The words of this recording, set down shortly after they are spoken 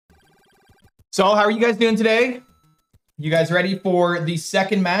So how are you guys doing today? You guys ready for the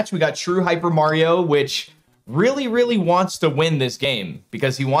second match? We got TrueHyperMario, which really wants to win this game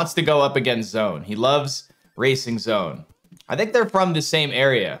because he wants to go up against Zone. He loves racing Zone. I think they're from the same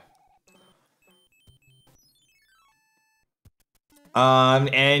area.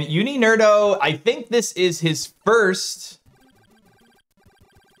 And uninerdo, I think this is his first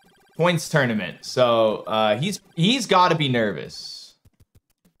points tournament. So he's got to be nervous.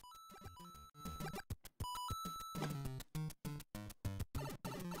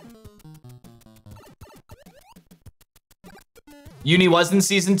 Uni was in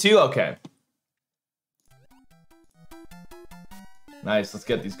season 2? Okay. Nice, let's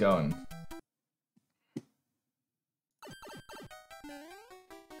get these going.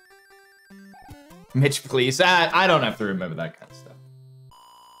 Mitch, please. I don't have to remember that kind of stuff.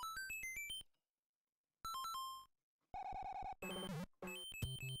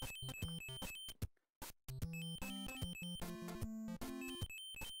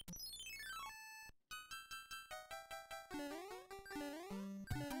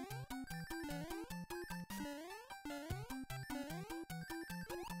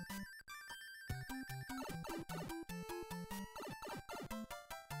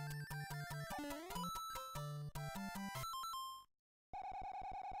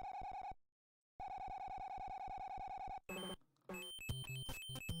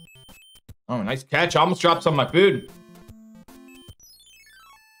 Oh, nice catch. I almost dropped some of my food.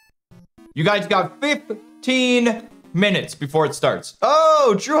 You guys got 15 minutes before it starts.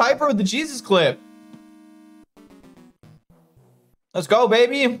 Oh, TrueHyper with the Jesus clip. Let's go,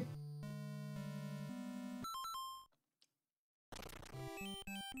 baby.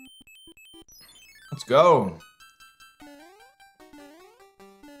 Let's go.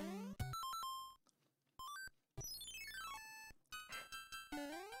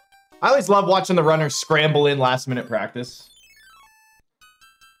 I always love watching the runners scramble in last minute practice.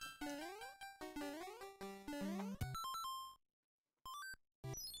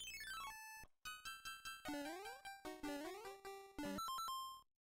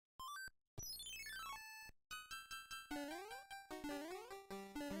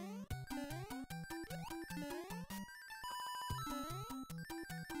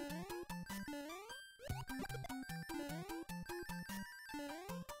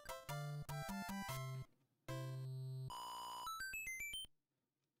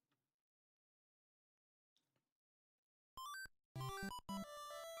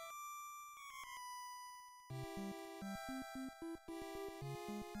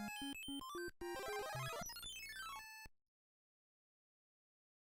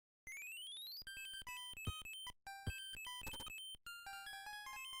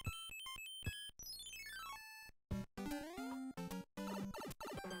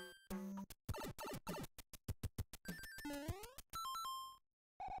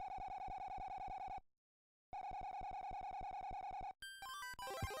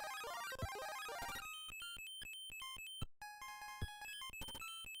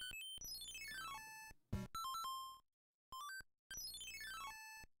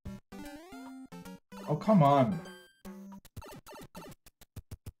 Oh, come on.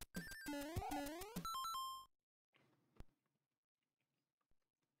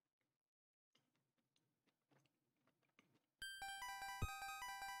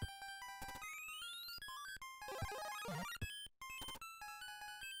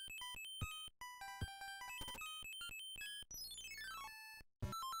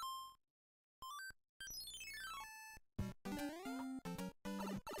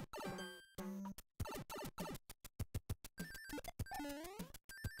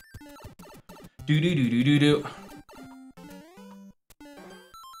 Do do do do do do.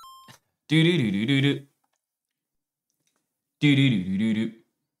 Do do do do do do. Do do do do do do.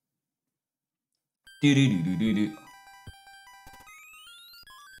 Do do do do do do.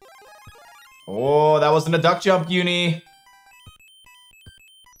 Oh, that wasn't a duck jump, Uni.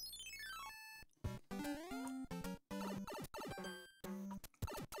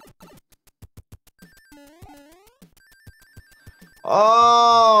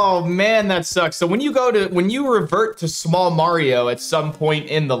 Oh man, that sucks. So when you revert to small Mario at some point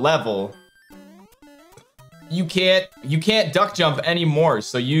in the level, you can't duck jump anymore,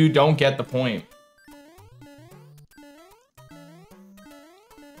 so you don't get the point.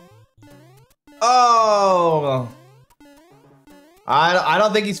 Oh, I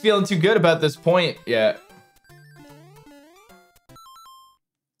don't think he's feeling too good about this point yet.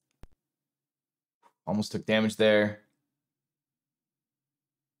 Almost took damage there.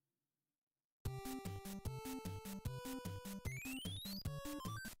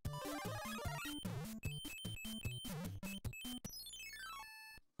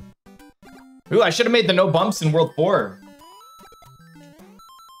 Ooh, I should have made the no bumps in World 4.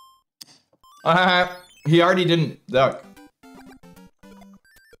 He already didn't duck.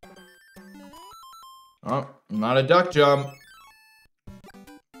 Oh, not a duck jump.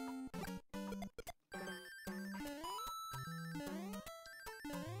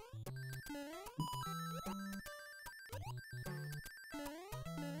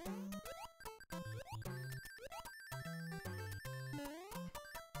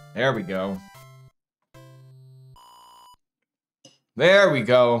 There we go. There we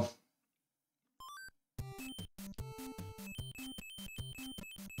go.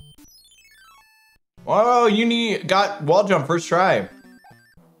 Whoa, Uni got wall jump first try.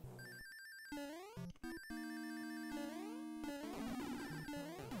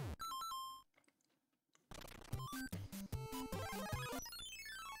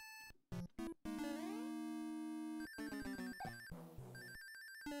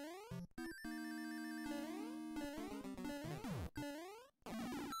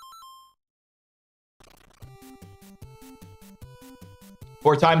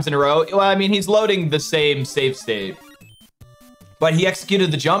 Four times in a row. Well, I mean, he's loading the same save state. But he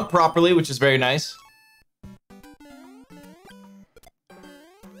executed the jump properly, which is very nice.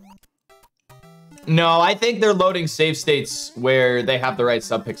 No, I think they're loading save states where they have the right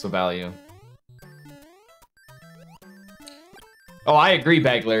subpixel value. Oh, I agree,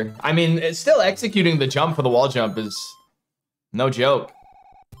 Bagler. I mean, it's still executing the jump for the wall jump is no joke.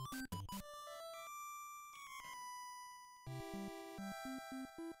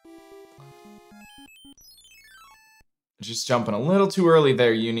 Just jumping a little too early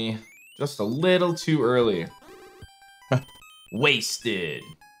there, Uni. Just a little too early. Wasted.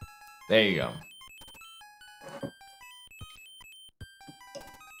 There you go.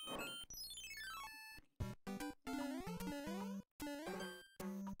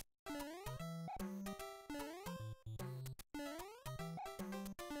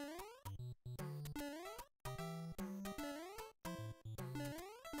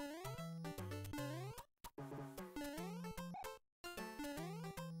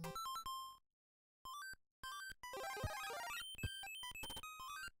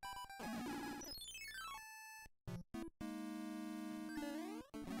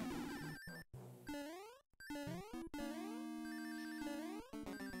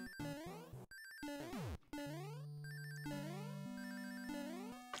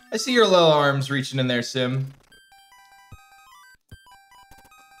 I see your little arms reaching in there, Sim.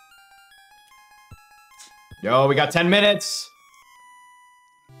 Yo, we got 10 minutes.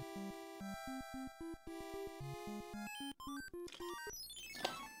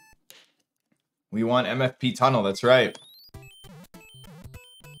 We want MFP tunnel, that's right.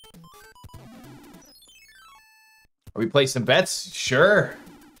 Are we placing bets? Sure.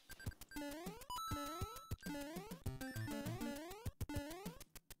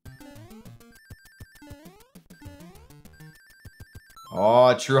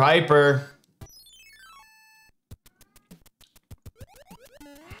 Oh, true hyper.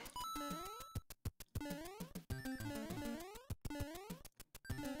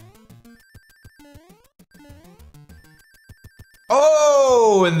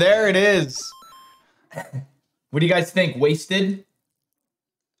 Oh, and there it is. What do you guys think? Wasted?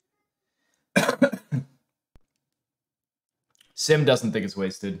 Sim doesn't think it's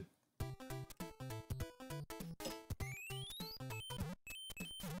wasted.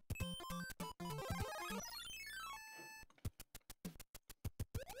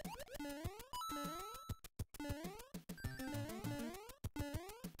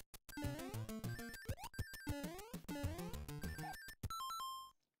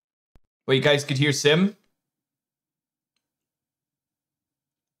 Wait, you guys could hear Sim?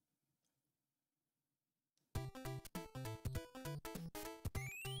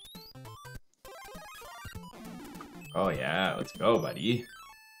 Oh yeah, let's go, buddy.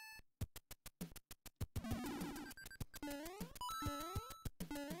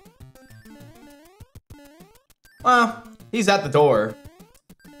 Well, he's at the door.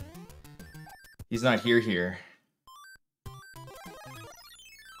 He's not here.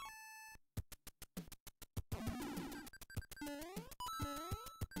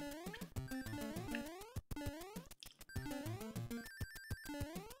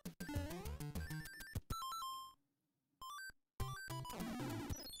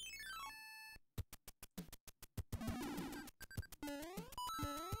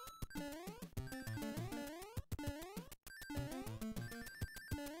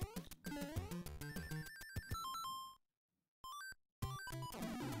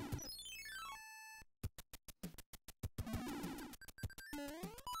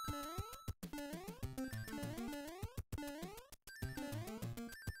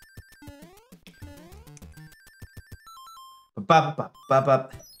 bop, bop, bop,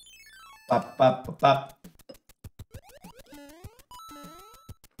 bop. Bop, bop, bop, bop.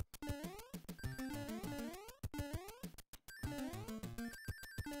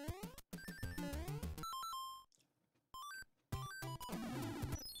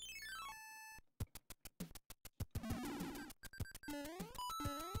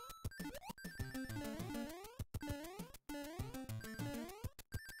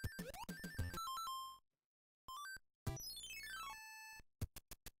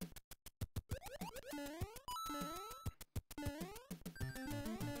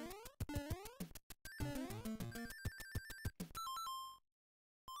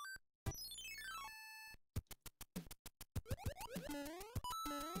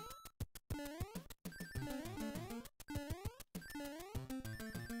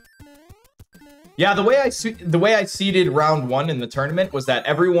 Yeah, the way I seeded round 1 in the tournament was that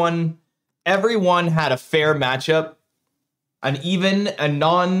everyone had a fair matchup, a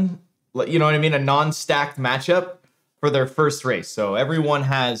non, you know what I mean, a non-stacked matchup for their first race. So everyone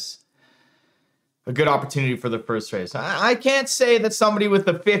has a good opportunity for the first race. I can't say that somebody with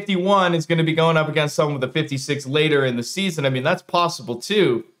the 51 is going to be going up against someone with a 56 later in the season. I mean, that's possible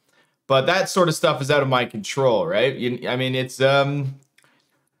too, but that sort of stuff is out of my control, right? I mean, it's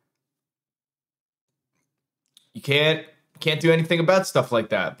you can't do anything about stuff like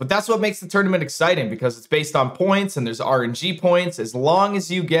that. But that's what makes the tournament exciting, because it's based on points and there's RNG points. As long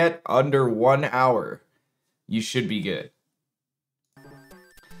as you get under 1 hour, you should be good.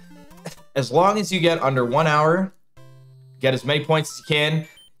 As long as you get under 1 hour, get as many points as you can.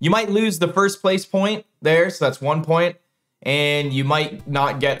 You might lose the first place point there, so that's 1 point. And you might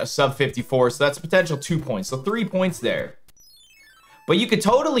not get a sub 54, so that's potential 2 points. So 3 points there. But you could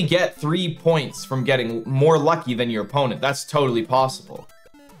totally get 3 points from getting more lucky than your opponent. That's totally possible.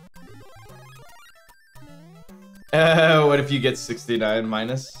 What if you get 69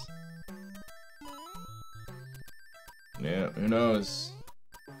 minus? Yeah, who knows?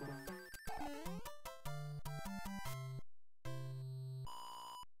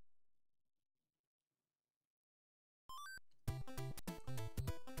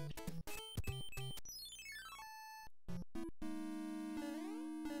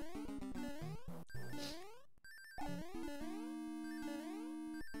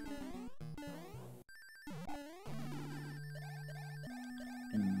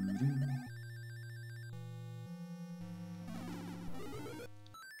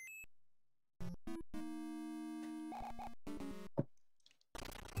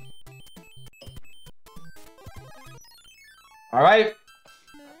 All right.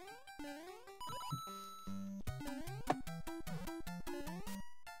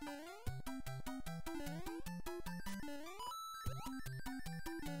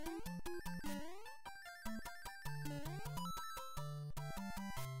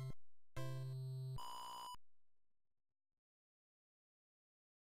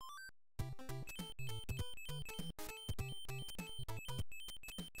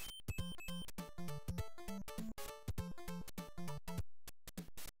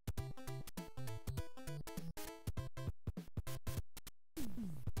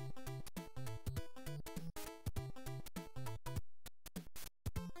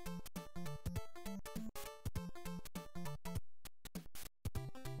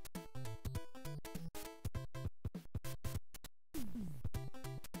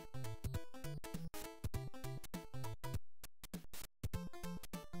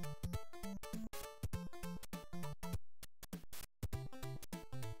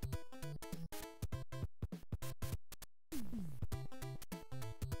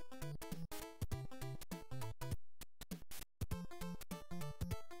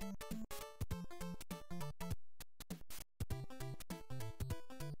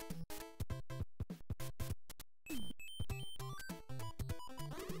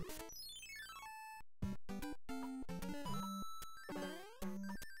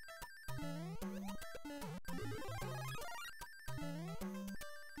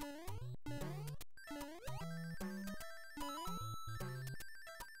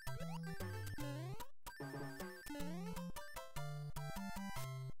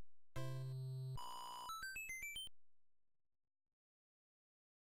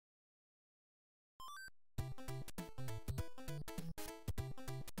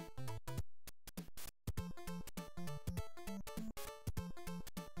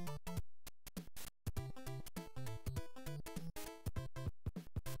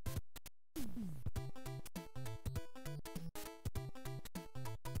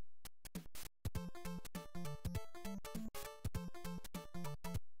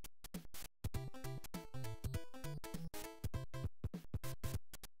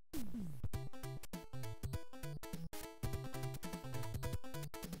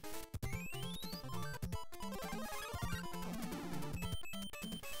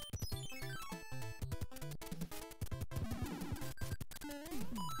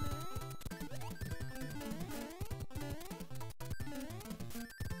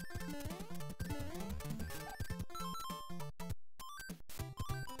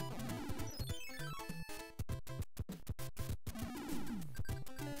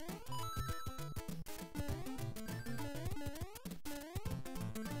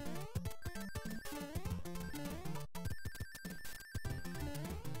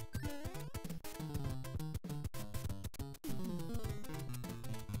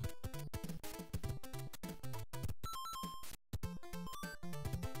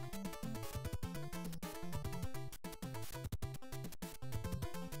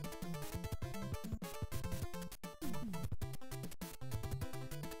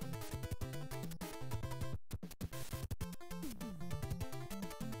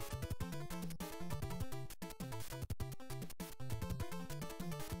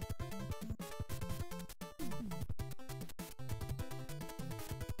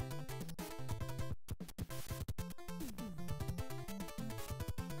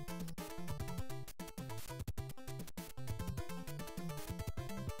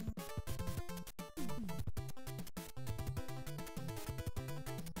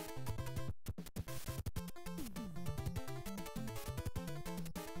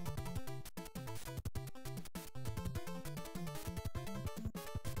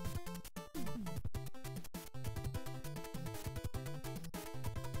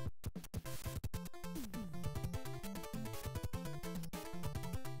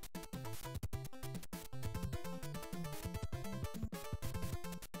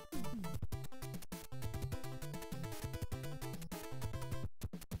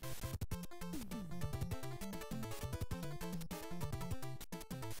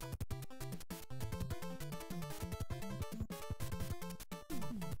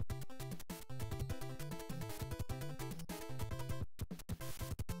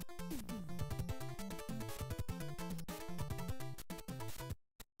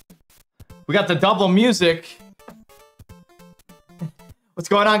 We got the double music. What's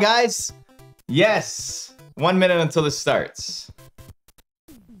going on, guys? Yes. 1 minute until this starts.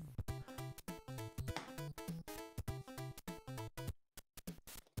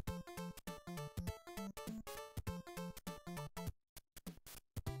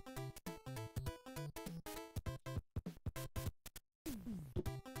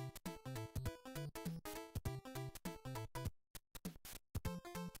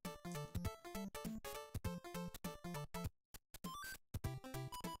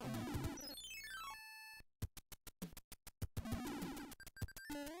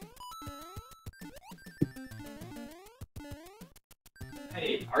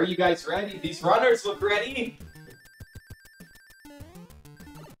 Hey, are you guys ready? These runners look ready.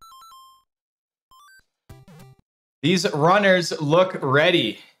 These runners look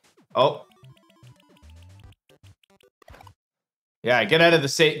ready. Oh. Yeah, get out of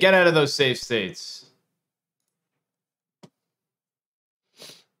those safe states.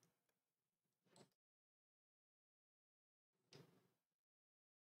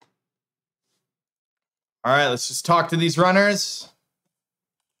 All right, let's just talk to these runners.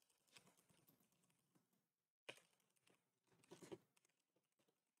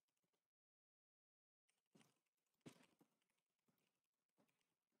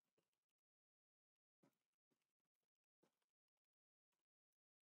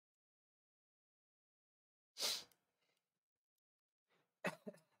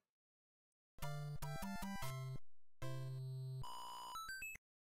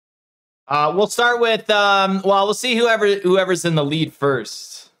 We'll start with, well, we'll see whoever's in the lead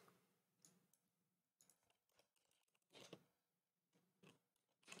first.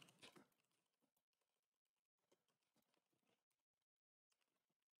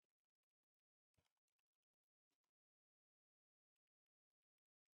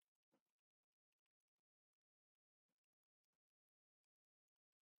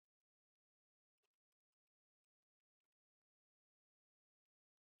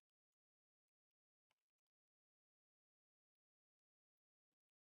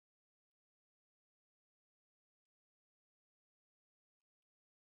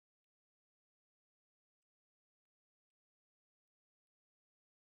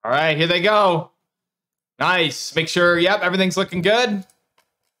 All right, here they go. Nice. Make sure, yep, everything's looking good.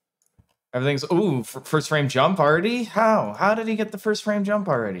 Everything's, ooh, first frame jump already? How? How did he get the first frame jump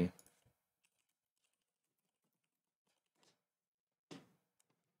already?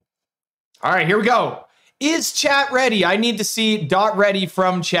 All right, here we go. Is chat ready? I need to see dot ready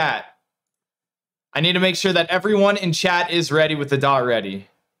from chat. I need to make sure that everyone in chat is ready with the dot ready.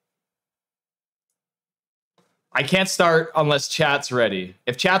 I can't start unless chat's ready.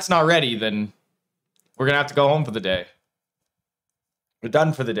 If chat's not ready, then we're going to have to go home for the day. We're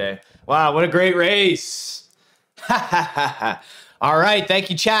done for the day. Wow, what a great race. All right, thank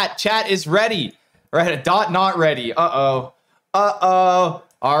you, chat. Chat is ready. All right, a dot not ready. Uh-oh. Uh-oh.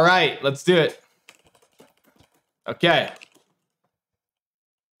 All right, let's do it. Okay.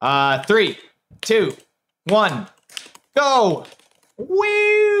 3, 2, 1, go.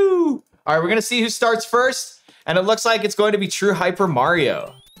 Woo! All right, we're going to see who starts first. And it looks like it's going to be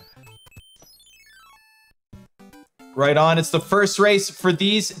TrueHyperMario. Right on. It's the first race for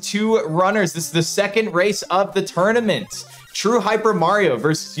these two runners. This is the second race of the tournament. TrueHyperMario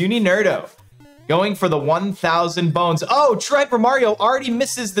versus uninerdo. Going for the 1,000 bones. Oh, TrueHyperMario already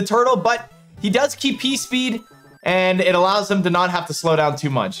misses the turtle, but he does keep P-Speed, and it allows him to not have to slow down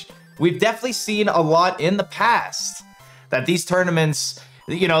too much. We've definitely seen a lot in the past that these tournaments...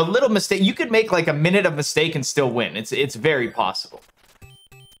 You know, a little mistake. You could make like a minute of mistake and still win. It's very possible.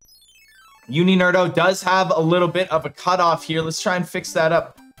 uninerdo does have a little bit of a cutoff here. Let's try and fix that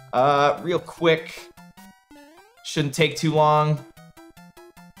up real quick. Shouldn't take too long.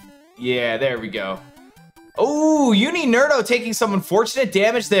 Yeah, there we go. Oh, uninerdo taking some unfortunate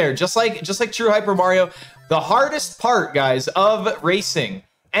damage there. Just like TrueHyperMario. The hardest part, guys, of racing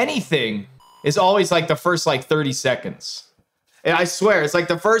anything is always like the first like 30 seconds. I swear, it's like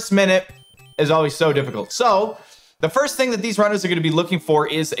the first minute is always so difficult. So, the first thing that these runners are going to be looking for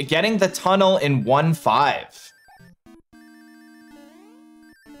is getting the tunnel in 1-5.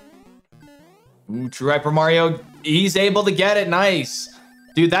 Ooh, TrueHyperMario, he's able to get it. Nice.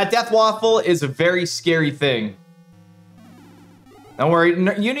 Dude, that Death Waffle is a very scary thing. Don't worry,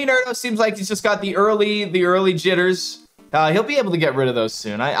 uninerdo seems like he's just got the early jitters. He'll be able to get rid of those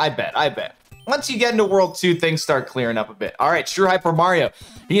soon. I bet. Once you get into World 2, things start clearing up a bit. All right, TrueHyperMario.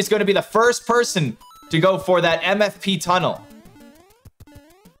 He is going to be the first person to go for that MFP tunnel.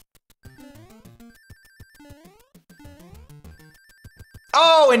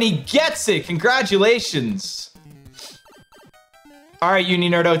 Oh, and he gets it. Congratulations. All right,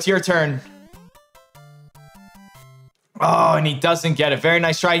 uninerdo, it's your turn. Oh, and he doesn't get it. Very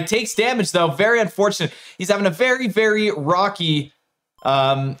nice try. He takes damage, though. Very unfortunate. He's having a very, very rocky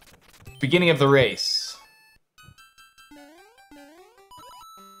beginning of the race.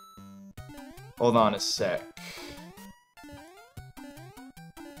 Hold on a sec.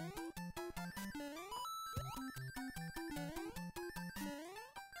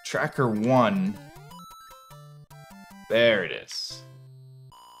 Tracker 1. There it is.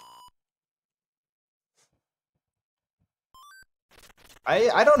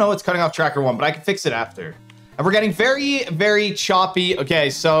 I don't know what's cutting off tracker 1, but I can fix it after. And we're getting very, very choppy. Okay,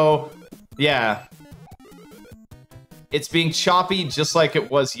 so yeah. It's being choppy just like it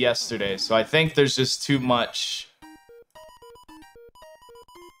was yesterday. So I think there's just too much.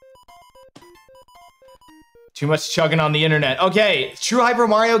 Too much chugging on the internet. Okay,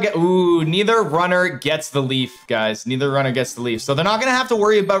 TrueHyperMario ooh, neither runner gets the leaf, guys. Neither runner gets the leaf. So they're not gonna have to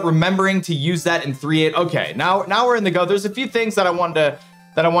worry about remembering to use that in 3-8. Okay, now we're in the go. There's a few things that I wanted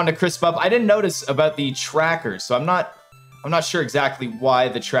to crisp up. I didn't notice about the tracker, so I'm not sure exactly why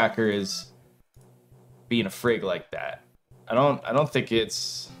the tracker is being a frig like that. I don't think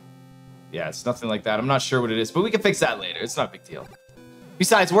it's, yeah, it's nothing like that. I'm not sure what it is, but we can fix that later. It's not a big deal.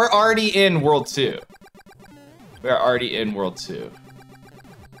 Besides, we're already in World 2. We're already in World 2.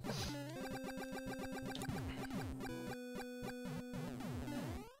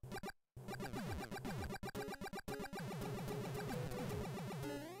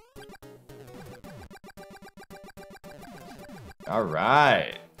 All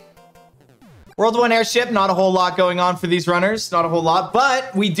right. World 1 airship, not a whole lot going on for these runners. Not a whole lot,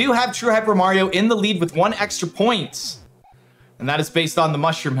 but we do have TrueHyperMario in the lead with 1 extra point. And that is based on the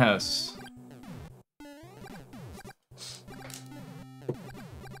Mushroom House.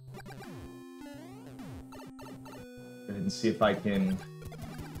 And see if I can...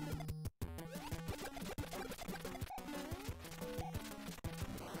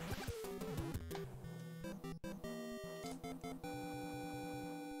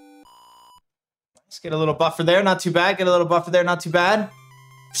 Let's get a little buffer there, not too bad. Get a little buffer there, not too bad.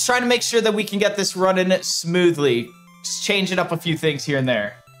 Just trying to make sure that we can get this running smoothly. Just changing up a few things here and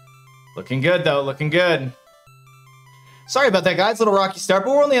there. Looking good, though. Looking good. Sorry about that, guys. Little rocky start,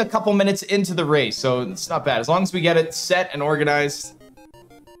 but we're only a couple minutes into the race, so it's not bad. As long as we get it set and organized.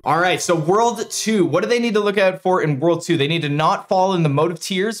 All right, so World 2. What do they need to look out for in World 2? They need to not fall in the mode of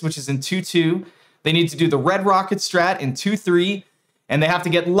tiers, which is in 2-2. They need to do the red rocket strat in 2-3. And they have to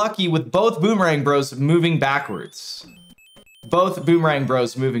get lucky with both Boomerang Bros moving backwards. Both Boomerang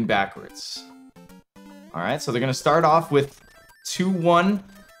Bros moving backwards. All right, so they're going to start off with 2-1.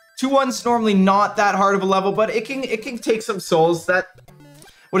 2-1's normally not that hard of a level, but it can take some souls. That,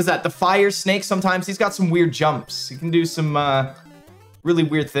 what is that? The fire snake, sometimes he's got some weird jumps. He can do some really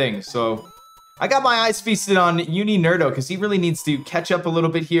weird things. So I got my eyes feasted on uninerdo because he really needs to catch up a little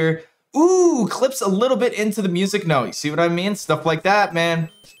bit here. Ooh, clips a little bit into the music note. You see what I mean? Stuff like that, man.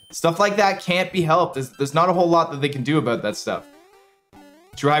 Stuff like that can't be helped. There's not a whole lot that they can do about that stuff.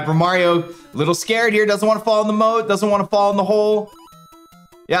 TrueHyperMario, a little scared here. Doesn't want to fall in the mode. Doesn't want to fall in the hole.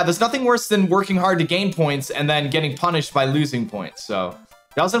 Yeah, there's nothing worse than working hard to gain points and then getting punished by losing points. So,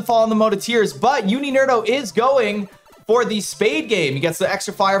 doesn't fall in the mode of tears. But uninerdo is going for the spade game. He gets the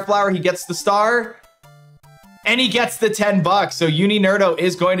extra fire flower. He gets the star. And he gets the 10 bucks. So uninerdo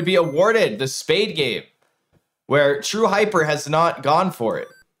is going to be awarded the spade game, where TrueHyper has not gone for it.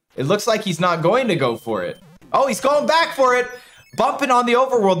 It looks like he's not going to go for it. Oh, he's going back for it. Bumping on the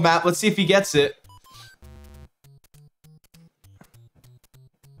overworld map. Let's see if he gets it.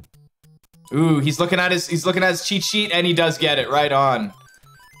 Ooh, he's looking at his cheat sheet, and he does get it. Right on.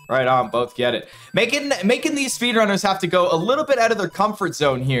 Right on, both get it. Making these speedrunners have to go a little bit out of their comfort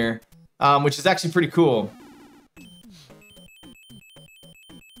zone here, which is actually pretty cool.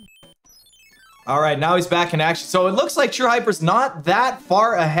 All right, now he's back in action. So it looks like TrueHyper's not that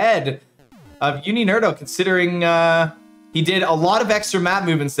far ahead of uninerdo, considering he did a lot of extra map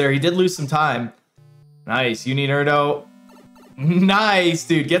movements there. He did lose some time. Nice, uninerdo. Nice,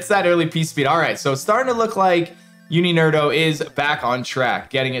 dude. Gets that early piece speed. All right, so it's starting to look like uninerdo is back on track,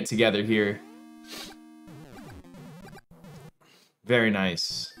 getting it together here. Very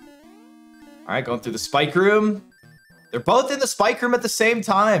nice. All right, going through the spike room. They're both in the spike room at the same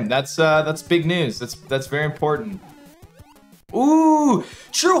time. That's big news. That's very important. Ooh,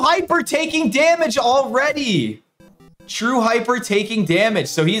 TrueHyper taking damage already. TrueHyper taking damage,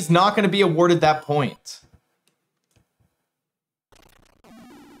 so he's not going to be awarded that point.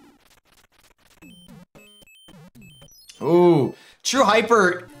 Ooh, True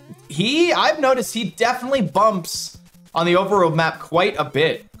Hyper, I've noticed he definitely bumps on the overworld map quite a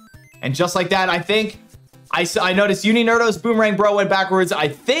bit. And just like that, I think I noticed uninerdo's Boomerang Bro went backwards. I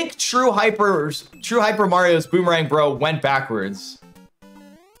think TrueHyperMario's Boomerang Bro went backwards.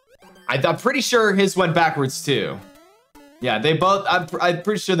 I'm pretty sure his went backwards too. Yeah, they both, I'm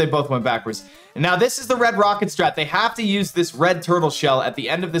pretty sure they both went backwards. And now this is the red rocket strat. They have to use this red turtle shell at the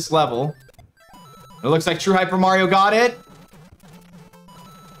end of this level. It looks like TrueHyperMario got it.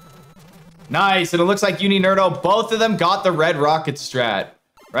 Nice, and it looks like uninerdo, both of them got the red rocket strat.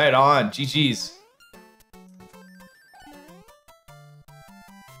 Right on, GG's.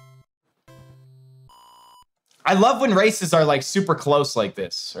 I love when races are like super close like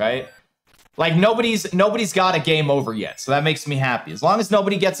this, right? Like nobody's got a game over yet, so that makes me happy. As long as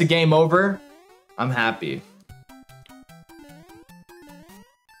nobody gets a game over, I'm happy.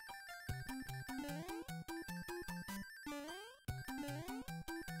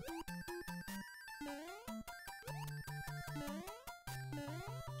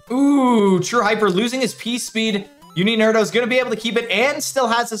 Ooh, True Hyper losing his P speed. Uninerdo's gonna be able to keep it and still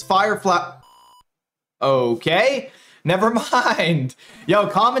has his fire flower. Okay, never mind. Yo,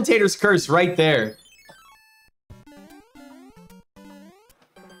 commentator's curse right there.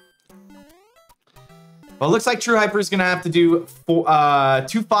 Well, it looks like True Hyper is gonna have to do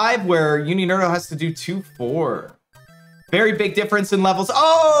 2-5, where uninerdo has to do 2-4. Very big difference in levels.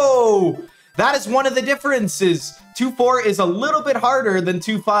 Oh, that is one of the differences. 2-4 is a little bit harder than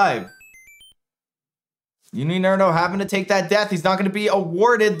 2-5. Uninerdo having to take that death. He's not going to be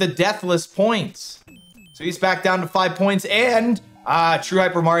awarded the deathless points. So he's back down to 5 points. And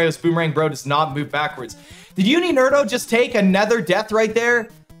TrueHyperMario's Boomerang Bro does not move backwards. Did uninerdo just take another death right there?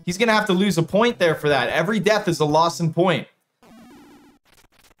 He's going to have to lose a point there for that. Every death is a loss in point.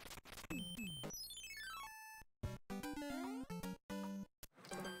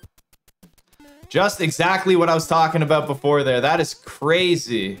 Just exactly what I was talking about before there. That is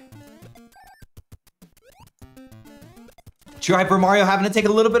crazy. TrueHyperMario having to take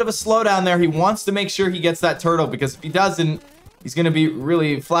a little bit of a slowdown there. He wants to make sure he gets that turtle, because if he doesn't, he's going to be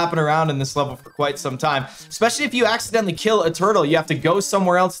really flapping around in this level for quite some time. Especially if you accidentally kill a turtle, you have to go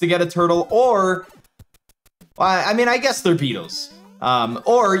somewhere else to get a turtle, or... I mean, I guess they're beetles.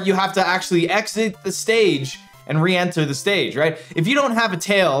 Or you have to actually exit the stage and re-enter the stage, right? If you don't have a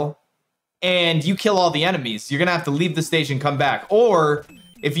tail and you kill all the enemies, you're gonna have to leave the stage and come back. Or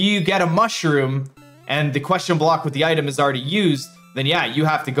if you get a mushroom and the question block with the item is already used, then yeah, you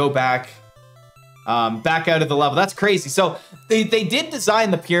have to go back back out of the level. That's crazy. So they did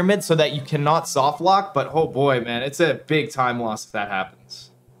design the pyramid so that you cannot soft lock, but oh boy, man, it's a big time loss if that happens.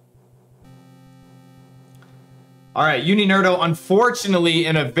 All right, uninerdo, unfortunately,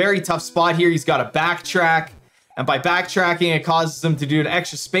 in a very tough spot here. He's got to backtrack. And by backtracking, it causes him to do an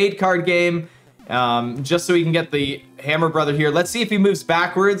extra spade card game, just so he can get the Hammer Brother here. Let's see if he moves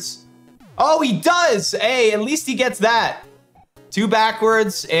backwards. Oh, he does! Hey, at least he gets that. 2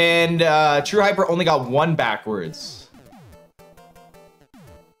 backwards, and True Hyper only got 1 backwards.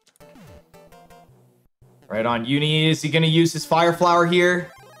 Right on, Uni. Is he going to use his Fire Flower here?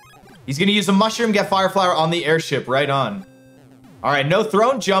 He's going to use a Mushroom, get Fire Flower on the airship. Right on. All right, no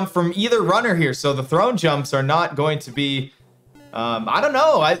throne jump from either runner here, so the throne jumps are not going to be... I don't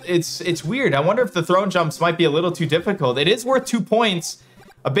know. It's weird. I wonder if the throne jumps might be a little too difficult. It is worth 2 points,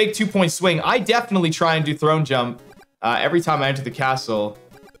 a big 2-point swing. I definitely try and do throne jump every time I enter the castle,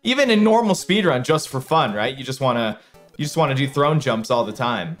 even in normal speedrun, just for fun, right? You just want to do throne jumps all the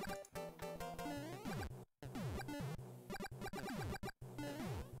time.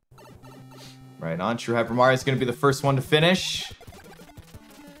 Right on. TrueHyperMario is going to be the first one to finish.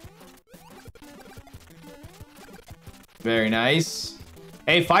 Very nice.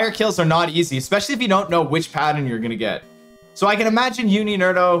 Hey, fire kills are not easy, especially if you don't know which pattern you're gonna get. So I can imagine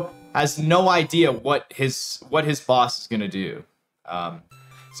uninerdo has no idea what his boss is gonna do.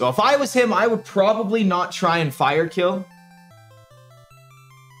 So if I was him, I would probably not try and fire kill.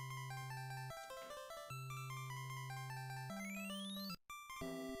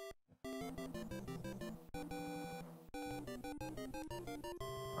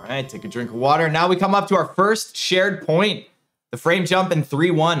 All right, take a drink of water. Now we come up to our first shared point, the frame jump in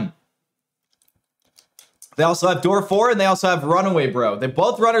 3-1. They also have door 4 and they also have runaway bro.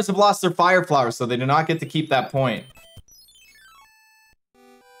 Both runners have lost their fire flower, so they do not get to keep that point.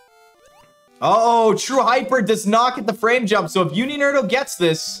 Oh, True Hyper does not get the frame jump. So if uninerdo gets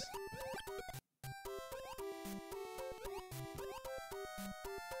this,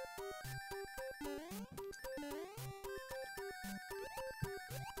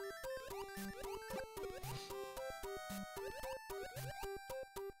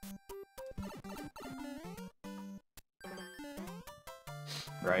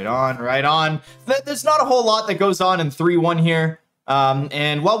 Right on, right on. There's not a whole lot that goes on in 3-1 here.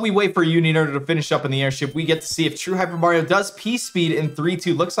 And while we wait for uninerdo to finish up in the airship, we get to see if TrueHyperMario does P-Speed in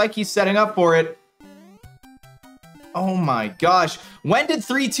 3-2. Looks like he's setting up for it. Oh my gosh. When did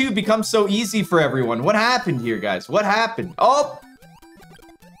 3-2 become so easy for everyone? What happened here, guys? What happened? Oh!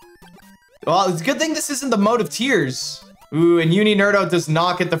 Well, it's a good thing this isn't the mode of tears. Ooh, and uninerdo does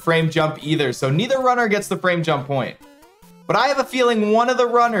not get the frame jump either, so neither runner gets the frame jump point. But I have a feeling one of the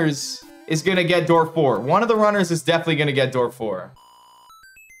runners is going to get door 4. One of the runners is definitely going to get door 4.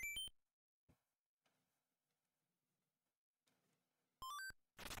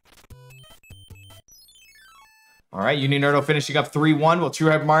 All right, uninerdo finishing up 3-1 while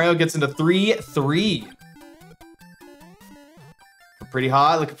TrueHyperMario gets into 3-3. Pretty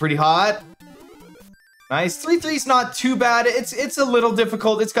hot, looking pretty hot. Nice. 3-3 is not too bad. It's a little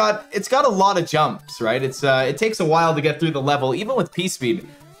difficult. It's got a lot of jumps, right? It takes a while to get through the level, even with P-Speed.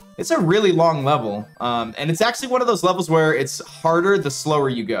 It's a really long level. And it's actually one of those levels where it's harder the slower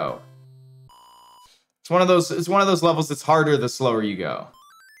you go. It's one of those levels that's harder the slower you go.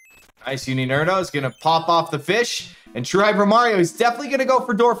 Nice. uninerdo is gonna pop off the fish, and TrueHyperMario is definitely gonna go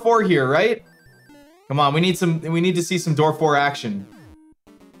for door 4 here, right? Come on, we need to see some door 4 action.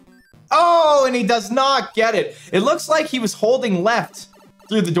 Oh, and he does not get it. It looks like he was holding left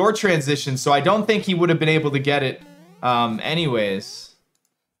through the door transition, so I don't think he would have been able to get it anyways.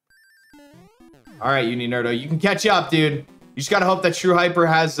 All right, uninerdo, you can catch up, dude. You just gotta hope that TrueHyper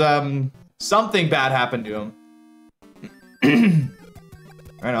has something bad happen to him.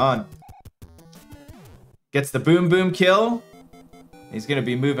 Right on. Gets the boom boom kill. He's gonna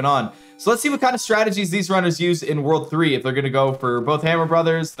be moving on. So let's see what kind of strategies these runners use in World 3. If they're going to go for both Hammer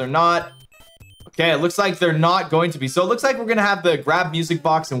Brothers, they're not. Okay, it looks like they're not going to be. So it looks like we're going to have the grab music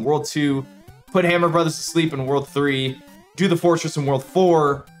box in World 2, put Hammer Brothers to sleep in World 3, do the Fortress in World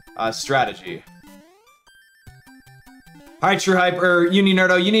 4 strategy. All right, TrueHyper,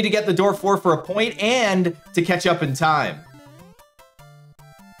 uninerdo, you need to get the door 4 for a point and to catch up in time.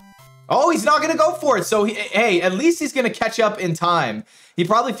 Oh, he's not going to go for it. So, hey, at least he's going to catch up in time. He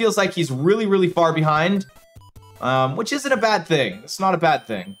probably feels like he's really, really far behind, which isn't a bad thing. It's not a bad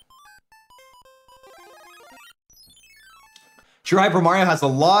thing. TrueHyperMario has a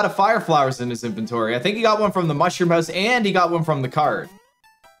lot of fire flowers in his inventory. I think he got one from the Mushroom House, and he got one from the card.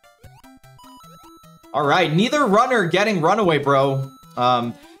 All right, neither runner getting runaway, bro.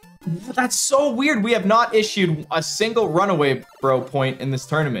 That's so weird. We have not issued a single runaway, bro, point in this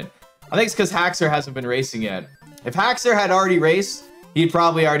tournament. I think it's because Haxer hasn't been racing yet. If Haxer had already raced, he'd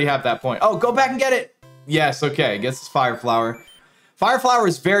probably already have that point. Oh, go back and get it. Yes, okay. Gets his Fire Flower. Fire Flower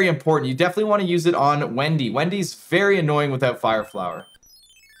is very important. You definitely want to use it on Wendy. Wendy's very annoying without Fire Flower.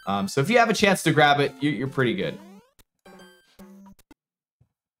 So if you have a chance to grab it, you're pretty good.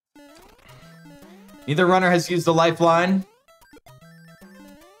 Neither runner has used the lifeline.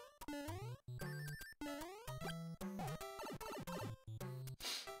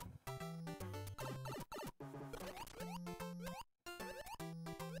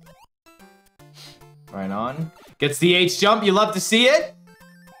 Right on. Gets the H jump. You love to see it.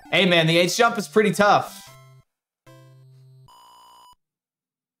 Hey, man, the H jump is pretty tough.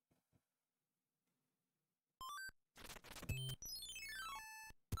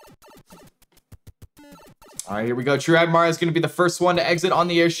 All right, here we go. TrueHyperMario is going to be the first one to exit on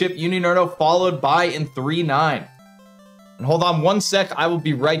the airship. uninerdo followed by in 3-9. And hold on one sec. I will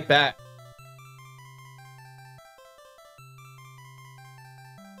be right back.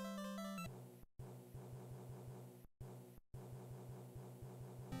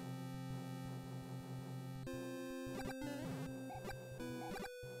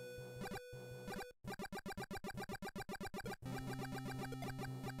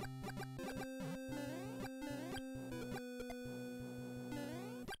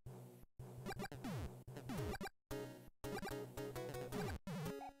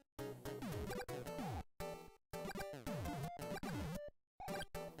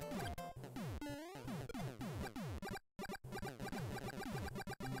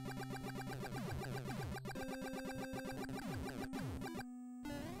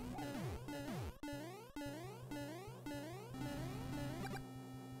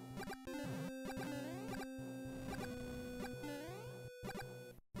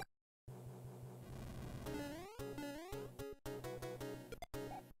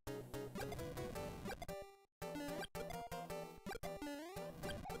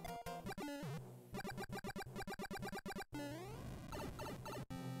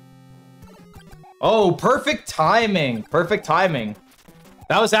 Oh, perfect timing. Perfect timing.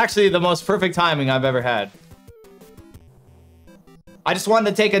 That was actually the most perfect timing I've ever had. I just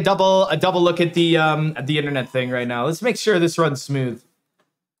wanted to take a double look at the internet thing right now. Let's make sure this runs smooth.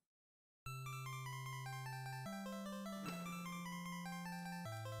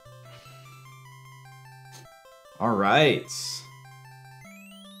 All right.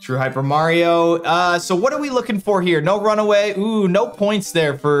 TrueHyperMario. So what are we looking for here? No runaway. Ooh, no points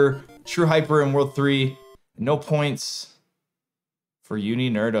there for TrueHyper in World 3. No points for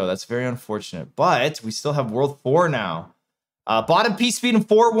uninerdo. That's very unfortunate. But we still have World 4 now. Bottom P speed in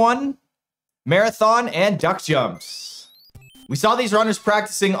 4-1. Marathon and duck jumps. We saw these runners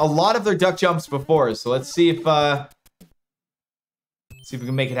practicing a lot of their duck jumps before. So let's see if we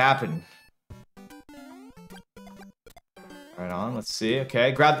can make it happen. Right on, let's see.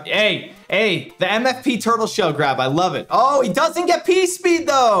 Okay, grab. Hey, the MFP turtle shell grab. I love it. Oh, he doesn't get P speed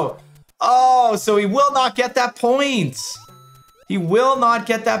though. Oh, so he will not get that point. He will not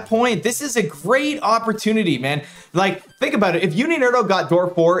get that point. This is a great opportunity, man. Like, think about it. If uninerdo got door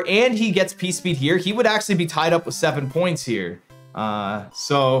 4 and he gets P speed here, he would actually be tied up with 7 points here.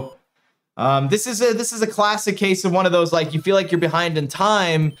 This is a classic case of one of those, like, you feel like you're behind in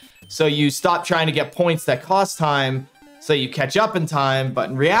time, so you stop trying to get points that cost time, so you catch up in time, but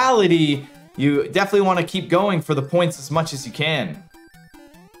in reality, you definitely want to keep going for the points as much as you can.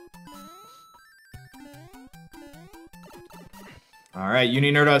 All right,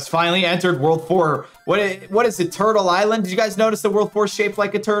 uninerdo has finally entered World 4. What is it, Turtle Island? Did you guys notice the World 4 shaped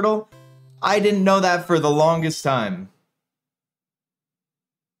like a turtle? I didn't know that for the longest time.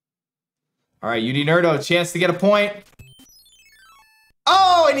 All right, uninerdo, chance to get a point.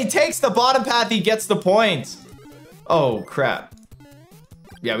 Oh, and he takes the bottom path, he gets the point. Oh, crap.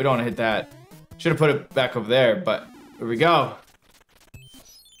 Yeah, we don't want to hit that. Should have put it back over there, but here we go.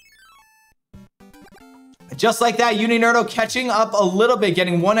 Just like that, uninerdo catching up a little bit,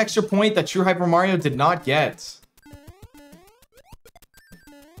 getting 1 extra point that TrueHyperMario did not get.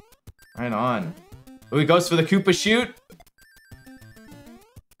 Right on. Oh, he goes for the Koopa shoot.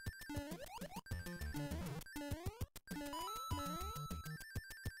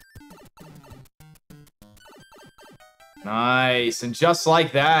 Nice, and just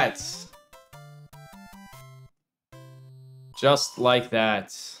like that. Just like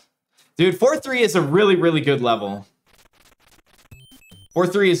that. Dude, 4-3 is a really, really good level.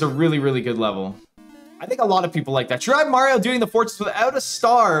 4-3 is a really, really good level. I think a lot of people like that. TrueHyperMario doing the fortress without a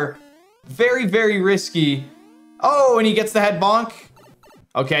star. Very, very risky. Oh, and he gets the head bonk.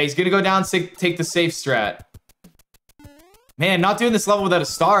 Okay, he's gonna go down, take the safe strat. Man, not doing this level without a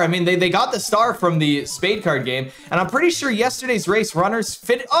star. I mean, they got the star from the spade card game, and I'm pretty sure yesterday's race runners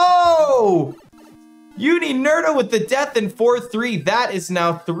fit. Oh! uninerdo with the death in 4-3. That is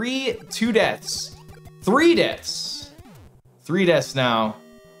now 2 deaths. 3 deaths. 3 deaths now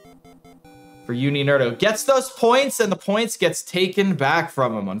for uninerdo. Gets those points, and the points gets taken back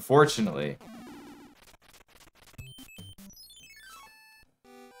from him, unfortunately.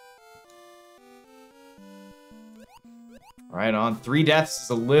 Right on. 3 deaths is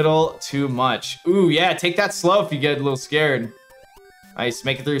a little too much. Ooh, yeah, take that slow if you get a little scared. Nice,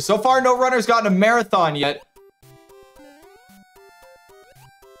 make it through. So far, no runner's gotten a marathon yet.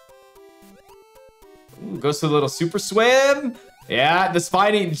 Ooh, goes to a little super swim. Yeah, the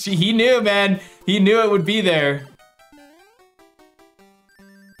spiny, he knew, man. He knew it would be there.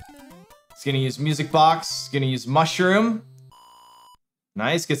 He's gonna use music box. He's gonna use mushroom.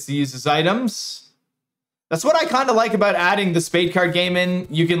 Nice, gets to use his items. That's what I kind of like about adding the spade card game in.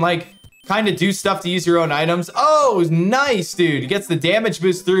 You can, like, kind of do stuff to use your own items. Oh, nice, dude. He gets the damage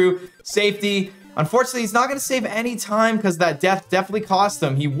boost through safety. Unfortunately, he's not going to save any time because that death definitely cost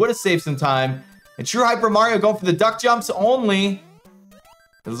him. He would have saved some time. And TrueHyperMario going for the duck jumps only.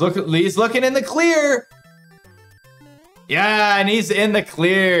 He's looking in the clear. Yeah, and he's in the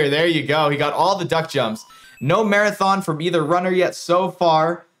clear. There you go. He got all the duck jumps. No marathon from either runner yet so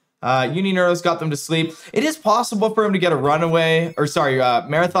far. uninerdo's got them to sleep. It is possible for him to get a runaway, or sorry,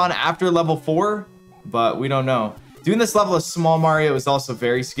 marathon after level 4, but we don't know. Doing this level of small Mario is also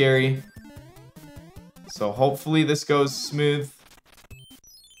very scary. So hopefully this goes smooth.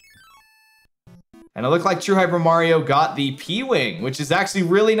 And it looked like TrueHyperMario got the P-Wing, which is actually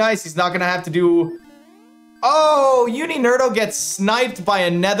really nice. He's not going to have to do... Oh, uninerdo gets sniped by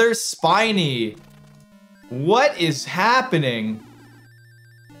another Spiny. What is happening?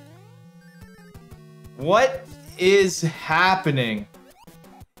 What is happening?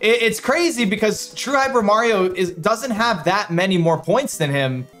 It's crazy because TrueHyperMario doesn't have that many more points than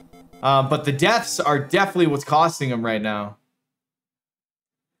him, but the deaths are definitely what's costing him right now.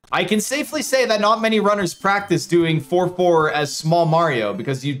 I can safely say that not many runners practice doing 4-4 as small Mario,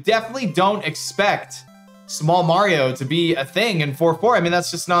 because you definitely don't expect small Mario to be a thing in 4-4. I mean, that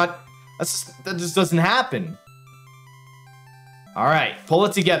just doesn't happen. All right, pull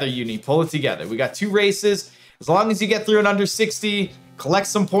it together, Uni, pull it together. We got 2 races. As long as you get through in under 60, collect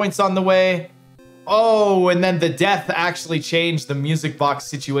some points on the way. Oh, and then the death actually changed the music box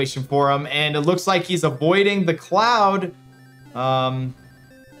situation for him, and it looks like he's avoiding the cloud,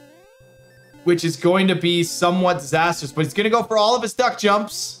 which is going to be somewhat disastrous, but he's going to go for all of his duck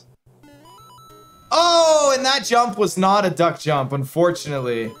jumps. Oh, and that jump was not a duck jump,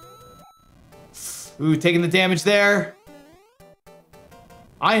 unfortunately. Ooh, taking the damage there.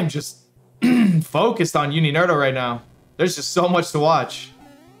 I am just focused on uninerdo right now. There's just so much to watch.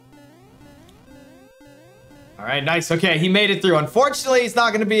 All right, nice. Okay, he made it through. Unfortunately, he's not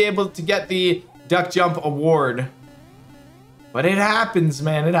going to be able to get the duck jump award. But it happens,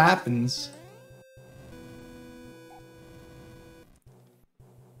 man. It happens.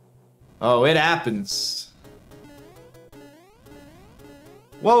 Oh, it happens.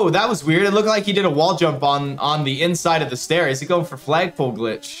 Whoa, that was weird. It looked like he did a wall jump on the inside of the stair. Is he going for flagpole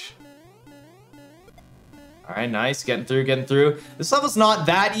glitch? All right, nice. Getting through, getting through. This level's not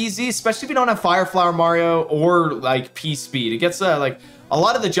that easy, especially if you don't have Fireflower Mario or, like, P-Speed. It gets, like, a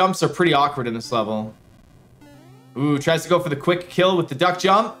lot of the jumps are pretty awkward in this level. Ooh, tries to go for the quick kill with the duck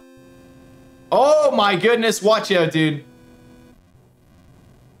jump. Oh, my goodness. Watch out, dude.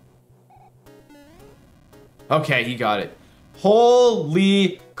 Okay, he got it.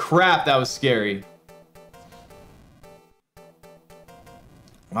 Holy crap, that was scary.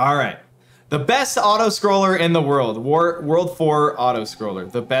 All right. The best auto-scroller in the world. World 4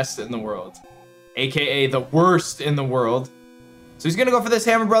 auto-scroller. The best in the world. AKA the worst in the world. So he's going to go for this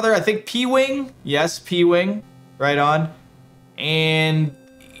Hammer Brother. I think P-Wing. Yes, P-Wing. Right on. And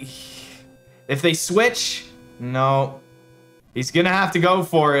if they switch, no. He's going to have to go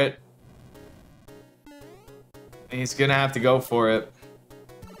for it. He's going to have to go for it.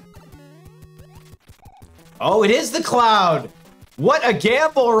 Oh, it is the cloud. What a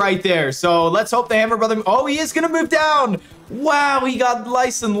gamble right there. So let's hope the Hammer Brother... Oh, he is going to move down. Wow, he got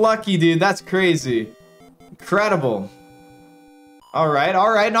nice and lucky, dude. That's crazy. Incredible. All right,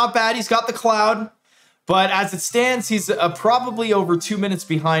 all right. Not bad. He's got the cloud. But as it stands, he's probably over 2 minutes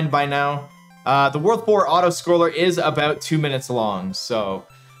behind by now. The World 4 auto-scroller is about 2 minutes long. So,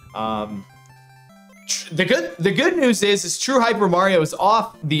 the good news is TrueHyperMario is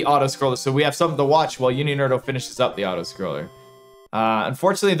off the auto-scroller. So we have something to watch while uninerdo finishes up the auto-scroller.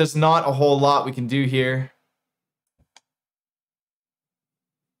 Unfortunately, there's not a whole lot we can do here.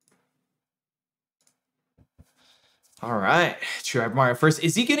 All right, TrueHyperMario first.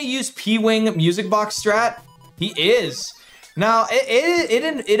 Is he going to use P-Wing music box strat? He is. Now,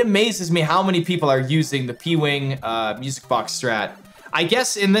 it amazes me how many people are using the P-Wing music box strat. I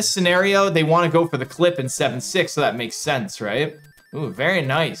guess in this scenario, they want to go for the clip in 7-6, so that makes sense, right? Ooh, very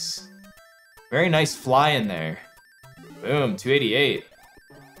nice. Very nice fly in there. Boom, 288.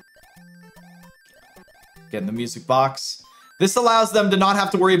 Getting the music box. This allows them to not have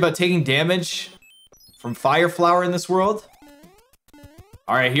to worry about taking damage from Fire Flower in this world.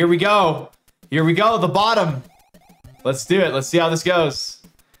 All right, here we go. Here we go, the bottom. Let's do it. Let's see how this goes.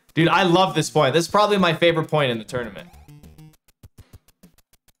 Dude, I love this point. This is probably my favorite point in the tournament.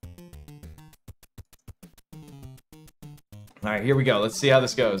 All right, here we go. Let's see how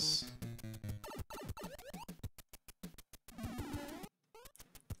this goes.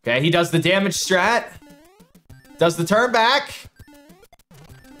 Okay, he does the damage strat. Does the turn back.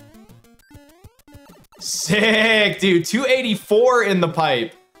 Sick, dude. 284 in the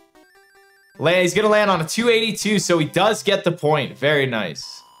pipe. He's going to land on a 282, so he does get the point. Very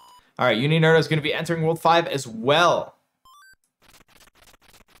nice. All right, uninerdo is going to be entering World 5 as well.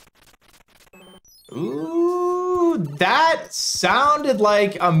 Ooh, that sounded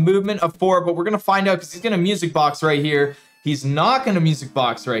like a movement of 4, but we're going to find out because he's going to music box right here. He's not going to music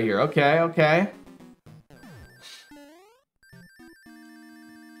box right here. Okay, okay.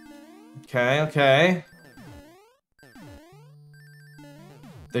 Okay, okay.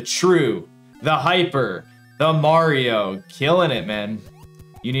 The True, the Hyper, the Mario. Killing it, man.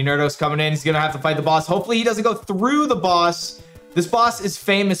 Uninerdo's coming in. He's going to have to fight the boss. Hopefully he doesn't go through the boss. This boss is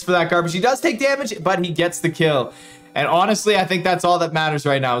famous for that garbage. He does take damage, but he gets the kill. And honestly, I think that's all that matters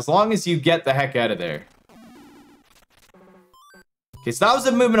right now. As long as you get the heck out of there. Okay, so that was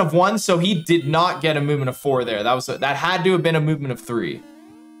a movement of 1, so he did not get a movement of 4 there. That had to have been a movement of 3.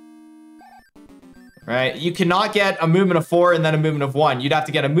 Right? You cannot get a movement of 4 and then a movement of 1. You'd have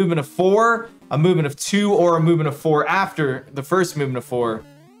to get a movement of 4, a movement of 2, or a movement of 4 after the first movement of 4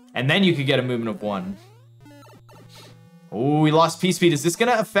 And then you could get a movement of 1. Oh, he lost P-Speed. Is this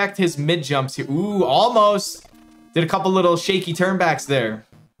going to affect his mid-jumps here? Ooh, almost. Did a couple little shaky turnbacks there.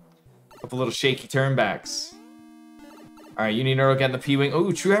 A couple little shaky turnbacks. All right, uninerdo getting the P-Wing. Oh,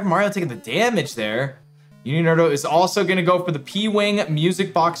 TrueHyperMario taking the damage there. Uninerdo is also going to go for the P-Wing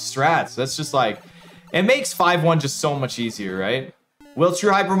music box strat. So that's just like... It makes 5-1 just so much easier, right? Will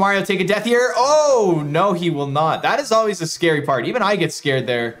TrueHyperMario take a death here? Oh, no, he will not. That is always a scary part. Even I get scared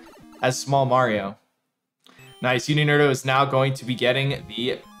there as small Mario. Nice. Uninerdo is now going to be getting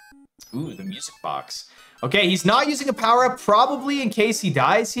the... Ooh, the music box. Okay, he's not using a power-up, probably in case he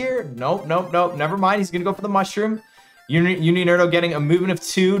dies here. Nope, nope, nope. Never mind. He's going to go for the mushroom. Uninerdo getting a movement of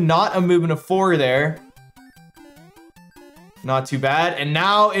 2, not a movement of 4 there. Not too bad. And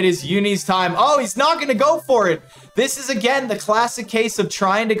now it is Uni's time. Oh, he's not going to go for it. This is, again, the classic case of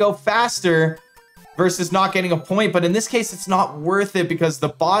trying to go faster versus not getting a point. But in this case, it's not worth it because the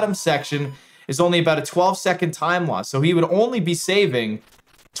bottom section is only about a 12-second time loss. So he would only be saving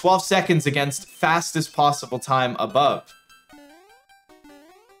 12 seconds against fastest possible time above.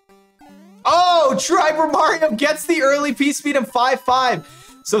 Oh, TrueHyperMario gets the early P-Speed in 5-5.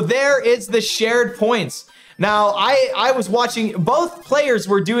 So there is the shared points. Now, I was watching, both players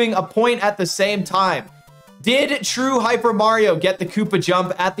were doing a point at the same time. Did TrueHyperMario get the Koopa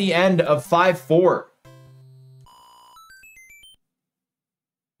jump at the end of 5-4?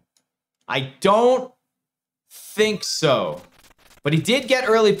 I don't think so. But he did get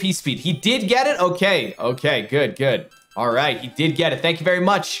early P-Speed. He did get it? Okay. Okay, good, good. All right, he did get it. Thank you very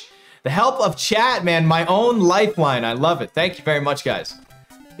much. The help of chat, man. My own lifeline. I love it. Thank you very much, guys.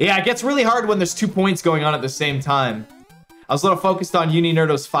 Yeah, it gets really hard when there's 2 points going on at the same time. I was a little focused on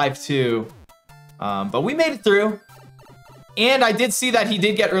uninerdo's 5-2. But we made it through. And I did see that he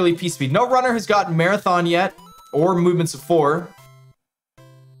did get early P-Speed. No runner has gotten Marathon yet. Or movements of 4.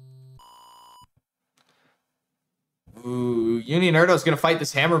 Ooh, uninerdo is going to fight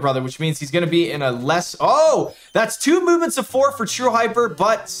this Hammer Brother, which means he's going to be in a less... Oh, that's 2 movements of 4 for True Hyper,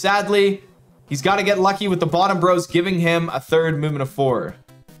 but sadly, he's got to get lucky with the bottom bros giving him a 3rd movement of 4.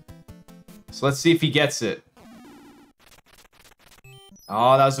 So let's see if he gets it.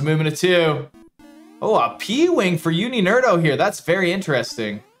 Oh, that was a movement of 2. Oh, a P-Wing for uninerdo here. That's very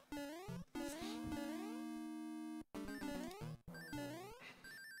interesting.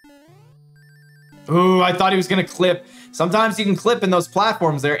 Ooh, I thought he was going to clip. Sometimes you can clip in those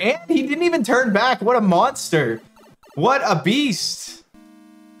platforms there. And he didn't even turn back. What a monster. What a beast.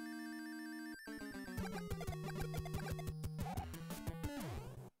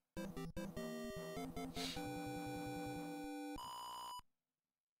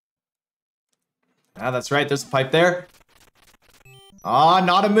 Ah, that's right. There's a pipe there. Ah,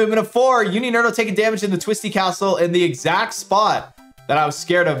 not a movement of 4. Uninerdo taking damage in the Twisty Castle in the exact spot that I was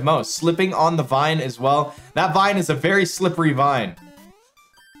scared of most. Slipping on the vine as well. That vine is a very slippery vine.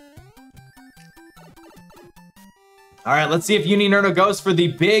 All right, let's see if uninerdo goes for the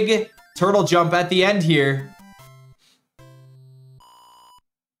big turtle jump at the end here.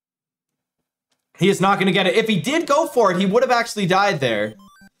 He is not going to get it. If he did go for it, he would have actually died there.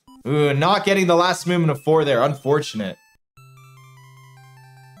 Ooh, not getting the last movement of 4 there. Unfortunate.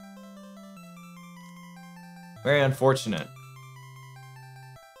 Very unfortunate.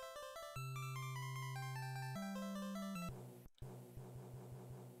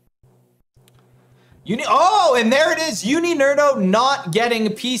 Oh, and there it is. Uninerdo not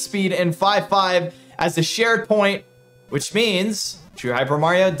getting P-Speed in 5-5 as a shared point, which means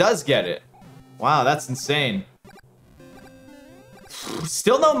TrueHyperMario does get it. Wow, that's insane.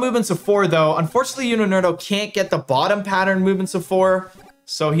 Still no movements of 4, though. Unfortunately, uninerdo can't get the bottom pattern movements of 4,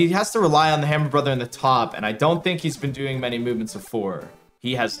 so he has to rely on the Hammer Brother in the top, and I don't think he's been doing many movements of 4.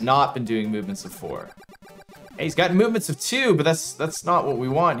 He has not been doing movements of 4. Hey, he's got movements of 2, but that's not what we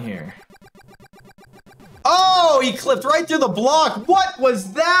want here. Oh, he clipped right through the block. What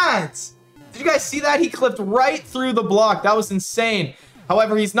was that? Did you guys see that? He clipped right through the block. That was insane.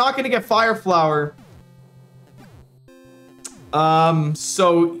 However, he's not going to get Fire Flower.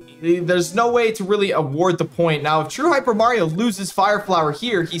 So there's no way to really award the point. Now, if TrueHyperMario loses Fire Flower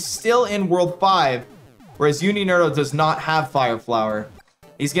here, he's still in World 5, whereas uninerdo does not have Fire Flower.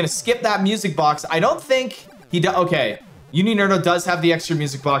 He's going to skip that music box. I don't think he does. Okay. uninerdo does have the extra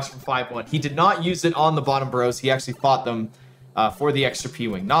music box from 5-1. He did not use it on the bottom bros. He actually fought them for the extra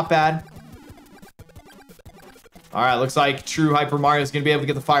P-Wing. Not bad. All right, looks like TrueHyperMario is going to be able to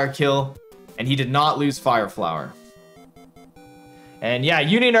get the fire kill, and he did not lose Fire Flower. And yeah,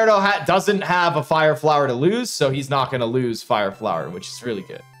 uninerdo doesn't have a Fire Flower to lose, so he's not going to lose Fire Flower, which is really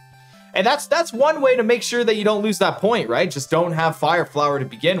good. And that's one way to make sure that you don't lose that point, right? Just don't have Fire Flower to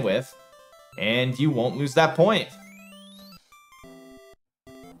begin with, and you won't lose that point.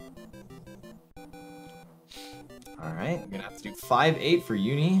 All right, I'm gonna have to do 5-8 for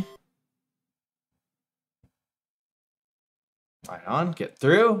Uni. Right on, get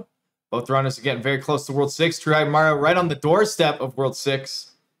through. Both runners are getting very close to World 6. TrueHyperMario right on the doorstep of World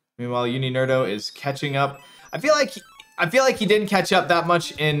 6. Meanwhile, uninerdo is catching up. I feel like he didn't catch up that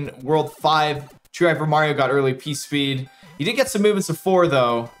much in World 5. TrueHyperMario got early P speed. He did get some movements of 4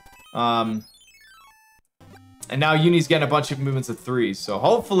 though. And now Uni's getting a bunch of movements of 3. So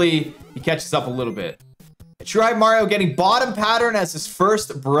hopefully he catches up a little bit. TrueHyperMario getting bottom pattern as his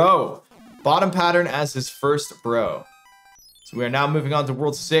first bro. Bottom pattern as his first bro. So we are now moving on to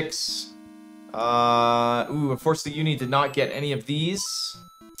World 6. Unfortunately, Uni did not get any of these.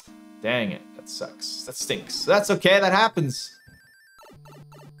 Dang it. That sucks. That stinks. That's okay. That happens.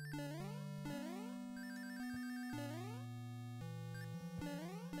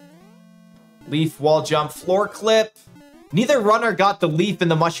 Leaf, wall jump, floor clip. Neither runner got the leaf in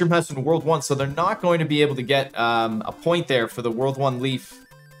the Mushroom House in World 1, so they're not going to be able to get a point there for the World 1 leaf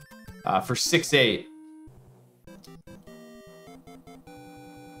for 6-8.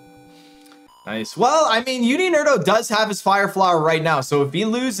 Nice. Well, I mean, uninerdo does have his Fire Flower right now, so if he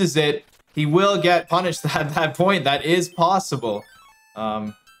loses it, he will get punished at that point. That is possible.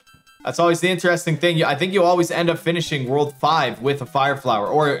 That's always the interesting thing. I think you always end up finishing World 5 with a Fire Flower,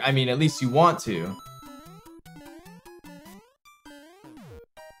 or, I mean, at least you want to.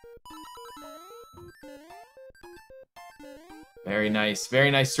 Very nice. Very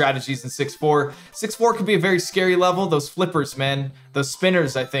nice strategies in 6-4. 6-4 could be a very scary level. Those flippers, man. Those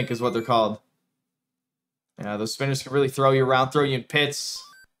spinners, I think, is what they're called. Yeah, those spinners can really throw you around, throw you in pits,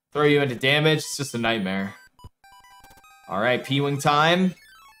 throw you into damage. It's just a nightmare. All right, P-Wing time.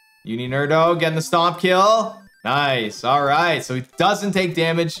 Uninerdo getting the stomp kill. Nice. All right, so he doesn't take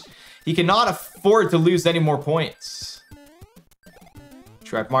damage. He cannot afford to lose any more points.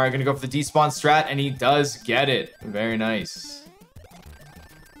 TrueHyperMario going to go for the despawn strat, and he does get it. Very nice.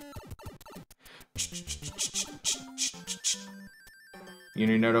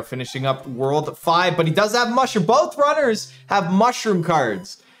 uninerdo finishing up World 5, but he does have Mushroom. Both runners have Mushroom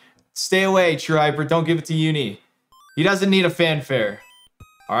cards. Stay away, TrueHyper. Don't give it to Uni. He doesn't need a fanfare.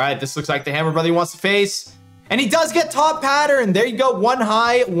 All right, this looks like the Hammer Brother he wants to face. And he does get top pattern. There you go. 1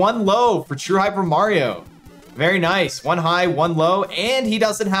 high, 1 low for TrueHyperMario. Very nice. 1 high, 1 low. And he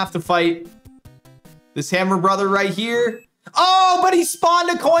doesn't have to fight this Hammer Brother right here. Oh, but he spawned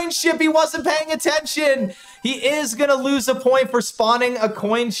a coin ship. He wasn't paying attention. He is going to lose a point for spawning a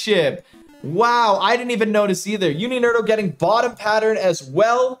coin ship. Wow, I didn't even notice either. uninerdo getting bottom pattern as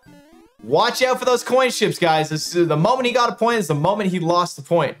well. Watch out for those coin ships, guys. This is the moment he got a point is the moment he lost the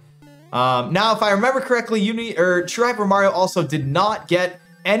point. Now, if I remember correctly, TrueHyperMario also did not get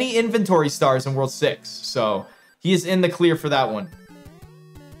any inventory stars in World 6. So he is in the clear for that one.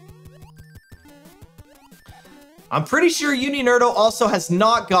 I'm pretty sure uninerdo also has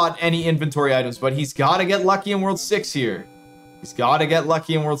not got any inventory items, but he's got to get lucky in World 6 here. He's got to get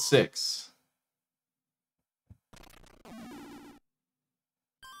lucky in World 6.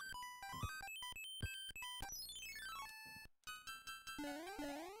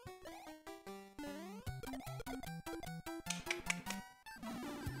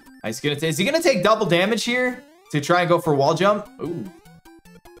 Is he gonna take double damage here to try and go for wall jump? Ooh.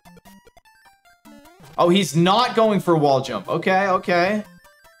 Oh, he's not going for wall jump. Okay, okay.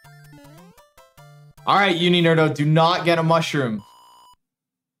 All right, uninerdo, do not get a mushroom.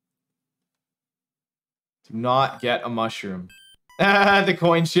 Do not get a mushroom. The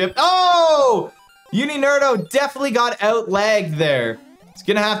coin ship. Oh! uninerdo definitely got outlagged there. He's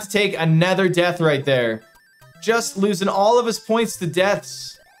gonna have to take another death right there. Just losing all of his points to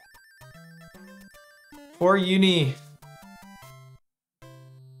deaths. Poor Uni.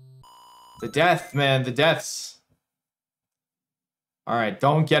 The death, man. The deaths. Alright,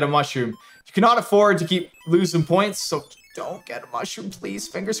 don't get a mushroom. You cannot afford to keep losing points, so don't get a mushroom, please.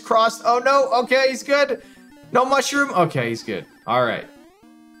 Fingers crossed. Oh, no. Okay, he's good. No mushroom. Okay, he's good. Alright.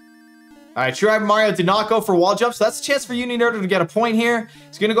 Alright, TrueHyperMario did not go for wall jump, so that's a chance for uninerdo to get a point here.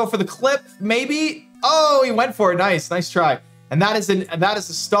 He's going to go for the clip, maybe. Oh, he went for it. Nice. Nice try. And that is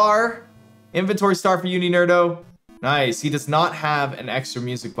a star. Inventory star for uninerdo. Nice. He does not have an extra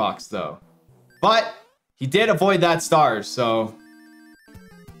music box, though. But he did avoid that star, so...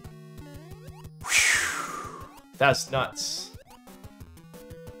 Whew. That's nuts.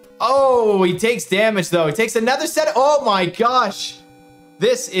 Oh, he takes damage, though. He takes another set. Oh, my gosh.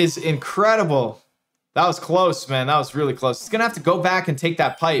 This is incredible. That was close, man. That was really close. He's going to have to go back and take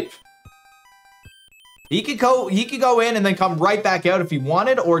that pipe. He could go in and then come right back out if he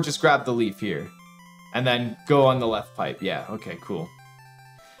wanted, or just grab the leaf here. And then go on the left pipe. Yeah, okay, cool.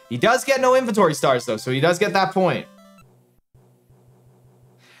 He does get no inventory stars, though, so he does get that point.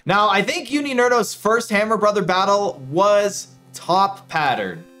 Now, I think Uninerdo's first Hammer Brother battle was top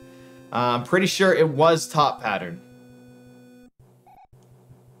pattern. I'm pretty sure it was top pattern.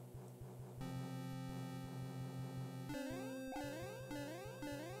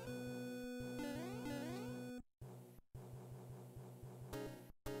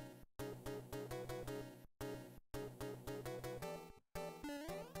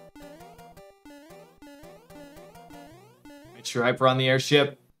 TrueHyper on the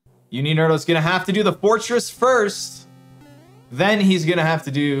airship. Uninerdo's gonna have to do the fortress first. Then he's gonna have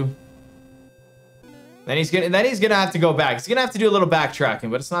to do. Then he's gonna have to go back. He's gonna have to do a little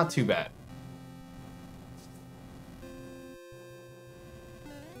backtracking, but it's not too bad.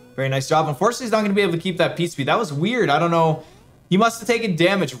 Very nice job. Unfortunately, he's not gonna be able to keep that P speed. That was weird. I don't know. He must have taken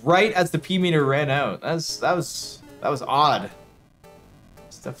damage right as the P meter ran out. That was odd.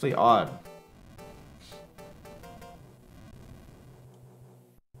 It's definitely odd.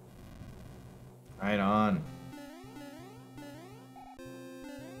 Right on.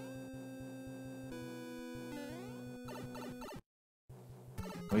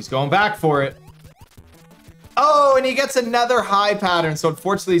 Oh, he's going back for it. Oh, and he gets another high pattern. So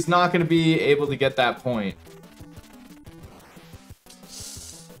unfortunately, he's not going to be able to get that point.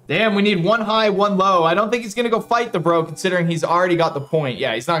 Damn, we need one high, one low. I don't think he's going to go fight the bro, considering he's already got the point.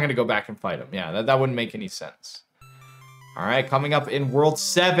 Yeah, he's not going to go back and fight him. Yeah, that wouldn't make any sense. All right, coming up in World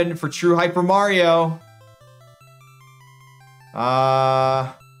 7 for TrueHyperMario.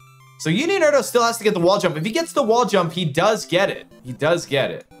 So uninerdo still has to get the wall jump. If he gets the wall jump, he does get it. He does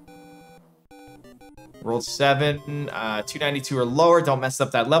get it. World 7, 292 or lower. Don't mess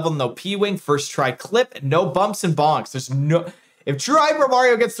up that level. No P-Wing. First try clip. No bumps and bonks. There's no... If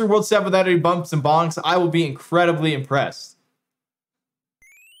TrueHyperMario gets through World 7 without any bumps and bonks, I will be incredibly impressed.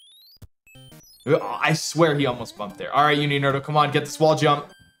 I swear he almost bumped there. All right, uninerdo, come on, get this wall jump.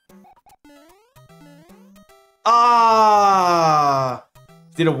 Ah!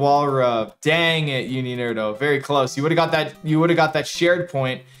 Did a wall rub. Dang it, uninerdo. Very close. You would have got that. You would have got that shared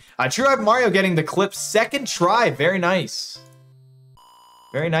point. TrueHyperMario getting the clip second try. Very nice.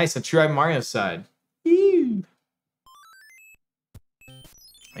 Very nice on TrueHyperMario's side. Ew.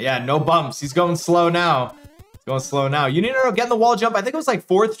 Yeah, no bumps. He's going slow now. He's going slow now. Uninerdo getting the wall jump. I think it was like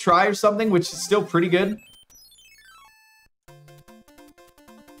 4th try or something, which is still pretty good.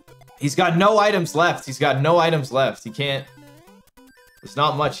 He's got no items left. He's got no items left. He can't... There's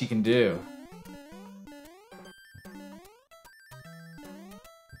not much he can do.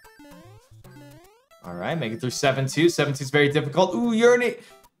 All right, make it through 7-2. 7-2 is very difficult. Ooh, Urinate.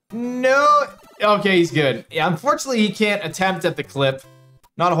 No. Okay, he's good. Yeah, unfortunately, he can't attempt at the clip.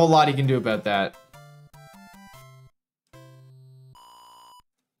 Not a whole lot he can do about that.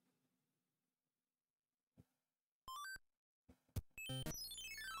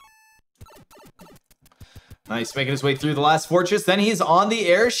 Nice, making his way through the last fortress. Then he's on the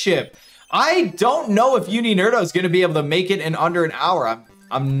airship. I don't know if uninerdo is going to be able to make it in under an hour.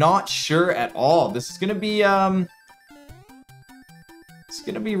 I'm not sure at all. This is going to be it's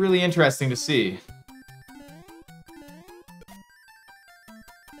going to be really interesting to see.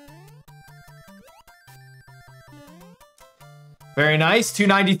 Very nice,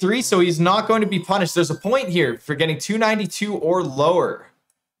 293. So he's not going to be punished. There's a point here for getting 292 or lower.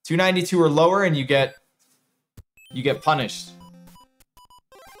 292 or lower, and you get punished.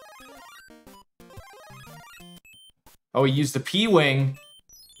 Oh, he used the P-Wing.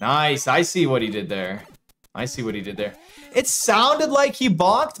 Nice. I see what he did there. I see what he did there. It sounded like he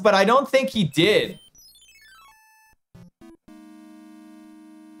bonked, but I don't think he did.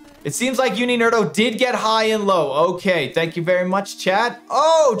 It seems like uninerdo did get high and low. Okay, thank you very much, chat.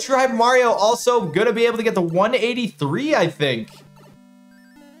 Oh, TrueHyperMario also gonna be able to get the 183, I think.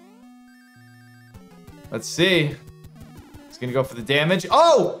 Let's see. He's gonna go for the damage.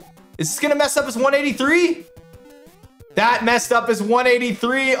 Oh! Is this gonna mess up his 183? That messed up his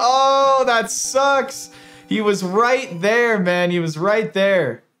 183. Oh, that sucks. He was right there, man. He was right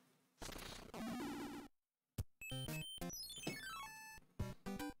there.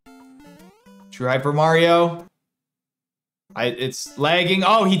 TrueHyperMario. It's lagging.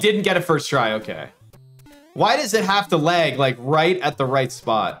 Oh, he didn't get a first try. Okay. Why does it have to lag, like, right at the right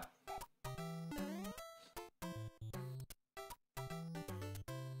spot?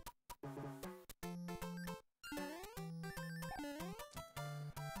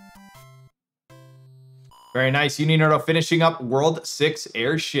 Very nice. uninerdo finishing up World 6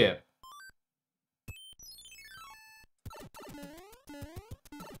 airship.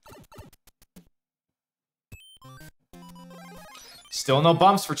 Still no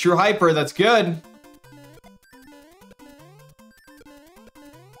bumps for True Hyper. That's good.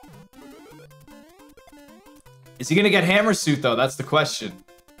 Is he going to get Hammer Suit, though? That's the question.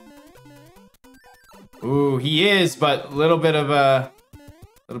 Ooh, he is, but a little bit of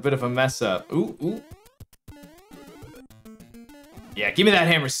a mess up. Ooh, ooh. Yeah, give me that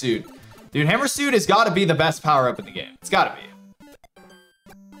Hammer Suit. Dude, Hammer Suit has got to be the best power-up in the game. It's got to be.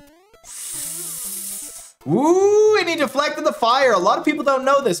 Ooh, and he deflected the fire. A lot of people don't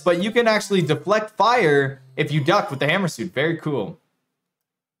know this, but you can actually deflect fire if you duck with the Hammer Suit. Very cool.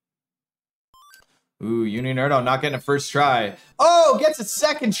 Ooh, uninerdo not getting a first try. Oh, gets a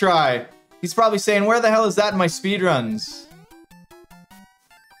second try. He's probably saying, where the hell is that in my speedruns?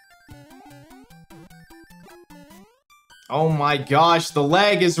 Oh my gosh, the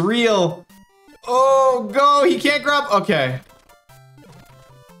lag is real. Oh, go. He can't grab. Okay.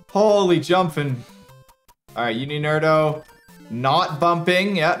 Holy jumping. All right, uninerdo not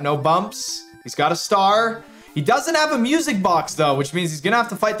bumping. Yeah, no bumps. He's got a star. He doesn't have a music box, though, which means he's going to have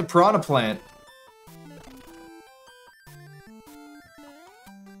to fight the Piranha Plant.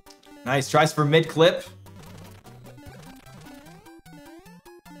 Nice. Tries for mid-clip.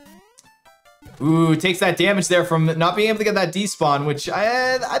 Ooh, takes that damage there from not being able to get that despawn, which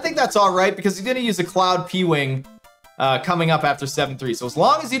I think that's all right because he's going to use a Cloud P-Wing coming up after 7-3. So as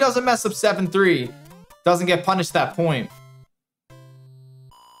long as he doesn't mess up 7-3, doesn't get punished that point.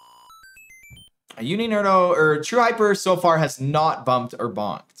 A uninerdo or True Hyper so far has not bumped or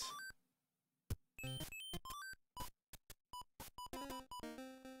bonked.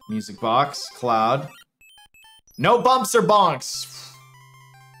 Music box, Cloud. No bumps or bonks.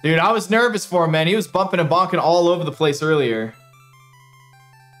 Dude, I was nervous for him, man. He was bumping and bonking all over the place earlier.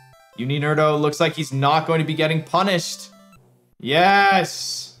 Uninerdo looks like he's not going to be getting punished.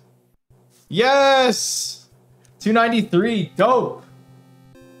 Yes. Yes. 293. Dope.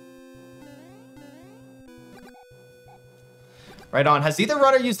 Right on. Has either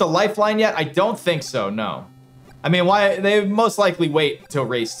runner used a lifeline yet? I don't think so, no. I mean, why? They most likely wait till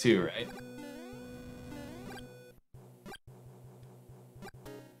race 2, right?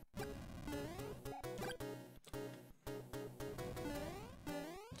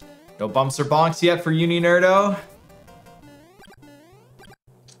 No bumps or bonks yet for uninerdo.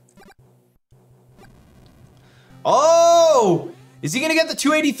 Oh! Is he gonna get the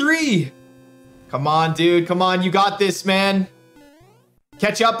 283? Come on, dude. Come on. You got this, man.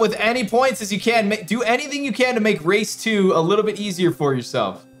 Catch up with any points as you can. Do anything you can to make race 2 a little bit easier for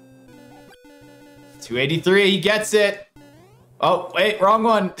yourself. 283. He gets it. Oh, wait. Wrong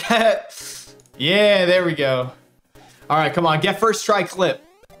one. Yeah, there we go. All right, come on. Get first try clip.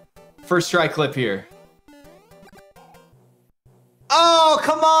 First try clip here. Oh,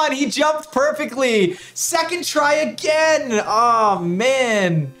 come on. He jumped perfectly. Second try again. Oh,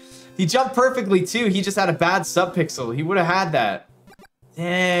 man. He jumped perfectly, too. He just had a bad subpixel. He would have had that.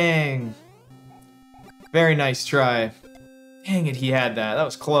 Dang. Very nice try. Dang it, he had that. That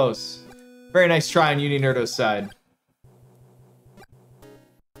was close. Very nice try on uninerdo's side.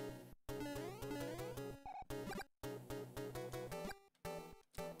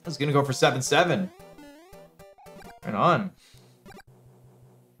 I was gonna go for 7-7. Right on.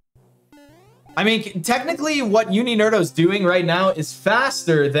 I mean, technically what uninerdo's doing right now is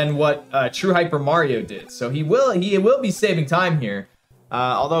faster than what TrueHyperMario did. So he will be saving time here.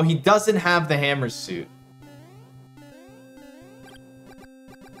 Although he doesn't have the hammer suit.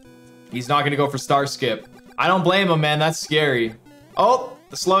 He's not going to go for star skip. I don't blame him, man. That's scary. Oh,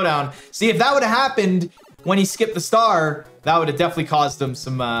 the slowdown. See, if that would have happened when he skipped the star, that would have definitely caused him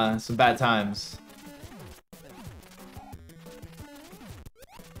some bad times.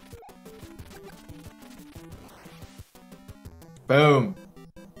 Boom.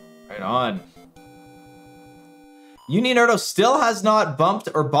 Right on. uninerdo still has not bumped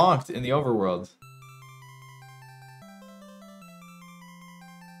or bonked in the overworld.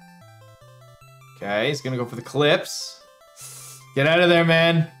 Okay, he's gonna go for the clips. Get out of there,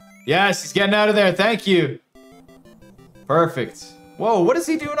 man. Yes, he's getting out of there. Thank you. Perfect. Whoa, what is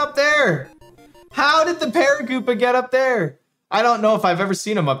he doing up there? How did the Paragoopa get up there? I don't know if I've ever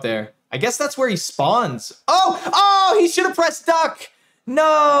seen him up there. I guess that's where he spawns. Oh, he should have pressed duck.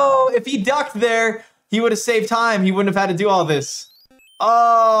 No, if he ducked there, he would have saved time. He wouldn't have had to do all this.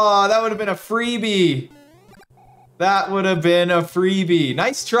 Oh, that would have been a freebie. That would have been a freebie.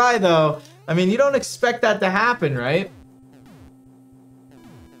 Nice try, though. I mean, you don't expect that to happen, right?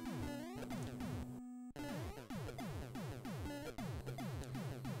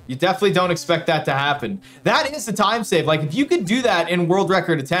 You definitely don't expect that to happen. That is the time save. Like, if you could do that in world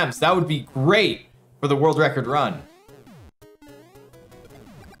record attempts, that would be great for the world record run.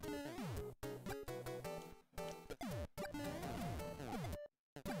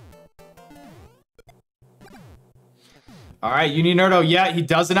 All right, uninerdo. Yeah, he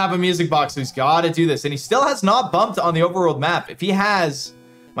doesn't have a music box, so he's got to do this. And he still has not bumped on the overworld map. If he has,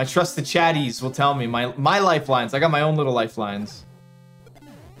 my trusted chatties will tell me. My lifelines. I got my own little lifelines.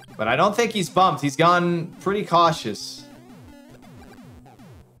 But I don't think he's bumped. He's gone pretty cautious.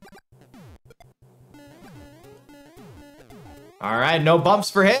 All right, no bumps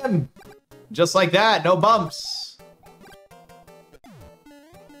for him. Just like that, no bumps.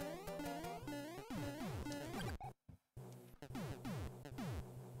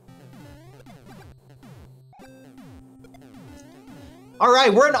 All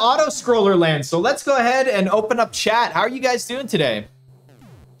right, we're in auto-scroller land, so let's go ahead and open up chat. How are you guys doing today?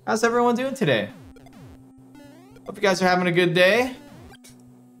 How's everyone doing today? Hope you guys are having a good day.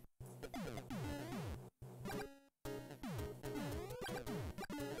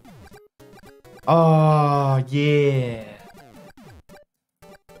 Oh, yeah.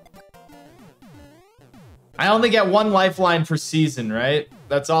 I only get one lifeline per season, right?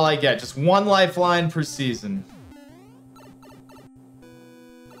 That's all I get. Just one lifeline per season.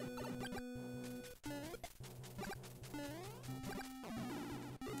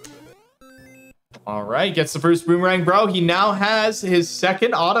 All right, gets the first boomerang, bro. He now has his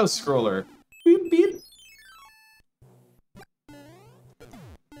second auto-scroller. Beep, beep.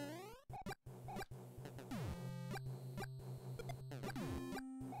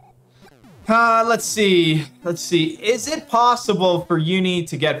 Let's see. Let's see. Is it possible for Uni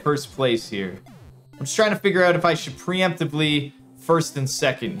to get first place here? I'm just trying to figure out if I should preemptively first and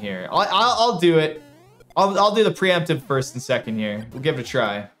second here. I'll do it. I'll do the preemptive first and second here. We'll give it a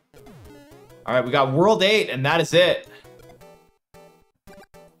try. All right, we got World 8, and that is it.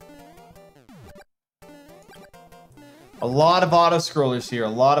 A lot of auto-scrollers here. A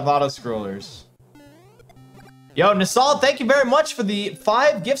lot of auto-scrollers. Yo, Nasal, thank you very much for the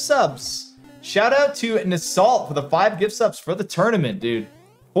 5 gift subs. Shout out to Nasal for the 5 gift subs for the tournament, dude.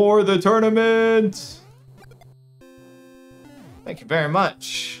 For the tournament. Thank you very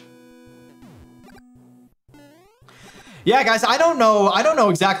much. Yeah, guys, I don't know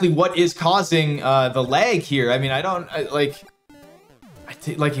exactly what is causing the lag here. I mean, like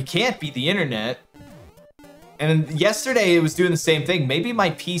it can't be the internet. And yesterday it was doing the same thing. Maybe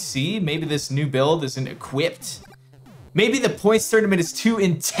my PC, maybe this new build isn't equipped. Maybe the points tournament is too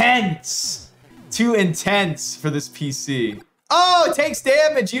intense. Too intense for this PC. Oh, it takes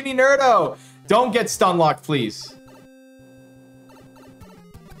damage, uninerdo. Don't get stun locked, please.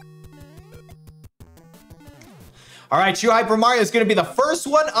 All right, TrueHyperMario is going to be the first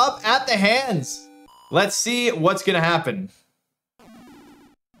one up at the hands. Let's see what's going to happen.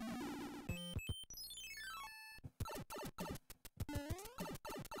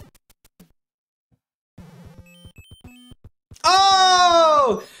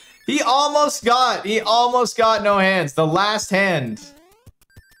 Oh! He almost got no hands. The last hand.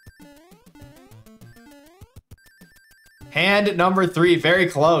 Hand number 3, very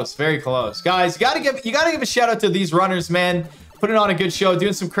close, very close. Guys, you gotta give a shout out to these runners, man. Putting on a good show,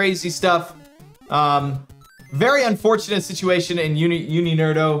 doing some crazy stuff. Very unfortunate situation in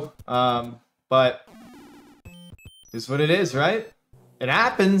uninerdo, but this is what it is, right? It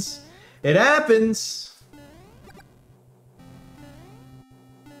happens. It happens.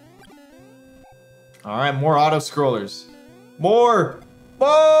 All right, more auto scrollers. More.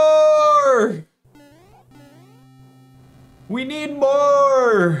 We need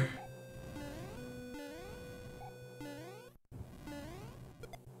more.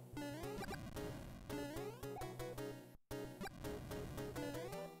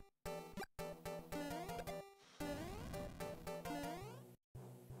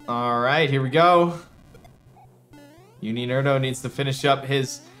 All right, here we go. uninerdo needs to finish up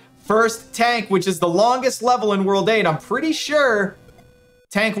his first tank, which is the longest level in World 8. I'm pretty sure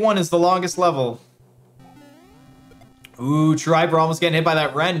Tank 1 is the longest level. Ooh, TrueHyper almost getting hit by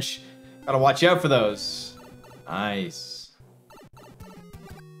that wrench. Gotta watch out for those. Nice.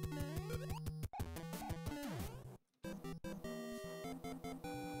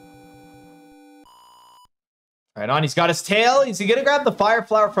 Right on, he's got his tail. Is he gonna grab the fire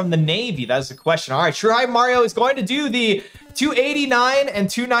flower from the Navy? That's the question. All right, TrueHyperMario is going to do the 289 and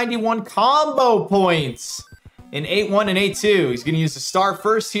 291 combo points in 8-1 and 8-2. He's gonna use the star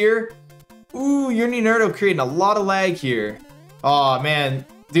first here. Ooh, uninerdo creating a lot of lag here. Oh man,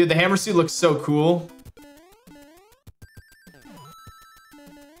 dude, the hammer suit looks so cool.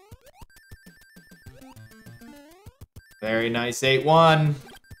 Very nice, 8-1.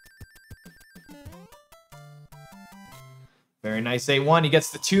 Very nice, 8-1. He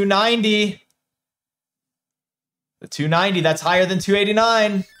gets the 290. The 290, that's higher than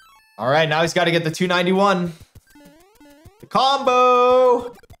 289. All right, now he's got to get the 291.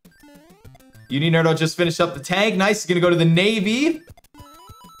 Combo! Uninerdo just finished up the tank. Nice. He's going to go to the Navy.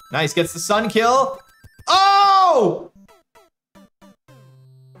 Nice. Gets the Sun kill. Oh!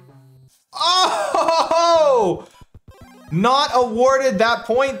 Oh! Not awarded that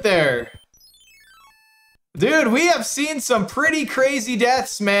point there. Dude, we have seen some pretty crazy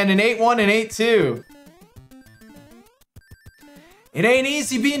deaths, man, in 8-1 and 8-2. It ain't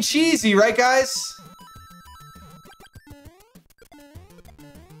easy being cheesy, right, guys?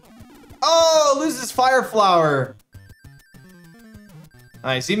 Oh, loses Fire Flower.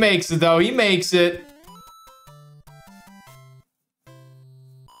 Nice, he makes it, though. He makes it.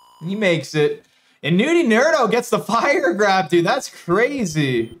 He makes it. And uninerdo gets the fire grab, dude. That's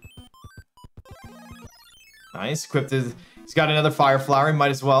crazy. Nice, equipped his... He's got another Fire Flower. He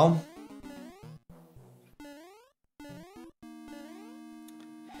might as well.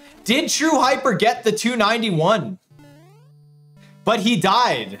 Did TrueHyper get the 291? But he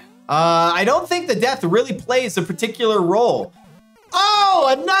died. I don't think the death really plays a particular role. Oh,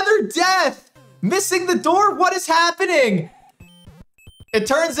 another death! Missing the door? What is happening? It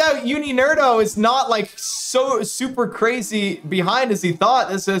turns out uninerdo is not like so super crazy behind as he thought.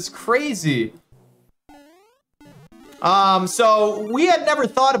 This is crazy. So we had never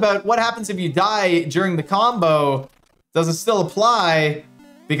thought about what happens if you die during the combo. Does it still apply?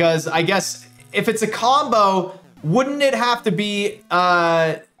 Because I guess if it's a combo, wouldn't it have to be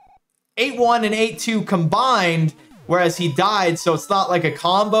 8-1 and 8-2 combined, whereas he died, so it's not like a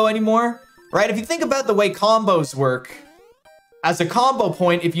combo anymore, right? If you think about the way combos work, as a combo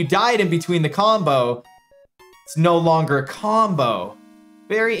point, if you died in between the combo, it's no longer a combo.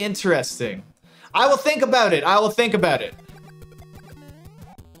 Very interesting. I will think about it. I will think about it.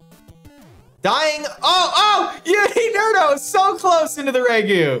 Dying. Oh, uninerdo is so close into the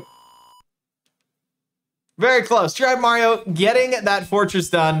Regu. Very close. TrueHyperMario getting that fortress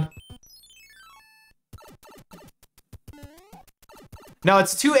done. No,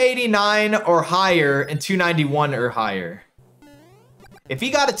 it's 289 or higher and 291 or higher. If he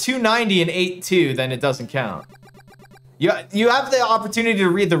got a 290 and 8-2, then it doesn't count. You have the opportunity to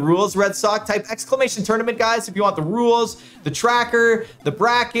read the rules, Red Sock. Type exclamation tournament, guys, if you want the rules, the tracker, the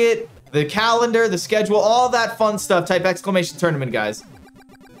bracket, the calendar, the schedule, all that fun stuff. Type exclamation tournament, guys.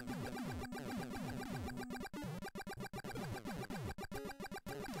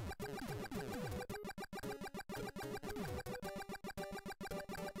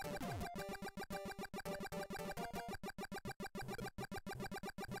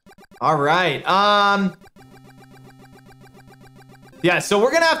 All right. Yeah, so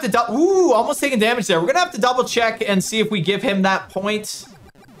we're gonna have to almost taking damage there. We're gonna have to double check and see if we give him that point.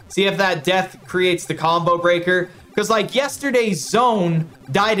 See if that death creates the combo breaker. Because like yesterday's zone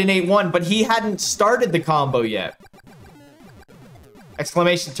died in 8-1, but he hadn't started the combo yet.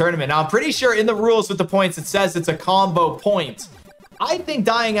 Exclamation tournament. Now I'm pretty sure in the rules with the points it says it's a combo point. I think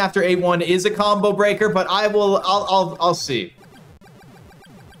dying after 8-1 is a combo breaker, but I'll see.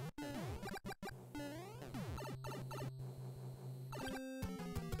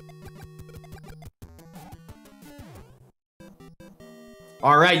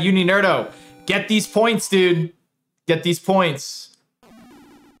 All right, uninerdo, get these points, dude. Get these points.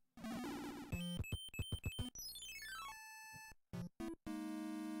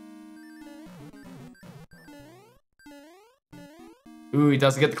 Ooh, he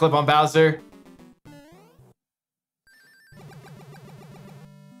doesn't get the clip on Bowser.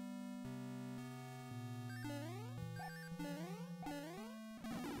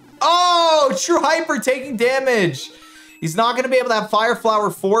 Oh, TrueHyper taking damage. He's not going to be able to have Fire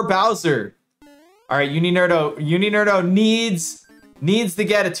Flower for Bowser. All right, uninerdo needs to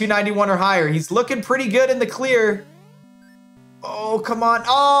get a 291 or higher. He's looking pretty good in the clear. Oh, come on.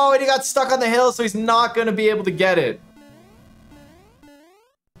 Oh, and he got stuck on the hill, so he's not going to be able to get it.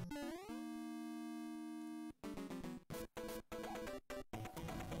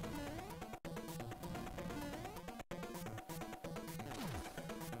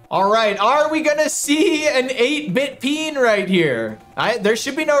 All right, are we gonna see an 8-bit peen right here? There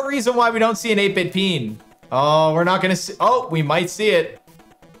should be no reason why we don't see an 8-bit peen. Oh, we're not gonna see, oh, we might see it.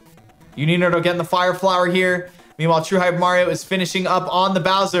 uninerdo getting the Fire Flower here. Meanwhile, TrueHyperMario is finishing up on the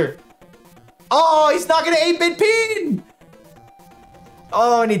Bowser. Oh, he's not gonna 8-bit peen!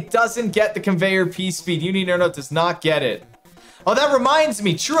 Oh, and he doesn't get the conveyor P speed. uninerdo does not get it. Oh, that reminds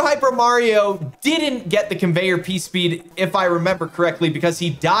me, TrueHyperMario didn't get the conveyor P speed, if I remember correctly, because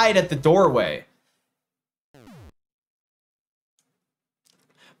he died at the doorway.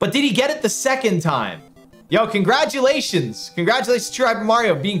 But did he get it the second time? Yo, congratulations. Congratulations,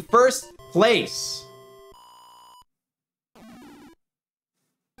 TrueHyperMario, being first place.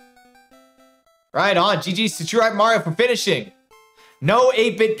 Right on. GG's to TrueHyperMario for finishing. No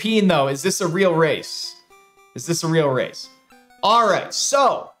 8-bit peen, though. Is this a real race? Is this a real race? All right,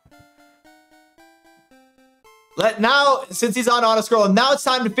 so. Now, since he's on auto scroll, now it's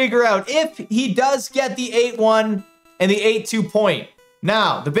time to figure out if he does get the 8-1 and the 8-2 point.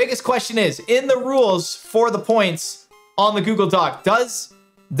 Now, the biggest question is, in the rules for the points on the Google Doc, does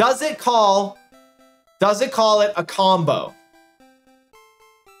it call it a combo?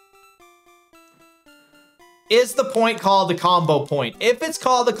 Is the point called a combo point? If it's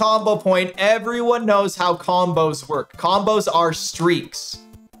called a combo point, everyone knows how combos work. Combos are streaks.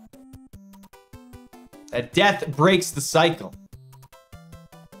 A death breaks the cycle.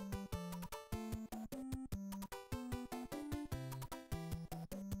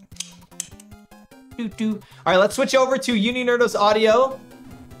 All right, let's switch over to uninerdo's audio.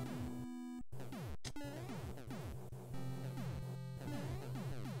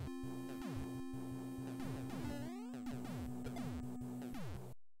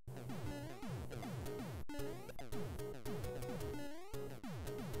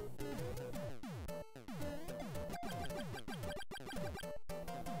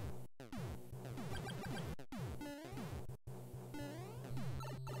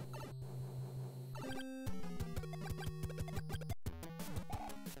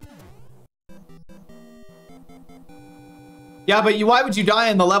 Yeah, but why would you die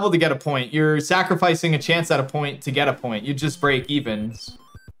in the level to get a point? You're sacrificing a chance at a point to get a point. You just break evens.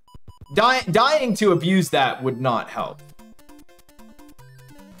 Dying to abuse that would not help.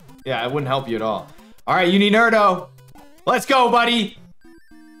 Yeah, it wouldn't help you at all. All right, uninerdo. Let's go, buddy.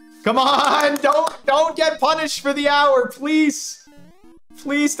 Come on. Don't get punished for the hour, please.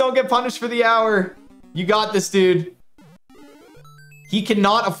 Please don't get punished for the hour. You got this, dude. He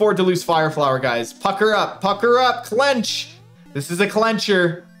cannot afford to lose Fire Flower, guys. Pucker up, clench. This is a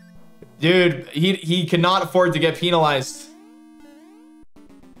clencher. Dude, he cannot afford to get penalized.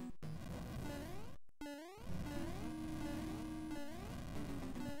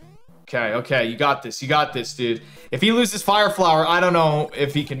 Okay, you got this, dude. If he loses Fire Flower, I don't know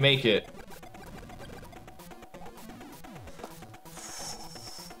if he can make it.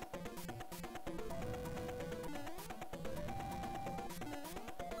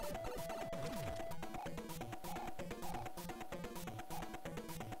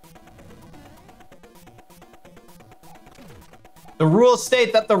 The rules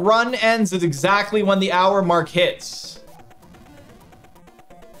state that the run ends at exactly when the hour mark hits.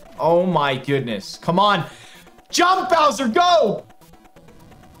 Oh my goodness. Come on. Jump, Bowser, go!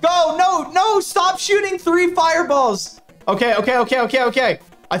 Go, no, stop shooting 3 fireballs. Okay.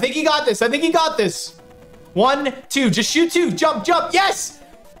 I think he got this. 1, 2, just shoot 2, jump, yes!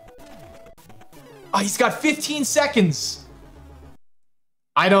 Oh, he's got 15 seconds.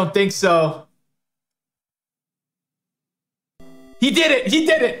 I don't think so. He did it.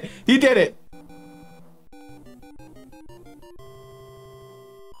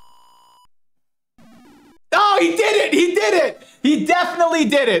 Oh, he did it. He definitely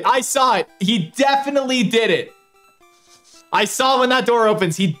did it. I saw it. He definitely did it. I saw when that door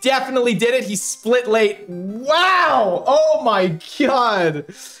opens. He definitely did it. He split late. Wow. Oh my God.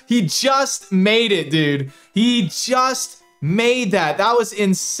 He just made it, dude. He just made that. That was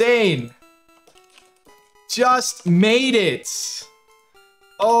insane. Just made it.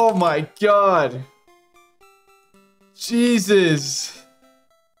 Oh my God. Jesus.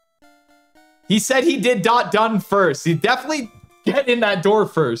 He said he did done first. He definitely get in that door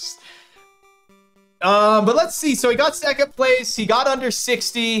first. But let's see. So he got second place. He got under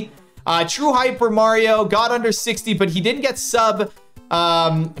 60. TrueHyperMario got under 60, but he didn't get sub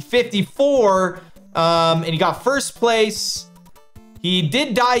 54. And he got first place. He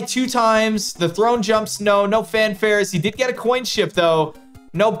did die 2 times. The throne jumps, no fanfares. He did get a coin ship though.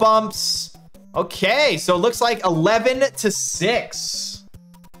 No bumps. Okay, so it looks like 11-6.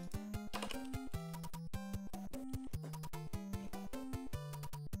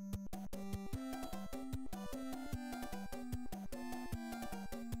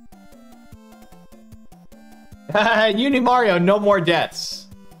 Mario, no more deaths.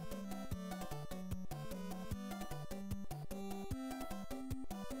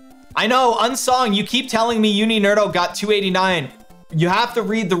 I know, Unsong, you keep telling me uninerdo got 289. You have to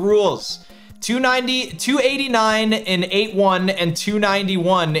read the rules. 289 in 8-1 and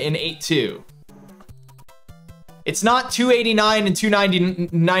 291 in 8-2. It's not 289 and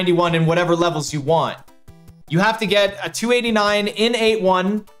 291 in whatever levels you want. You have to get a 289 in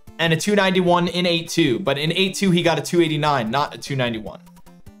 8-1 and a 291 in 8-2. But in 8-2, he got a 289, not a 291.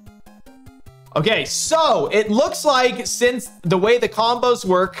 Okay, so it looks like since the way the combos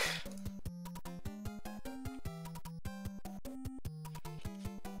work,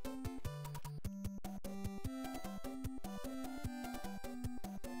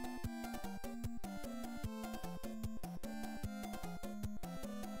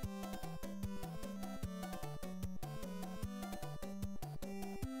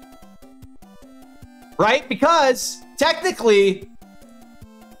 right? Because technically,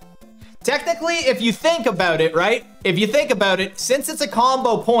 if you think about it, right? If you think about it, since it's a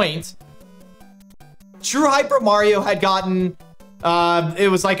combo point, TrueHyperMario had gotten, it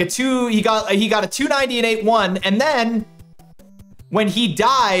was like a 2, he got a 290 and 8-1, and then when he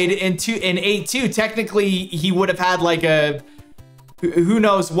died in 8-2, technically he would have had like a, who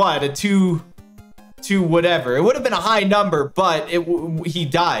knows what, a 2 whatever. It would have been a high number, but he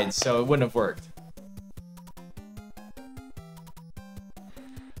died, so it wouldn't have worked.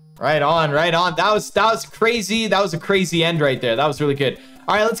 Right on, right on. That was crazy. That was a crazy end right there. That was really good.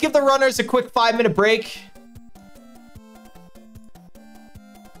 All right, let's give the runners a quick 5-minute break.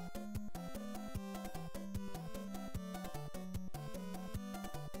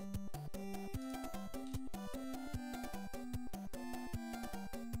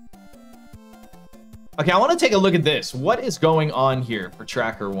 Okay, I want to take a look at this. What is going on here for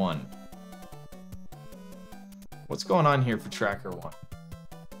Tracker 1? What's going on here for Tracker 1?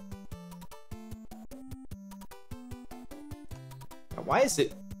 Why is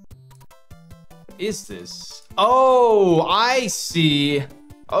it? What is this? Oh, I see.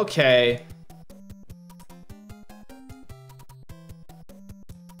 Okay.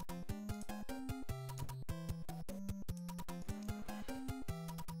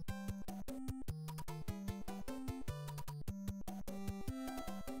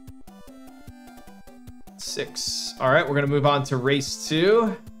 Six. All right, we're gonna move on to race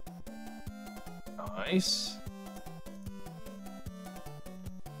 2. Nice.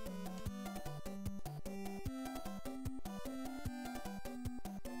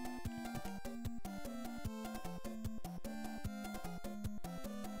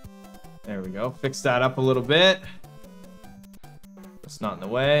 There we go. Fix that up a little bit. It's not in the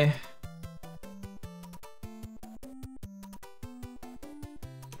way.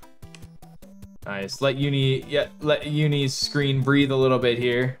 Nice. Let Uni's screen breathe a little bit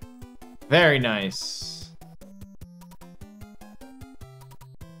here. Very nice.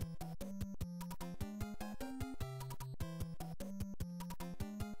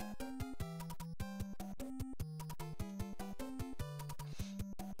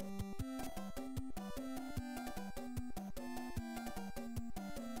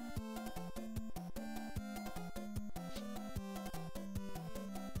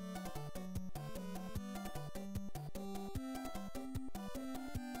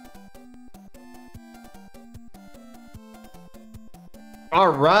 All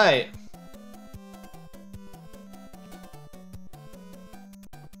right.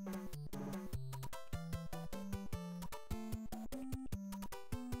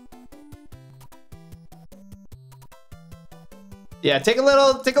 Yeah, take a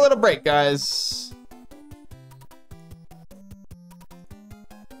little break, guys.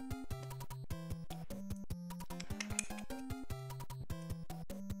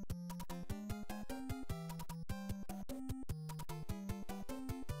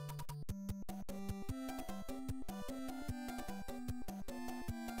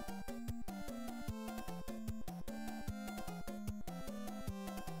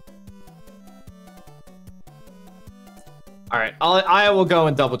 All right, I will go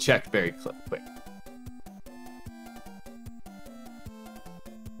and double check very quick.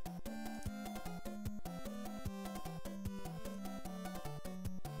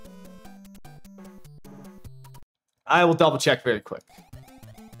 I will double check very quick.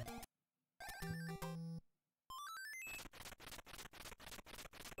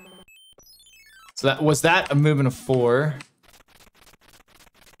 So that was a movement of 4.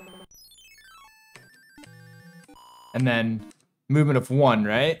 And then movement of 1,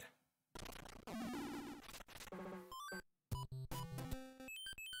 right?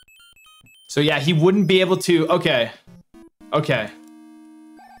 So yeah, he wouldn't be able to. Okay. Okay.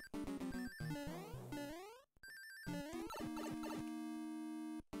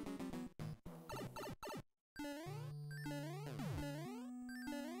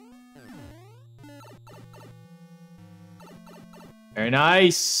 Very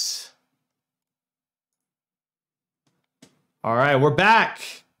nice. All right, we're back.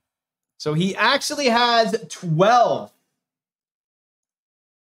 So he actually has 12.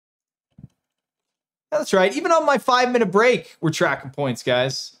 That's right. Even on my 5-minute break, we're tracking points,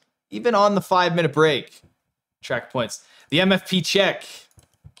 guys. Even on the 5-minute break, track points. The MFP check.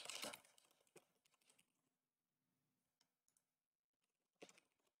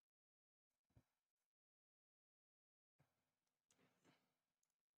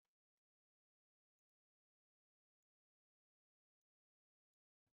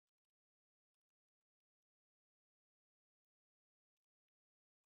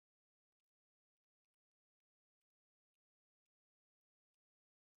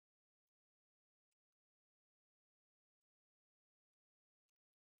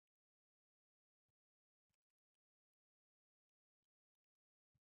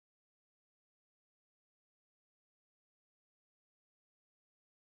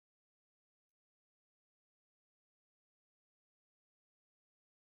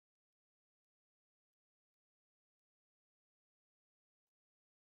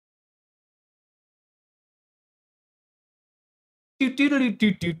 Do do do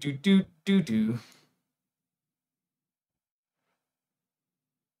do do do do do do.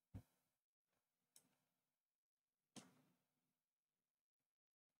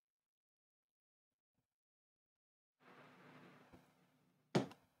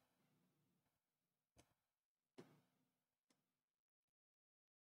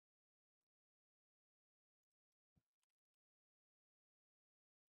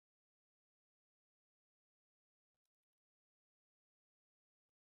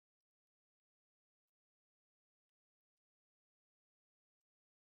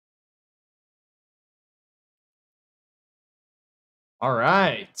 All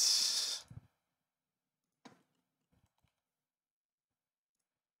right.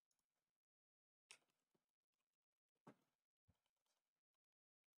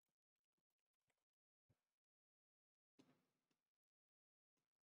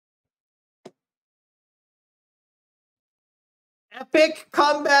 Epic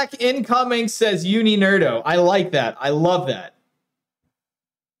comeback incoming, says uninerdo. I like that. I love that.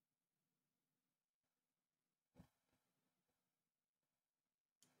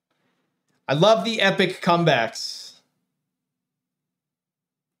 I love the epic comebacks.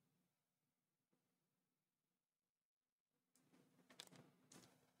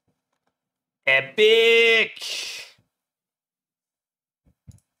 Epic.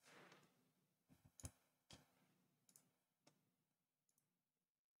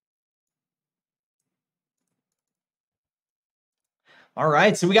 All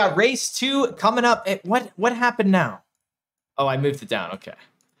right, so we got race 2 coming up. What happened now? Oh, I moved it down. Okay.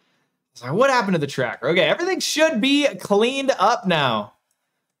 So what happened to the tracker? Okay, everything should be cleaned up now.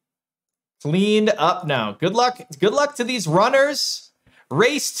 Cleaned up now. Good luck. Good luck to these runners.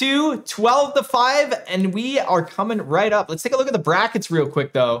 Race 2, 12-5, and we are coming right up. Let's take a look at the brackets real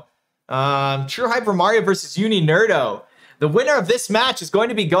quick, though. TrueHyperMario versus uninerdo. The winner of this match is going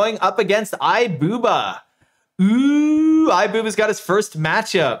to be going up against iBooba. Ooh, iBooba's got his first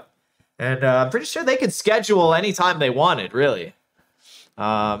matchup. And I'm pretty sure they could schedule anytime they wanted, really.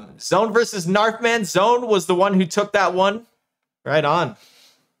 Zone versus Narfman. Zone was the one who took that one. Right on.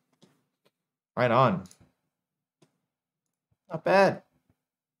 Right on. Not bad.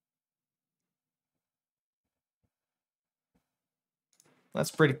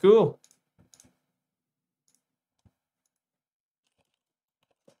 That's pretty cool.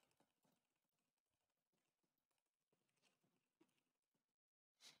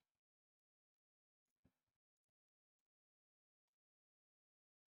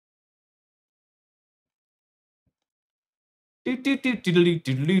 Do do do do do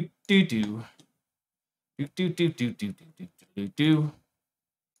do do do do. Do do do do do do do do.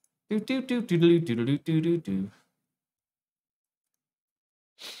 Do do do do do do do do do do.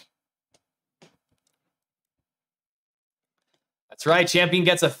 That's right, champion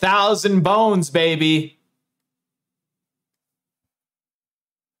gets 1,000 bones, baby.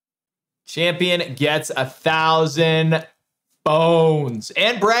 Champion gets 1,000 bones.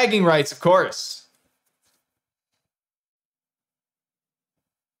 And bragging rights, of course.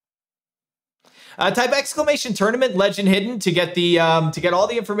 Type exclamation tournament legend hidden to get the to get all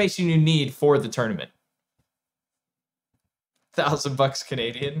the information you need for the tournament. $1,000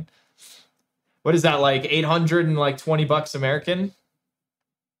 Canadian. What is that, like 820 bucks American?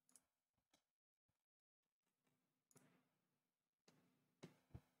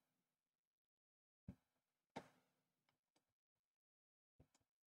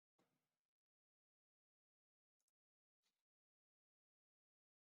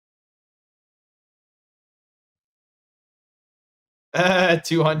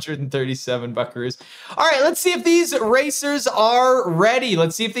 $237 buckaroos. All right, let's see if these racers are ready.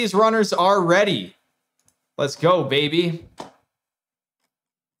 Let's see if these runners are ready. Let's go, baby.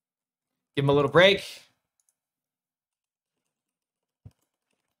 Give them a little break.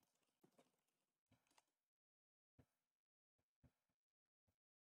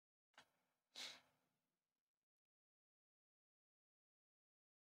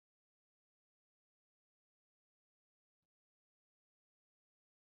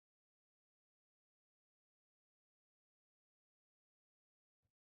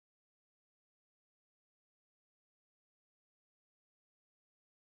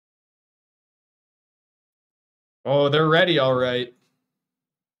 Oh, they're ready, all right.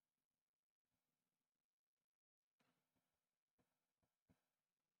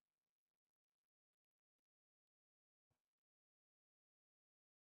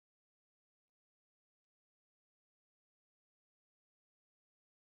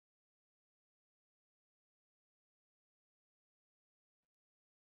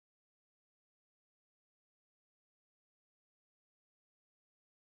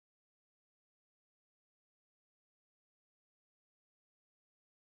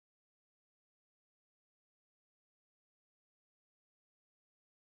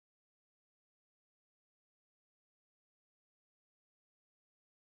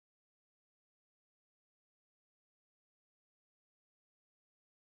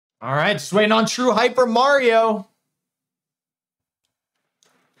 All right, just waiting on TrueHyperMario.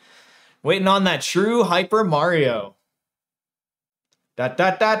 Waiting on that TrueHyperMario. Da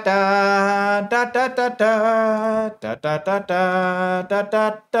da da da da da da da da da da da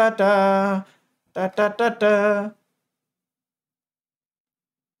da da da da da da da.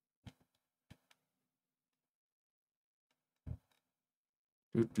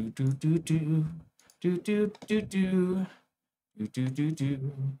 Do do do do do do do do do do do do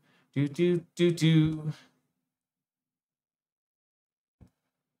do do do do.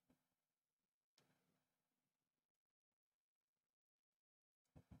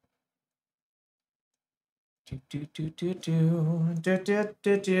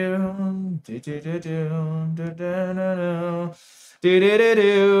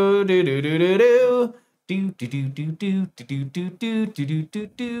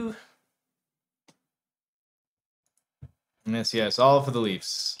 Yes, yes, all for the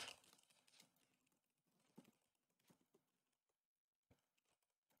Leafs.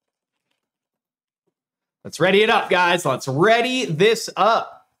 Let's ready it up, guys. Let's ready this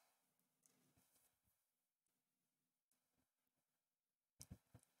up.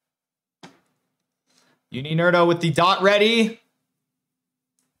 Uninerdo with the dot ready.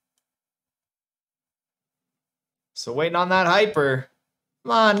 So waiting on that hyper.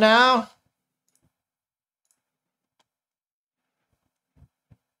 Come on now.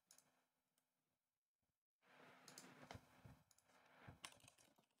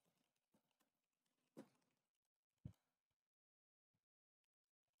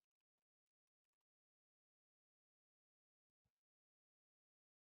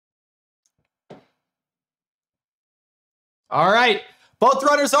 All right. Both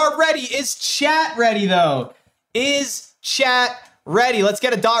runners are ready. Is chat ready, though? Is chat ready? Let's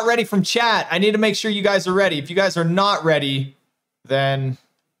get a dot ready from chat. I need to make sure you guys are ready. If you guys are not ready, then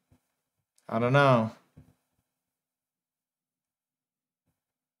I don't know.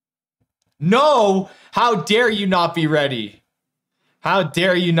 No! How dare you not be ready? How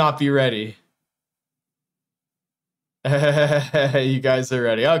dare you not be ready? You guys are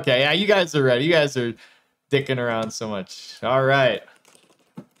ready. Okay, yeah, you guys are ready. You guys are dicking around so much. All right.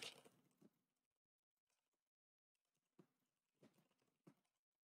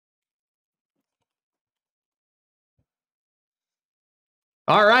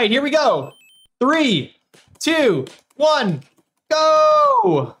 All right, here we go. 3, 2, 1,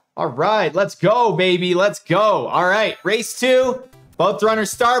 go! All right, let's go, baby. Let's go. All right, race 2. Both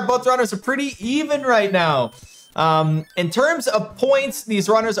runners start. Both runners are pretty even right now. In terms of points, these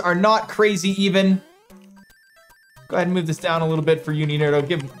runners are not crazy even. Go ahead and move this down a little bit for Uninerdo.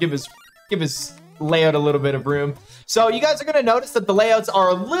 Give his layout a little bit of room. So you guys are going to notice that the layouts are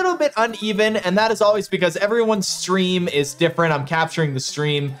a little bit uneven, and that is always because everyone's stream is different. I'm capturing the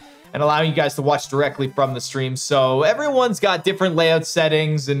stream and allowing you guys to watch directly from the stream. So everyone's got different layout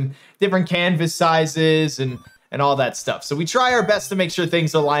settings and different canvas sizes and all that stuff. So we try our best to make sure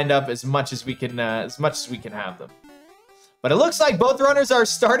things are lined up as much as we can have them. But it looks like both runners are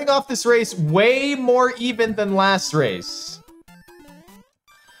starting off this race way more even than last race.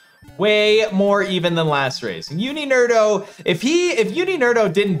 Way more even than last race. And Uninerdo, if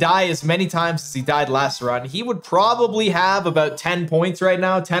Uninerdo didn't die as many times as he died last run, he would probably have about 10 points right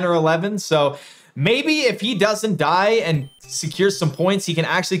now, 10 or 11. So maybe if he doesn't die and secures some points, he can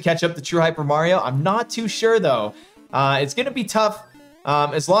actually catch up to TrueHyperMario. I'm not too sure though. It's gonna be tough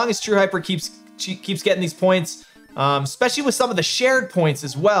as long as TrueHyper keeps getting these points, especially with some of the shared points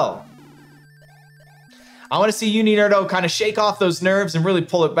as well. I want to see Uninerdo kind of shake off those nerves and really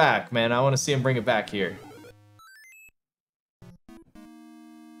pull it back, man. I want to see him bring it back here.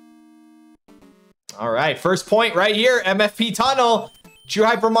 All right, first point right here, MFP tunnel.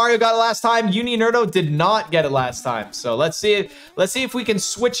 TrueHyperMario got it last time. Uninerdo did not get it last time. So let's see if we can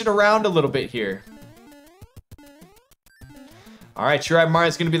switch it around a little bit here. All right, TrueHyperMario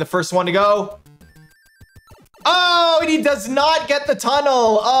is going to be the first one to go. Oh, and he does not get the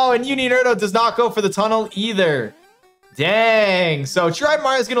tunnel. Oh, and Uninerdo does not go for the tunnel either. Dang. So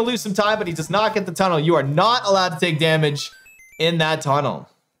TrueHyperMario is going to lose some time, but he does not get the tunnel. You are not allowed to take damage in that tunnel.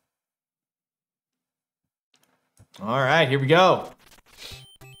 All right, here we go.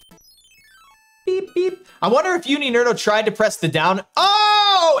 Beep, beep. I wonder if Uninerdo tried to press the down.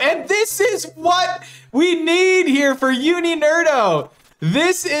 Oh, and this is what we need here for Uninerdo.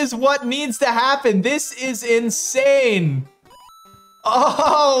 This is what needs to happen. This is insane.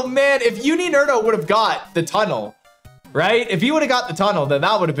 Oh, man. If Uninerdo would have got the tunnel, right? If he would have got the tunnel, then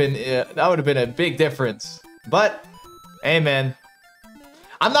that would have been a big difference. But, hey, man.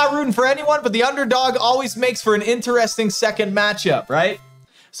 I'm not rooting for anyone, but the underdog always makes for an interesting second matchup, right?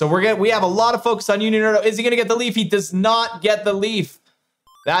 So we have a lot of focus on uninerdo. Is he gonna get the leaf? He does not get the leaf.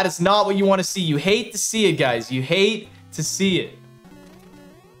 That is not what you want to see. You hate to see it, guys. You hate to see it.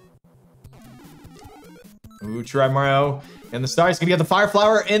 Ooh, TrueHyperMario and the star. He's gonna get the fire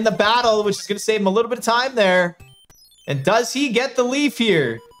flower in the battle, which is gonna save him a little bit of time there. And does he get the leaf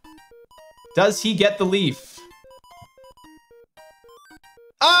here? Does he get the leaf?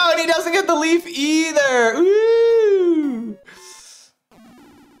 Oh, and he doesn't get the leaf either. Ooh.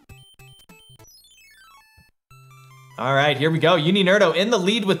 All right, here we go. uninerdo in the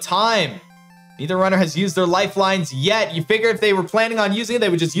lead with time. Neither runner has used their lifelines yet. You figure if they were planning on using it, they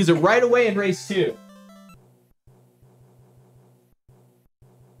would just use it right away in race 2.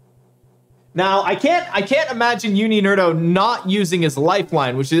 Now, I can't imagine uninerdo not using his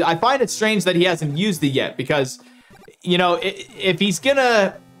lifeline, which is, I find it strange that he hasn't used it yet because, you know, if he's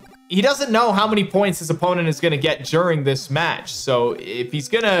gonna, he doesn't know how many points his opponent is gonna get during this match. So if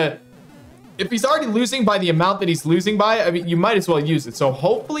he's already losing by the amount that he's losing by, I mean, you might as well use it. So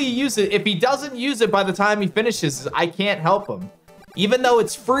hopefully you use it. If he doesn't use it by the time he finishes, I can't help him. Even though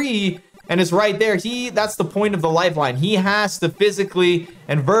it's free and it's right there, that's the point of the lifeline. He has to physically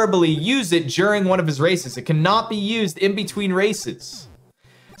and verbally use it during one of his races. It cannot be used in between races.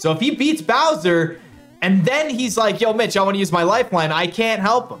 So if he beats Bowser and then he's like, yo, Mitch, I want to use my lifeline, I can't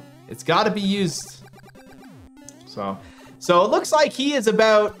help him. It's got to be used. So it looks like he is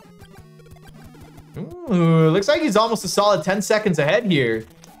about... Ooh, looks like he's almost a solid 10 seconds ahead here.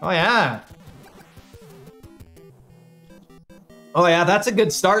 Oh, yeah. Oh, yeah, that's a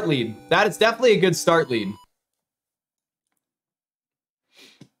good start lead. That is definitely a good start lead.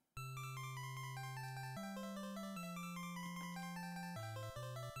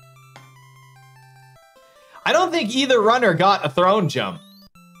 I don't think either runner got a throne jump.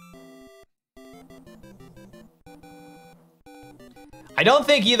 I don't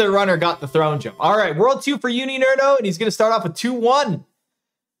think either runner got the throne jump. All right, World 2 for uninerdo, and he's going to start off with 2-1.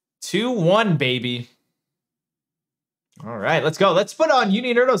 2-1, baby. All right, let's go. Let's put on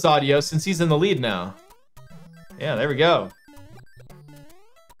uninerdo's audio since he's in the lead now. Yeah, there we go.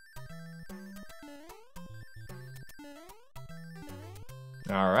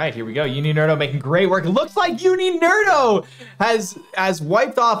 All right, here we go. uninerdo making great work. It looks like uninerdo has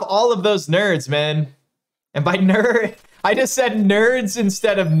wiped off all of those nerds, man. And by nerd, I just said nerds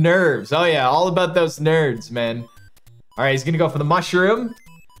instead of nerves. Oh yeah, all about those nerds, man. All right, he's gonna go for the mushroom.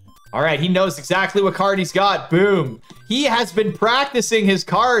 All right, he knows exactly what card he's got. Boom. He has been practicing his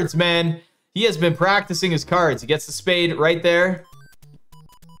cards, man. He has been practicing his cards. He gets the spade right there.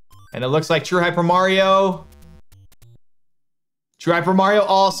 And it looks like TrueHyperMario. TrueHyperMario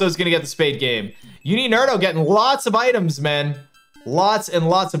also is gonna get the spade game. uninerdo getting lots of items, man. Lots and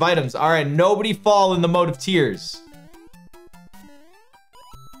lots of items. All right, nobody fall in the mode of tears.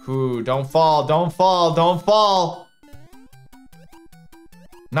 Ooh, don't fall, don't fall, don't fall.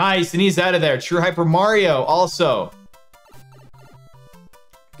 Nice, and he's out of there. TrueHyperMario also.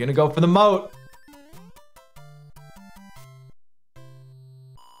 Gonna go for the moat.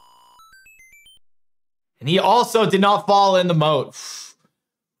 And he also did not fall in the moat.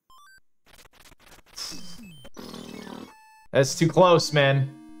 That's too close,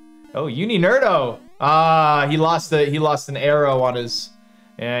 man. Oh, uninerdo. Ah, he lost an arrow on his...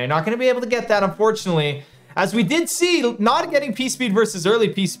 Yeah, you're not going to be able to get that, unfortunately. As we did see, not getting P-Speed versus early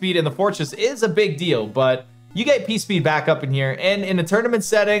P-Speed in the Fortress is a big deal, but you get P-Speed back up in here, and in a tournament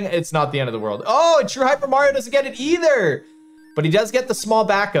setting, it's not the end of the world. Oh, and TrueHyperMario doesn't get it either, but he does get the small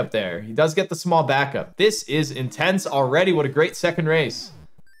backup there. He does get the small backup. This is intense already. What a great second race.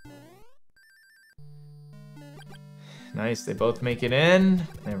 Nice, they both make it in.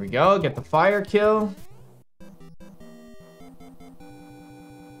 There we go, get the fire kill.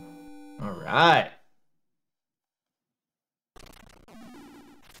 All right.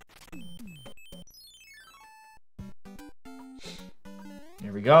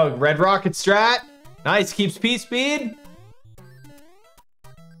 Here we go, red rocket strat. Nice, keeps P-Speed.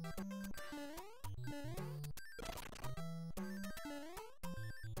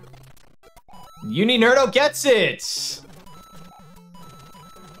 uninerdo gets it.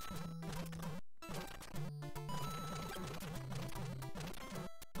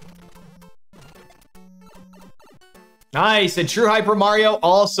 Nice, and TrueHyperMario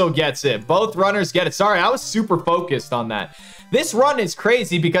also gets it. Both runners get it. Sorry, I was super focused on that. This run is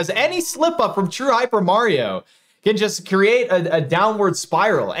crazy because any slip up from TrueHyperMario can just create a downward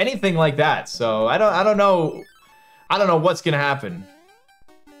spiral, anything like that. So I don't know what's gonna happen.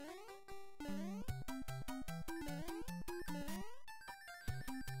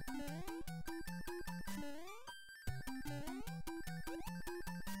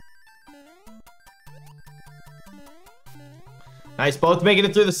 Nice, both making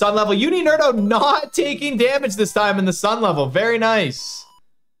it through the sun level. Uninerdo not taking damage this time in the sun level. Very nice.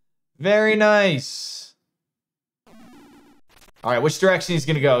 Very nice. All right, which direction he's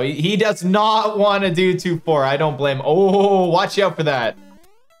going to go? He does not want to do 2-4. I don't blame him. Oh, watch out for that.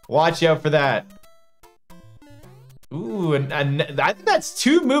 Watch out for that. Ooh, and I think that's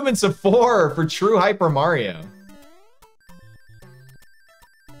 2 movements of 4 for TrueHyperMario.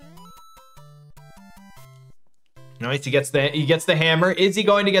 Nice, he gets the hammer. Is he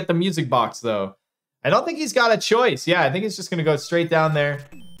going to get the music box though? I don't think he's got a choice. Yeah, I think he's just gonna go straight down there.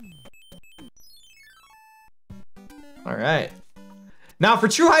 All right. Now for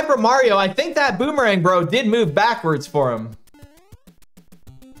TrueHyperMario, I think that boomerang bro did move backwards for him.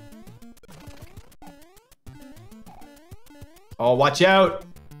 Oh, watch out.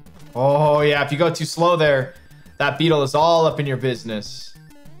 Oh yeah, if you go too slow there, that beetle is all up in your business.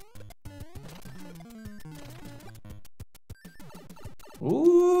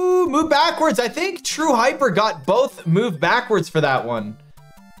 Ooh, move backwards. I think TrueHyper got both move backwards for that one.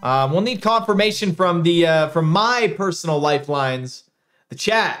 We'll need confirmation from the from my personal lifelines, the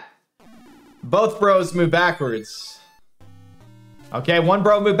chat. Both bros move backwards. Okay, one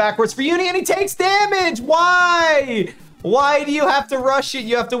bro moved backwards for Uni and he takes damage. Why? Why do you have to rush it?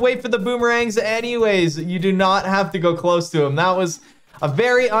 You have to wait for the boomerangs anyways. You do not have to go close to him. That was a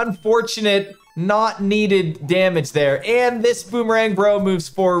very unfortunate, not needed damage there. And this boomerang bro moves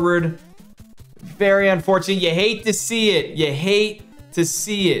forward. Very unfortunate. You hate to see it. You hate to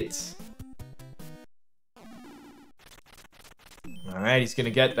see it. All right, he's gonna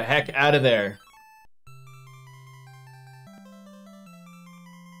get the heck out of there.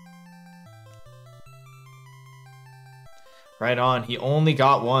 Right on. He only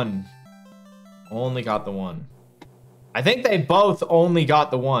got one. Only got the one. I think they both only got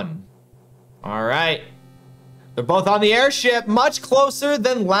the one. All right. They're both on the airship, much closer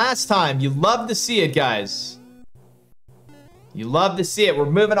than last time. You love to see it, guys. You love to see it. We're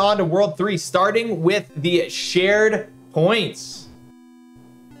moving on to World 3, starting with the shared points.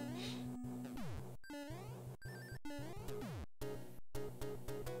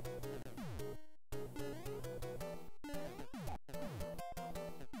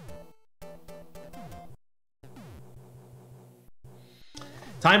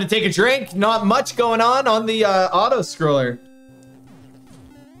 Time to take a drink. Not much going on the auto scroller.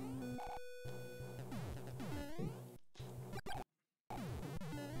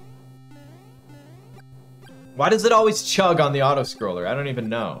 Why does it always chug on the auto scroller? I don't even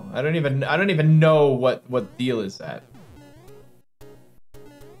know. I don't even know what deal is that.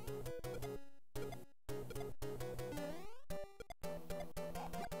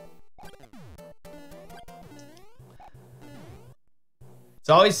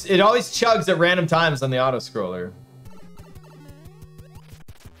 It always chugs at random times on the auto scroller.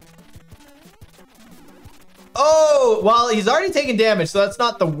 Oh, well, he's already taken damage, so that's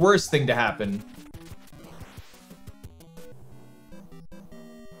not the worst thing to happen.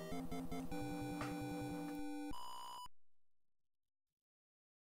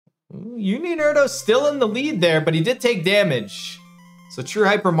 Uninerdo's still in the lead there, but he did take damage. So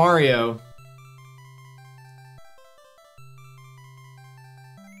TrueHyperMario.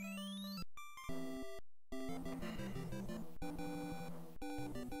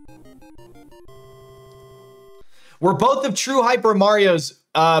 Were both of TrueHyperMario's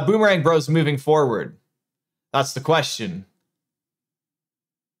boomerang bros moving forward? That's the question.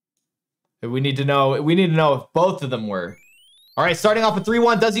 We need to know if both of them were. All right, starting off with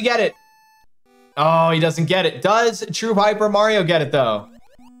 3-1. Does he get it? Oh, he doesn't get it. Does TrueHyperMario get it, though?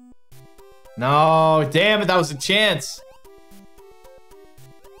 No, damn it. That was a chance.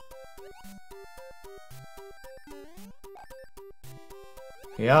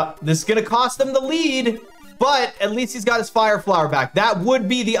 Yep, this is going to cost him the lead. But at least he's got his Fire Flower back. That would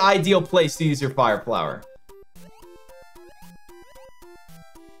be the ideal place to use your Fire Flower.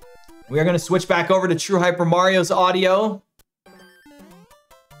 We are going to switch back over to TrueHyperMario's audio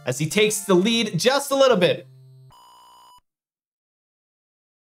as he takes the lead just a little bit.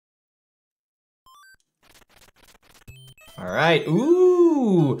 All right.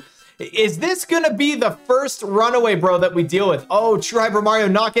 Ooh. Is this going to be the first runaway bro that we deal with? Oh,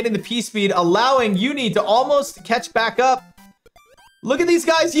 TrueHyperMario not getting the P-speed, allowing Uni to almost catch back up. Look at these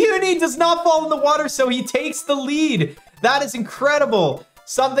guys. Uni does not fall in the water, so he takes the lead. That is incredible.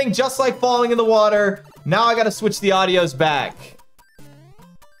 Something just like falling in the water. Now I got to switch the audios back.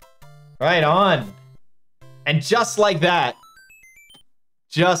 Right on. And just like that.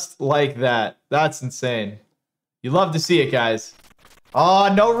 Just like that. That's insane. You love to see it, guys.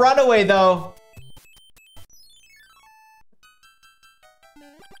 Oh, no runaway, though.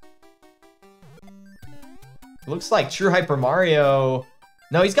 Looks like TrueHyperMario.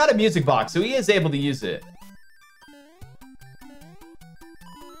 No, he's got a music box, so he is able to use it.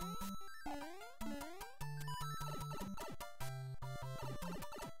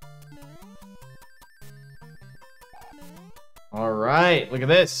 All right, look at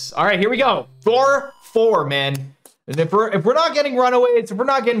this. All right, here we go. Door 4, man. And if we're not getting runaways, if we're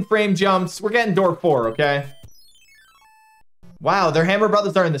not getting frame jumps, we're getting door 4, okay? Wow, their Hammer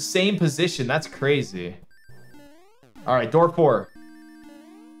Brothers are in the same position. That's crazy. All right, door 4.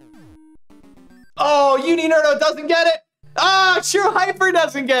 Oh, uninerdo doesn't get it. Ah, TrueHyper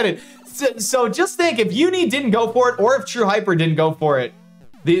doesn't get it. So just think, if Uni didn't go for it, or if TrueHyper didn't go for it,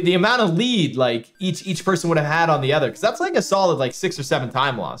 the amount of lead like each person would have had on the other, because that's like a solid like 6 or 7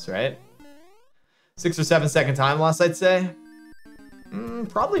 time loss, right? 6 or 7 second time loss, I'd say.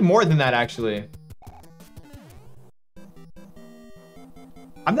 Probably more than that, actually.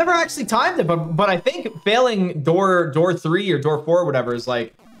 I've never actually timed it, but I think failing door 3 or door 4 or whatever is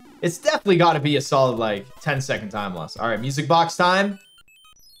like, it's definitely got to be a solid like 10-second time loss. All right, music box time.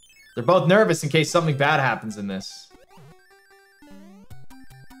 They're both nervous in case something bad happens in this.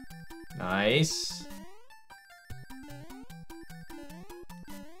 Nice.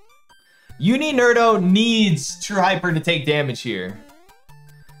 uninerdo needs TrueHyper to take damage here.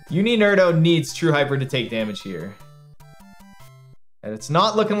 uninerdo needs TrueHyper to take damage here. And it's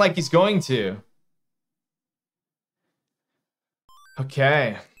not looking like he's going to.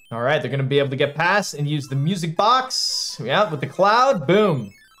 Okay. All right, they're going to be able to get past and use the music box. Yeah, with the cloud.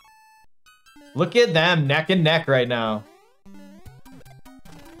 Boom. Look at them neck and neck right now.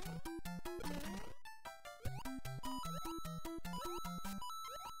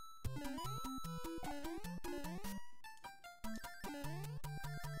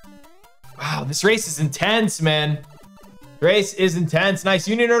 Wow, this race is intense, man. Race is intense. Nice.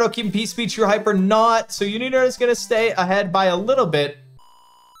 uninerdo keeping P speed, TrueHyper not. So uninerdo is going to stay ahead by a little bit.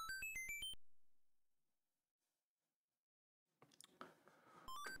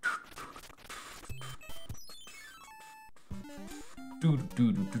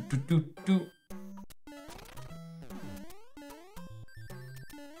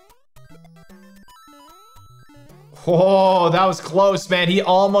 Oh, that was close, man. He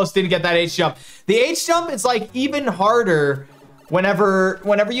almost didn't get that H jump. The H jump is like even harder whenever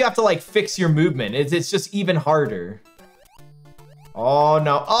you have to like fix your movement. It's just even harder. Oh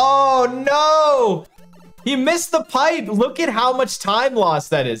no. Oh no! He missed the pipe. Look at how much time loss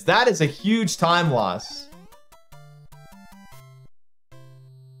that is. That is a huge time loss.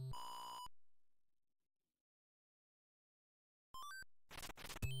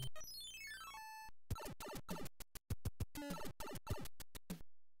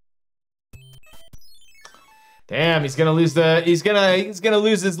 Damn, he's gonna lose the he's gonna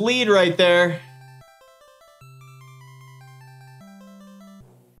lose his lead right there.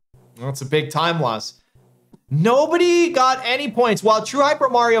 That's a big time loss. Nobody got any points, while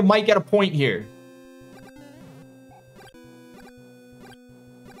TrueHyperMario might get a point here.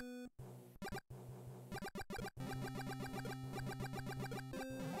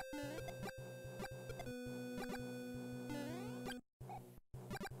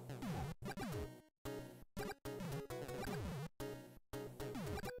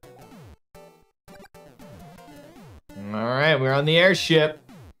 All right, we're on the airship.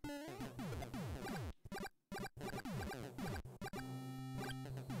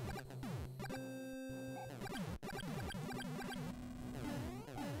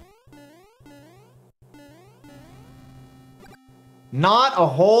 Not a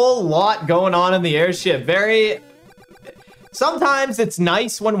whole lot going on in the airship. Sometimes it's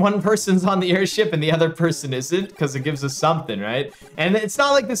nice when one person's on the airship and the other person isn't, because it gives us something, right? And it's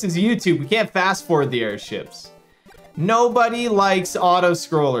not like this is YouTube. We can't fast forward the airships. Nobody likes auto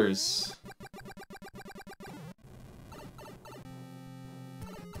scrollers.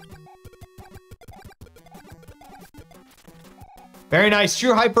 Very nice.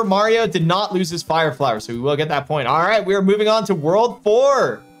 TrueHyperMario did not lose his Fire Flower, so we will get that point. All right, we are moving on to World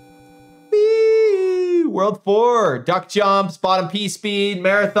 4. Whee! World 4. Duck jumps, bottom P speed,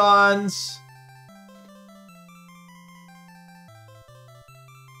 marathons.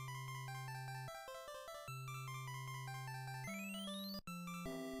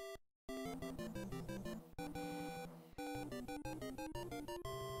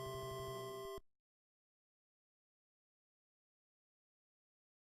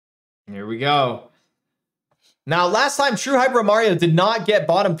 Here we go. Now, last time TrueHyperMario did not get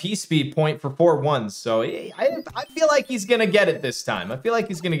bottom P speed point for 4-1s, so I feel like he's gonna get it this time. I feel like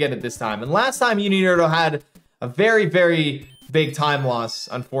he's gonna get it this time. And last time uninerdo had a very, very big time loss,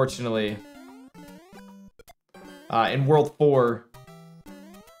 unfortunately. in World 4.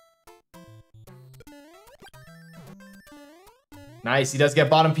 Nice, he does get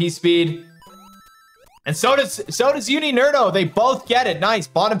bottom P speed. And so does uninerdo. They both get it. Nice,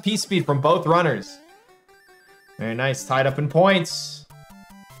 bottom P speed from both runners. Very nice, tied up in points.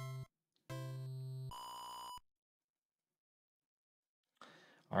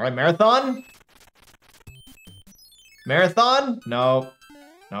 All right, marathon. Marathon? Nope.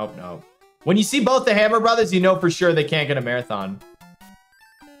 Nope, nope. When you see both the Hammer Brothers, you know for sure they can't get a marathon.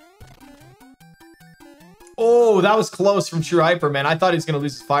 Oh, that was close from TrueHyper, man. I thought he was going to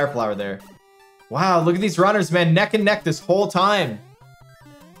lose his Fire Flower there. Wow, look at these runners, man. Neck and neck this whole time.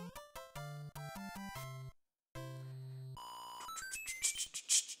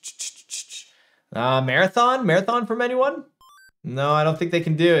 Marathon? Marathon from anyone? No, I don't think they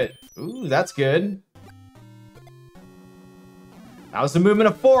can do it. Ooh, that's good. That was the movement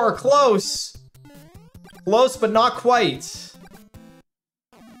of 4. Close. Close, but not quite.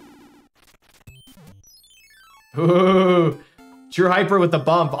 Ooh. TrueHyper with the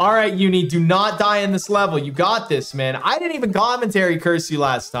bump. All right, Uni, do not die in this level. You got this, man. I didn't even commentary curse you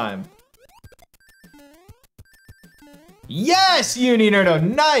last time. Yes, uninerdo.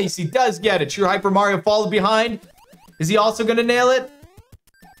 Nice. He does get it. TrueHyperMario followed behind. Is he also going to nail it?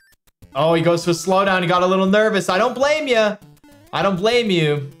 Oh, he goes to a slowdown. He got a little nervous. I don't blame you. I don't blame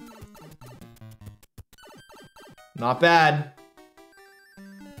you. Not bad.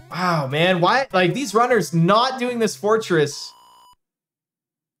 Wow, man. Why? Like, these runners not doing this fortress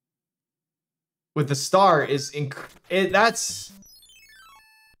with the star is that's...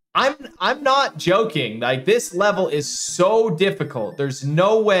 I'm not joking. Like, this level is so difficult. There's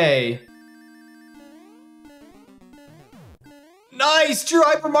no way. Nice!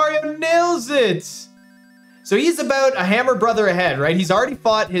 TrueHyperMario nails it! So he's about a Hammer Brother ahead, right? He's already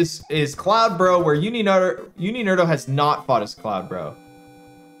fought his Cloud Bro, where uninerdo has not fought his Cloud Bro.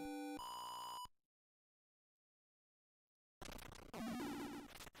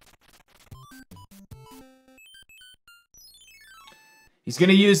 He's going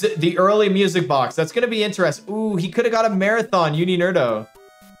to use the early music box. That's going to be interesting. Ooh, he could have got a marathon, uninerdo.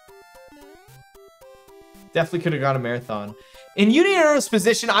 Definitely could have got a marathon. In uninerdo's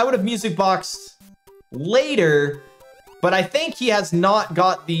position, I would have music boxed later, but I think he has not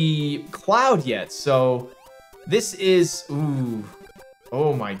got the cloud yet. So this is... Ooh.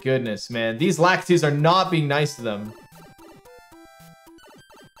 Oh my goodness, man. These Lactus are not being nice to them.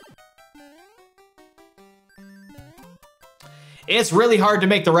 It's really hard to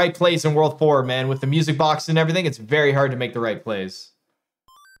make the right plays in World 4, man. With the music box and everything, it's very hard to make the right plays.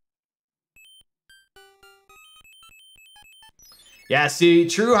 Yeah, see,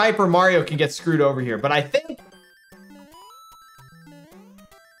 TrueHyperMario can get screwed over here, but I think...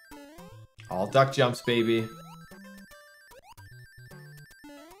 All duck jumps, baby.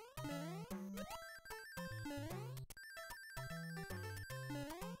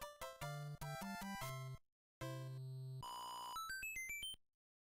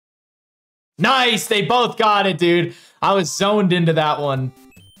 Nice! They both got it, dude. I was zoned into that one.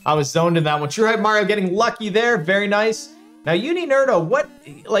 TrueHyperMario getting lucky there. Very nice. Now, uninerdo, what?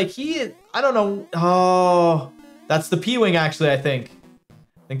 Like, I don't know. Oh, that's the P-Wing, actually, I think.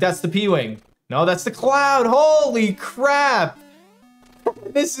 I think that's the P-Wing. No, that's the Cloud. Holy crap.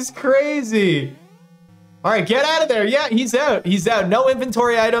 This is crazy. All right, get out of there. Yeah, he's out. He's out. No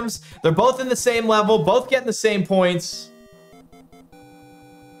inventory items. They're both in the same level, both getting the same points.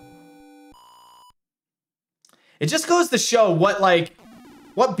 It just goes to show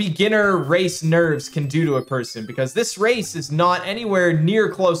what beginner race nerves can do to a person, because this race is not anywhere near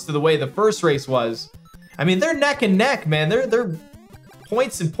close to the way the first race was. I mean, they're neck and neck, man. They're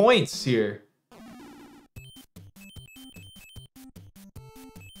points and points here.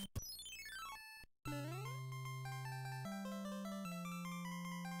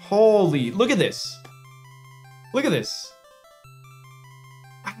 Holy, look at this. Look at this.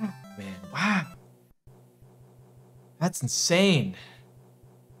 Wow, man, wow. That's insane.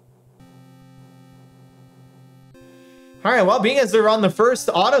 All right, well, being as they're on the first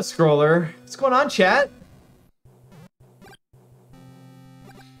auto-scroller, what's going on, chat?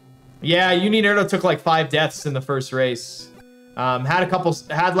 Yeah, uninerdo took like 5 deaths in the first race.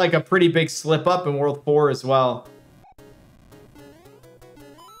 Had like a pretty big slip up in World 4 as well.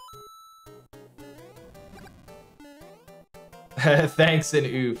 Thanks and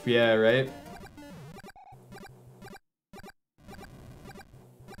oof, yeah, right?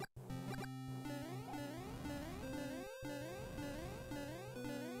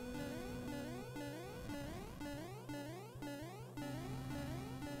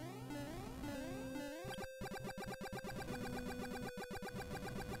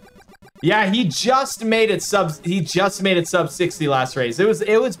 Yeah, he just made it sub 60 last race.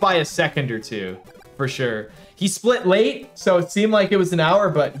 It was by a second or two, for sure. He split late, so it seemed like it was an hour,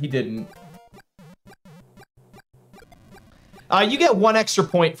 but he didn't. You get 1 extra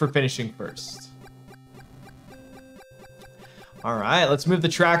point for finishing first. All right, let's move the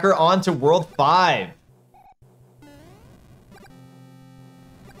tracker on to World 5.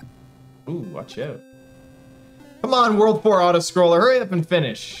 Ooh, watch out. Come on, World 4 auto-scroller, hurry up and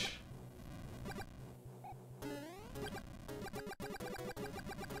finish.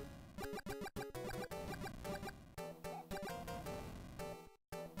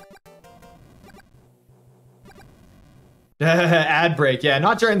 Ad break, yeah,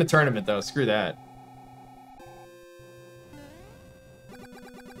 not during the tournament though, screw that.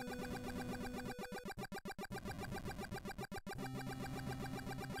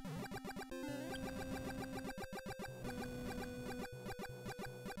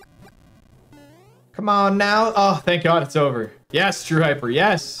 Come on now. Oh, thank God it's over. Yes, True Hyper,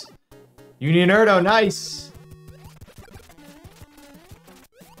 yes. Uninerdo, nice.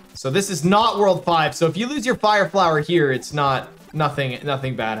 So this is not World 5. So if you lose your Fire Flower here, it's nothing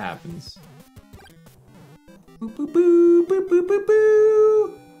bad happens. Boop, boop, boop, boop, boop, boop,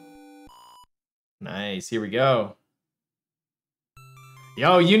 boop. Nice, here we go.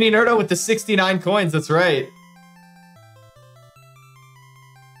 Yo, Uninerdo with the 69 coins, that's right.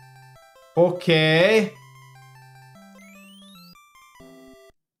 Okay.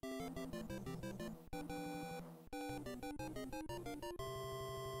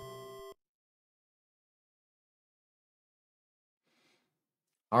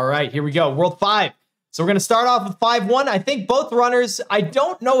 All right, here we go. World 5. So we're going to start off with 5-1. I think both runners, I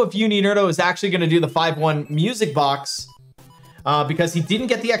don't know if Uninerdo is actually going to do the 5-1 music box because he didn't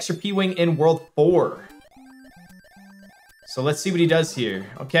get the extra P-Wing in World 4. So let's see what he does here.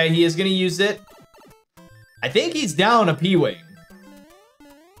 Okay, he is going to use it. I think he's down a P-Wing.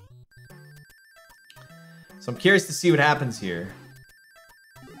 So I'm curious to see what happens here.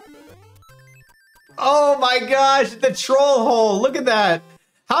 Oh my gosh, the troll hole. Look at that.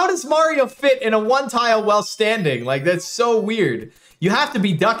 How does Mario fit in a 1 tile while standing? Like, that's so weird. You have to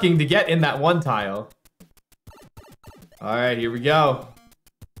be ducking to get in that 1 tile. All right, here we go.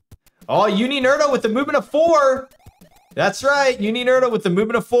 Oh, Uninerdo with the movement of 4. That's right, Uninerdo with the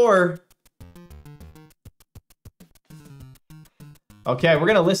movement of 4. Okay, we're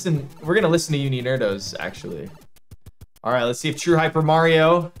gonna listen to Uninerdo's actually. All right, let's see if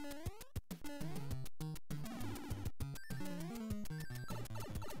TrueHyperMario.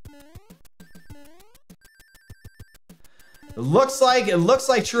 It looks like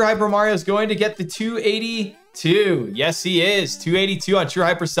TrueHyperMario is going to get the 282. Yes, he is. 282 on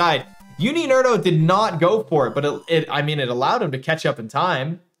TrueHyper's side. Uninerdo did not go for it, but it allowed him to catch up in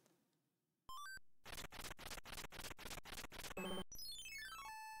time.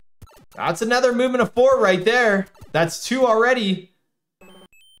 That's another movement of 4 right there. That's 2 already.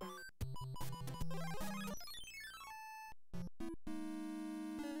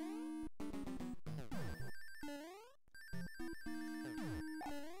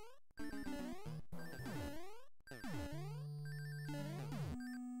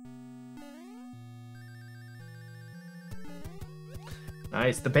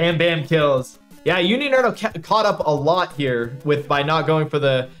 Nice, the Bam Bam kills. Yeah, Uninerdo caught up a lot here by not going for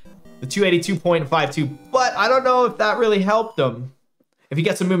the 282.52, but I don't know if that really helped him. If he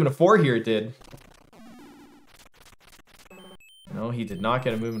gets a movement of 4 here, it did. No, he did not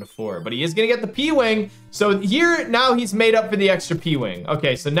get a movement of 4, but he is gonna get the P-Wing. So here, now he's made up for the extra P-Wing.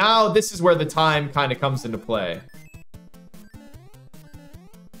 Okay, so now this is where the time kind of comes into play.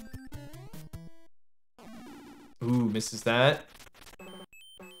 Ooh, misses that.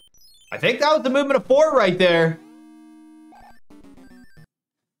 I think that was the movement of 4 right there.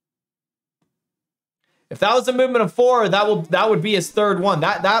 If that was a movement of 4, that would be his 3rd one.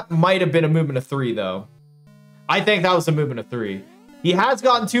 That might have been a movement of 3 though. I think that was a movement of 3. He has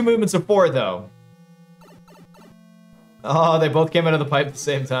gotten 2 movements of 4 though. Oh, they both came out of the pipe at the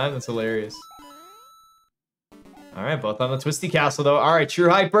same time. That's hilarious. All right, both on the Twisty Castle though. All right, True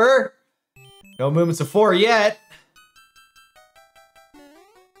Hyper. No movements of 4 yet.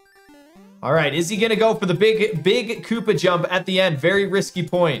 All right, is he gonna go for the big Koopa jump at the end? Very risky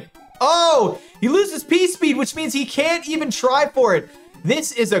point. Oh, he loses P-Speed, which means he can't even try for it.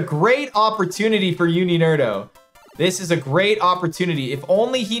 This is a great opportunity for Uninerdo. This is a great opportunity. If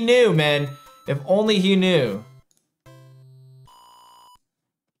only he knew, man. If only he knew.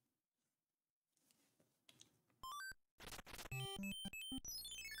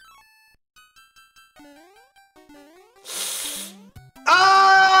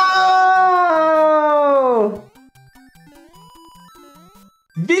 Ah!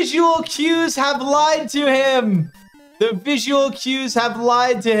 Visual cues have lied to him. The visual cues have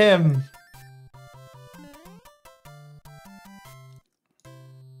lied to him.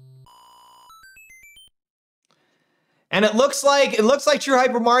 And it looks like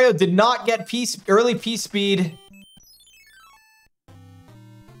TrueHyperMario did not get early piece speed.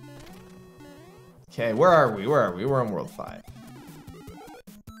 Okay, where are we? Where are we? We're on World 5.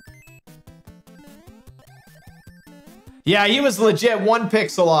 Yeah, he was legit 1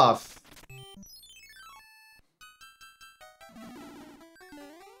 pixel off.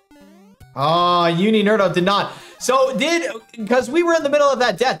 Oh, uninerdo did not. So because we were in the middle of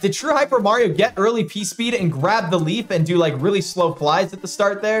that death, did TrueHyperMario get early piece speed and grab the leaf and do like really slow flies at the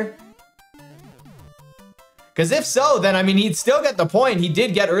start there? Because if so, then I mean, he'd still get the point. He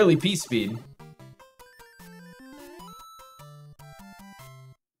did get early piece speed.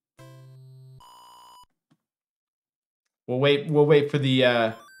 We'll wait for the,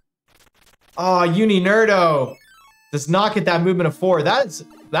 oh, uninerdo does not get that movement of 4.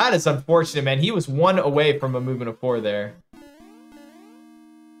 That is unfortunate, man. He was 1 away from a movement of 4 there.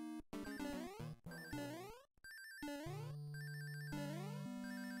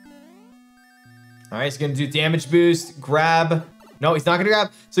 All right, he's gonna do damage boost, grab. No, he's not gonna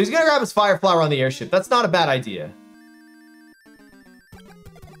grab. So he's gonna grab his fire flower on the airship. That's not a bad idea.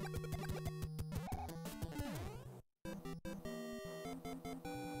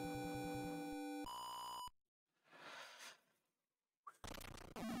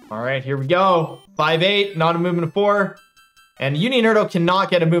 All right, here we go. 5-8, not a movement of 4. And uninerdo cannot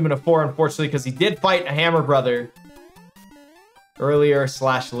get a movement of 4, unfortunately, because he did fight a hammer brother earlier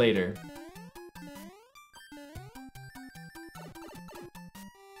 / later.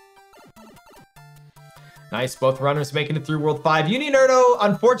 Nice, both runners making it through World 5. uninerdo,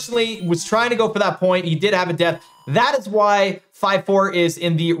 unfortunately, was trying to go for that point. He did have a death. That is why 5-4 is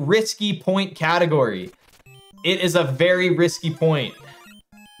in the risky point category. It is a very risky point.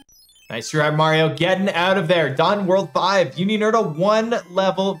 Nice try, Mario, getting out of there. Done, World 5. uninerdo 1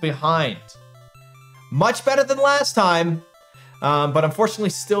 level behind. Much better than last time, but unfortunately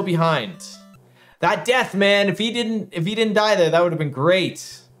still behind. That death, man, if he didn't die there, that would have been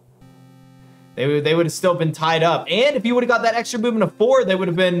great. They would have still been tied up. And if he would have got that extra movement of 4, he would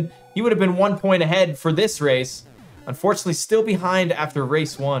have been 1 point ahead for this race. Unfortunately, still behind after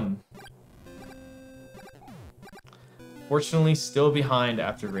race 1. Fortunately, still behind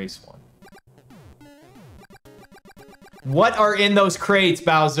after race 1. What are in those crates,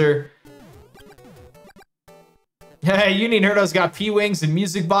 Bowser? Hey, uninerdo's got P-Wings and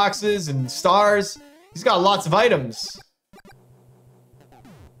music boxes and stars. He's got lots of items.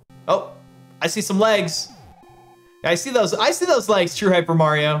 Oh, I see some legs. I see those legs,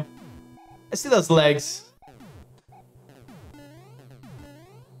 TrueHyperMario. I see those legs.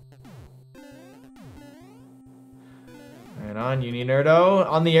 Right on, uninerdo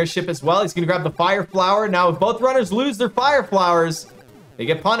on the airship as well. He's gonna grab the fire flower. Now, if both runners lose their fire flowers, they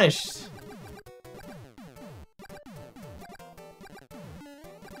get punished.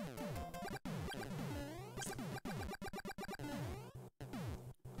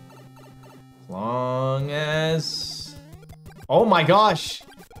 As long as... Oh my gosh.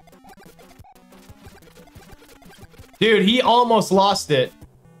 Dude, he almost lost it.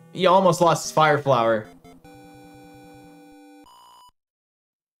 He almost lost his fire flower.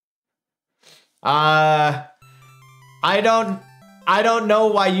 I don't know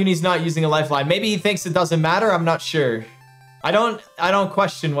why Uni's not using a lifeline. Maybe he thinks it doesn't matter. I'm not sure. I don't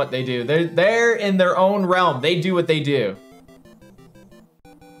question what they do. They're in their own realm. They do what they do.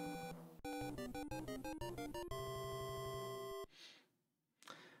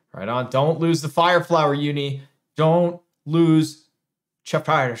 Right on. Don't lose the fire flower, Uni. Don't lose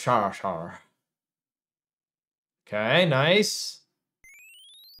fire flower. Okay, nice.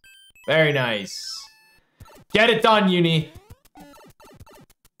 Very nice. Get it done, Uni.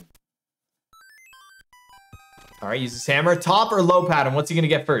 All right, use his hammer. Top or low pattern? What's he going to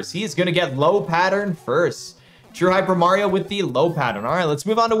get first? He is going to get low pattern first. TrueHyperMario with the low pattern. All right, let's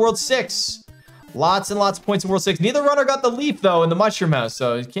move on to World 6. Lots and lots of points in World 6. Neither runner got the leaf, though, in the Mushroom House,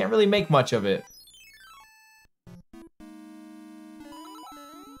 so you can't really make much of it.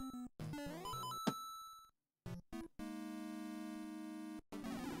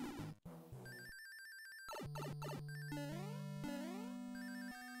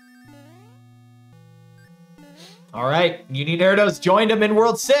 All right, uninerdo's joined him in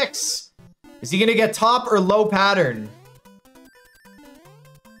World 6. Is he gonna get top or low pattern?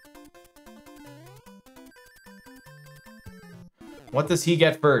 What does he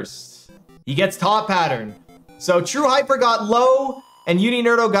get first? He gets top pattern. So TrueHyper got low, and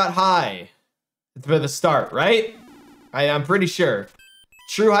uninerdo got high for the start, right? I'm pretty sure.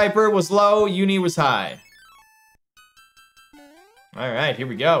 TrueHyper was low, uni was high. All right, here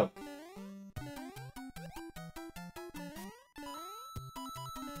we go.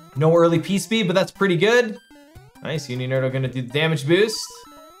 No early P speed, but that's pretty good. Nice, uninerdo gonna do the damage boost.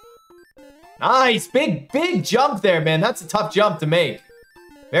 Nice, big jump there, man. That's a tough jump to make.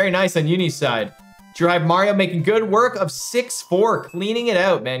 Very nice on Uni's side. TrueHyperMario making good work of 6-4, cleaning it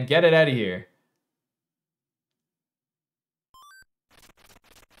out, man. Get it out of here.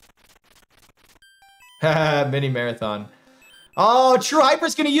 Mini marathon. Oh,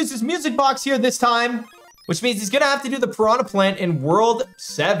 TrueHyper's gonna use his music box here this time, which means he's gonna have to do the Piranha Plant in World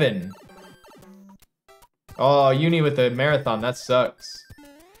 7. Oh, Uni with the marathon, that sucks.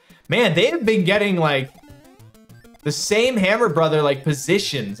 Man, they've been getting like the same Hammer Brother like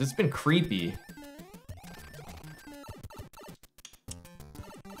positions. It's been creepy.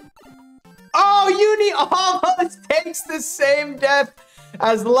 Oh, Uni almost takes the same death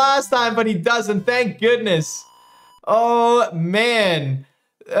as last time, but he doesn't, thank goodness. Oh, man.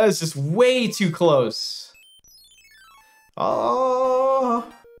 That was just way too close.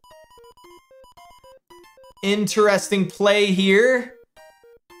 Oh. Interesting play here.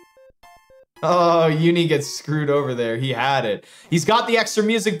 Oh, Uni gets screwed over there. He had it. He's got the extra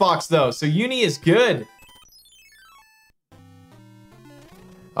music box, though, so Uni is good.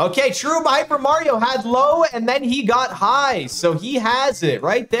 Okay, TrueHyperMario had low, and then he got high, so he has it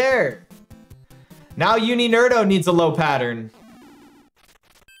right there. Now uninerdo needs a low pattern.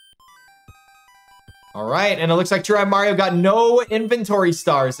 All right, and it looks like TrueHyperMario got no inventory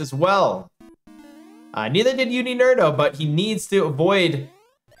stars as well. Neither did uninerdo, but he needs to avoid...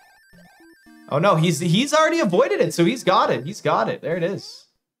 Oh no, he's already avoided it, so he's got it. He's got it. There it is.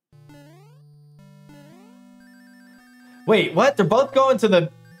 Wait, what? They're both going to the...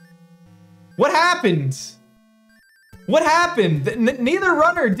 What happened? What happened? Neither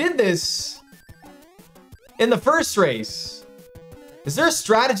runner did this in the first race. Is there a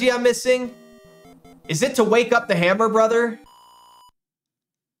strategy I'm missing? Is it to wake up the Hammer Brother?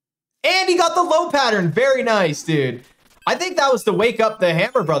 And he got the low pattern. Very nice, dude. I think that was to wake up the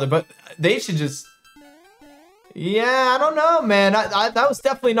Hammer Brother, but they should just... Yeah, I don't know, man. That was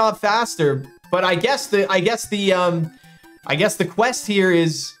definitely not faster. But I guess the quest here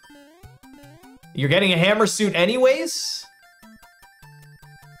is you're getting a hammer suit anyways.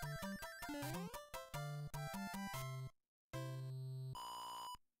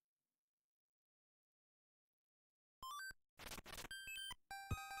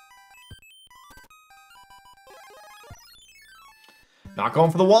 Not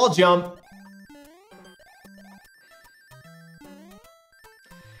going for the wall jump.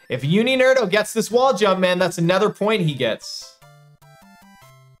 If uninerdo gets this wall jump, man, that's another point he gets.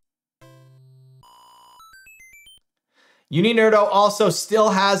 Uninerdo also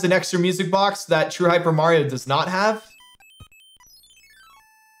still has an extra music box that TrueHyperMario does not have.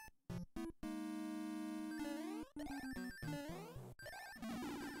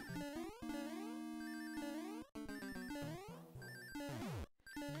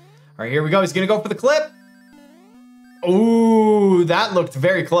 All right, here we go. He's gonna go for the clip. Ooh, that looked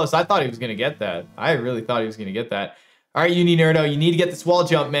very close. I thought he was gonna get that. I really thought he was gonna get that. All right, uninerdo, you need to get this wall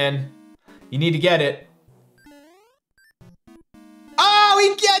jump, man. You need to get it. Oh,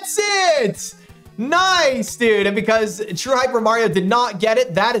 he gets it! Nice, dude. And because TrueHyperMario did not get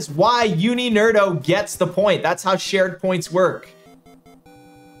it, that is why uninerdo gets the point. That's how shared points work.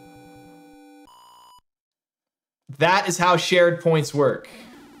 That is how shared points work.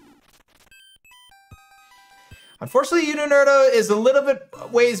 Unfortunately, uninerdo is a little bit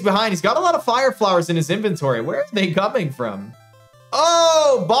ways behind. He's got a lot of fire flowers in his inventory. Where are they coming from?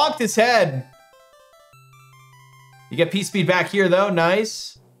 Oh, bonked his head. You get P-Speed back here, though.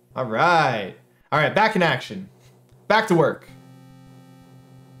 Nice. All right. All right, back in action. Back to work.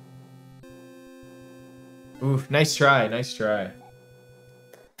 Oof, nice try. Nice try.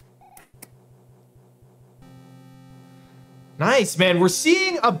 Nice, man. We're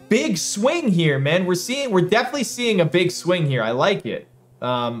seeing a big swing here, man. We're definitely seeing a big swing here. I like it.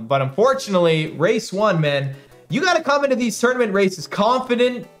 But unfortunately, race one, man, you got to come into these tournament races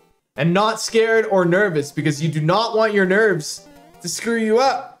confident and not scared or nervous, because you do not want your nerves to screw you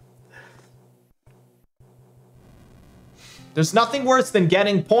up. There's nothing worse than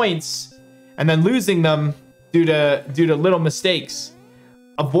getting points and then losing them due to little mistakes.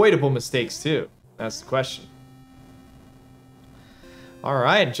 Avoidable mistakes, too. That's the question. All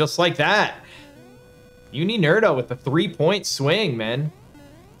right, just like that. uninerdo with the 3-point swing, man.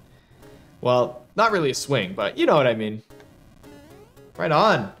 Well, not really a swing, but you know what I mean. Right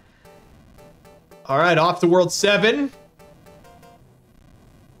on. All right, off to World 7.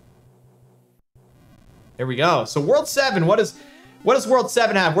 Here we go. So World 7, what does World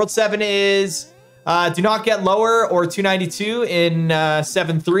 7 have? World 7 is do not get lower or 292 in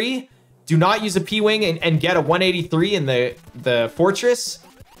 7-3. Do not use a P-Wing and get a 183 in the Fortress.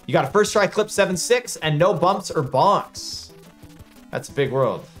 You got a first try clip 7-6 and no bumps or bonks. That's a big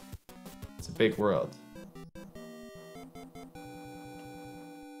world. It's a big world.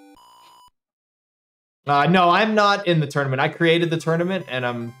 No, I'm not in the tournament. I created the tournament and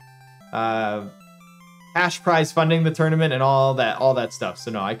I'm cash prize funding the tournament and all that stuff.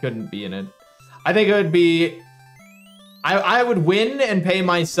 So no, I couldn't be in it. I think it would be I would win and pay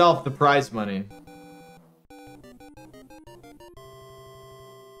myself the prize money.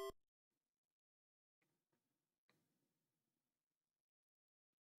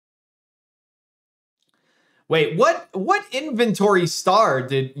 Wait, what inventory star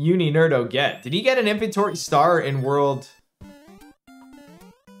did uninerdo get? Did he get an inventory star in World?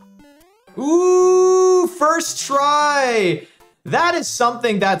 Ooh, first try. That is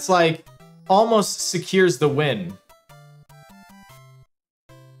something that's like almost secures the win.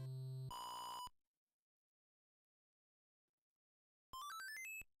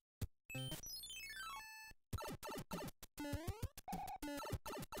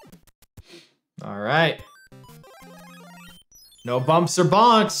 All right. No bumps or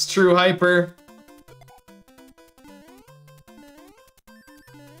bonks, True Hyper.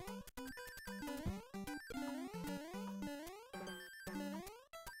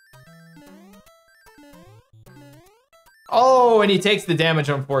 Oh, and he takes the damage,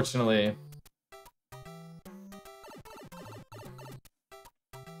 unfortunately.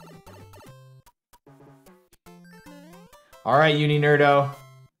 All right, uninerdo.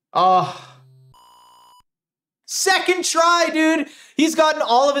 Oh. Second try, dude. He's gotten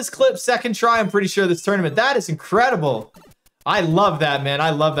all of his clips second try, I'm pretty sure, this tournament. That is incredible. I love that, man.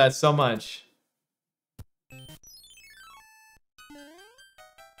 I love that so much.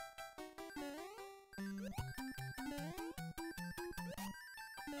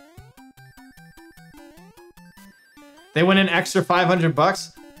 They win an extra 500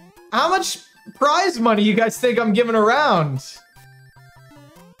 bucks. How much prize money you guys think I'm giving around?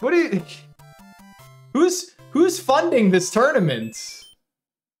 What do you... Who's funding this tournament?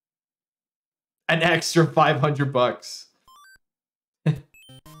 An extra 500 bucks.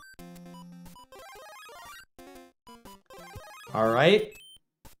 All right.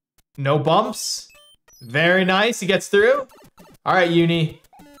 No bumps. Very nice. He gets through. All right, Uni.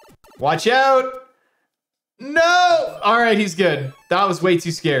 Watch out. No. All right, he's good. That was way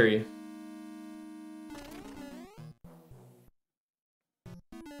too scary.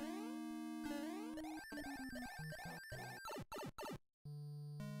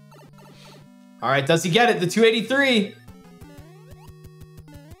 All right, does he get it? The 283.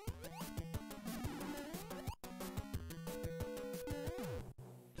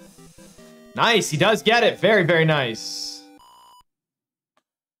 Nice, he does get it. Very, very nice.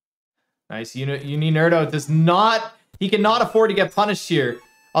 Nice, uninerdo does not... He cannot afford to get punished here.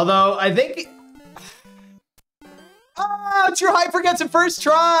 Although, I think... Ah, True Hyper gets it first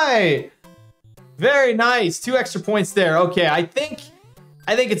try. Very nice. 2 extra points there. Okay, I think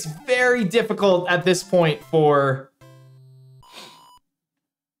it's very difficult at this point for...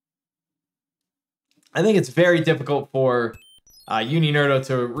 I think it's very difficult for uninerdo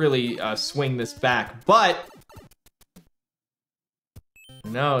to really swing this back, but...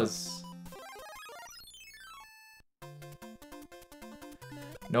 Who knows?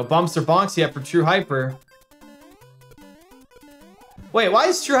 No bumps or bonks yet for True Hyper. Wait, why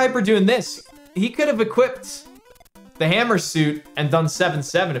is True Hyper doing this? He could have equipped the hammer suit and done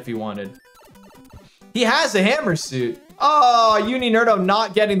 7-7 if he wanted. He has a hammer suit. Oh, uninerdo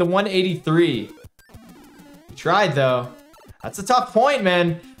not getting the 183. He tried though. That's a tough point,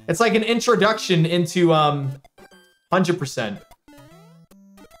 man. It's like an introduction into 100%.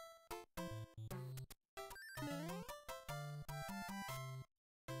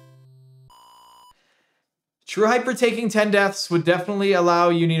 True Hyper taking 10 deaths would definitely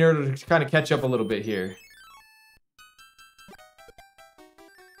allow uninerdo to kind of catch up a little bit here.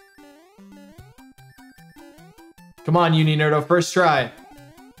 Come on, uninerdo, first try.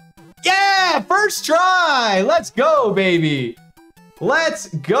 Yeah, first try. Let's go, baby. Let's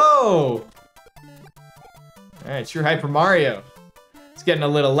go. All right, TrueHyperMario. It's getting a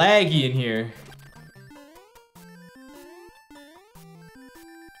little laggy in here.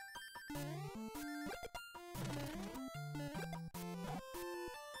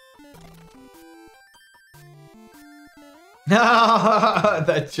 No,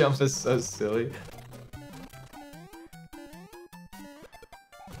 That jump is so silly.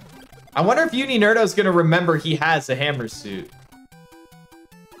 I wonder if Uninerdo's gonna remember he has a hammer suit.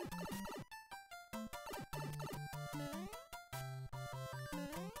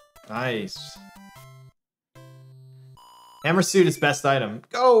 Nice. Hammer suit is best item.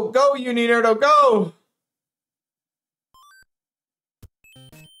 Go, go, Uninerdo, go!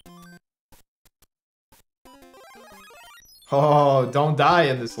 Oh, don't die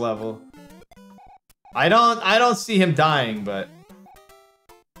in this level. I don't see him dying, but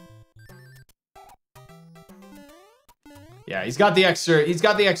yeah, he's got the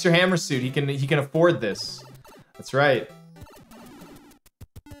extra hammer suit. He can afford this. That's right.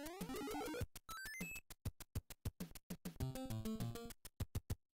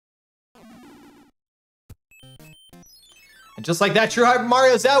 And just like that,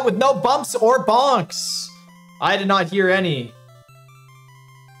 TrueHyperMario's out with no bumps or bonks. I did not hear any.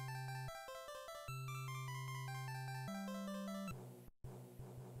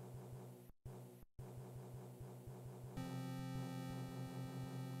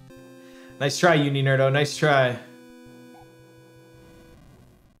 Nice try, Uninerdo. Nice try.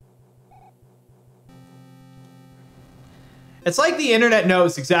 It's like the internet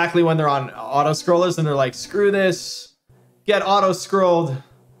knows exactly when they're on auto-scrollers and they're like, screw this. Get auto-scrolled.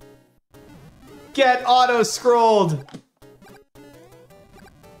 Get auto-scrolled.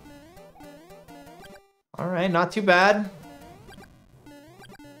 Alright, not too bad.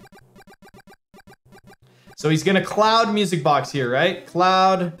 So he's gonna cloud music box here, right?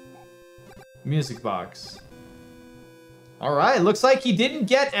 Cloud music box. Alright, looks like he didn't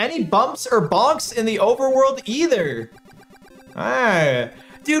get any bumps or bonks in the overworld either. Alright.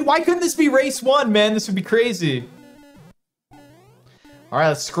 Dude, why couldn't this be race 1, man? This would be crazy. Alright,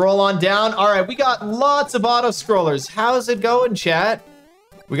 let's scroll on down. Alright, we got lots of auto-scrollers. How's it going, chat?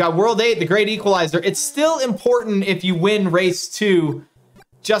 We got World 8, the Great Equalizer. It's still important if you win race 2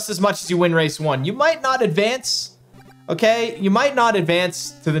 just as much as you win race 1. You might not advance, okay? You might not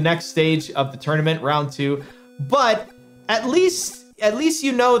advance to the next stage of the tournament, round 2, but at least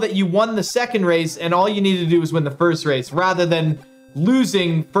you know that you won the second race and all you need to do is win the first race rather than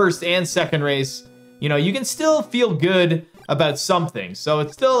losing first and second race. You know, you can still feel good about something. So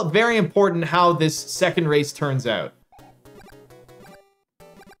it's still very important how this second race turns out.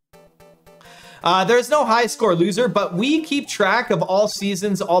 There's no high score loser, but we keep track of all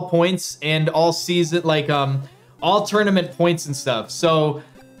seasons, all points, and all season, like, all tournament points and stuff. So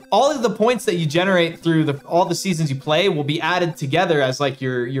all of the points that you generate through all the seasons you play will be added together as like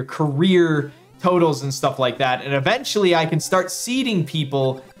your career totals and stuff like that. And eventually I can start seeding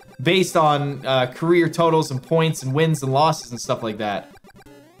people based on career totals and points and wins and losses and stuff like that.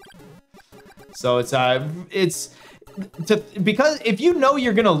 So because if you know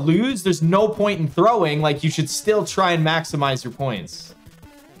you're gonna lose, there's no point in throwing. Like, you should still try and maximize your points.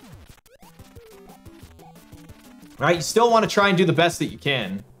 Right? You still want to try and do the best that you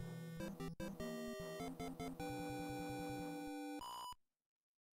can.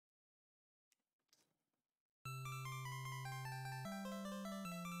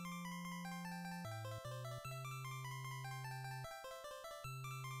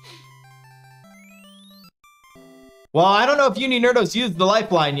 Well, I don't know if Uninerdo's used the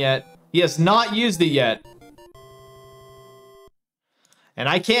lifeline yet. He has not used it yet. And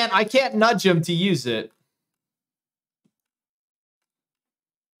I can't nudge him to use it.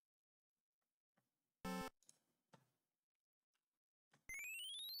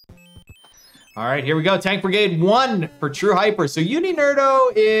 All right, here we go. Tank Brigade 1 for True Hyper. So Uninerdo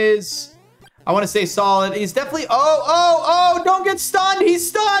is, I want to say solid. He's definitely, oh, don't get stunned. He's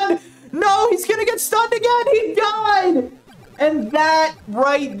stunned. No, he's gonna get stunned again. He died. And that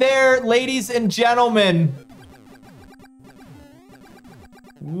right there, ladies and gentlemen.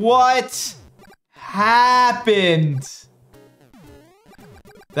 What happened?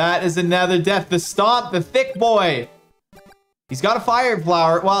 That is another death. The Stomp, the thick boy. He's got a Fire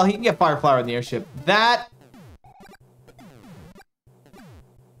Flower. Well, he can get Fire Flower in the airship. That...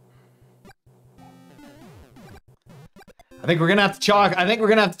 I think we're gonna have to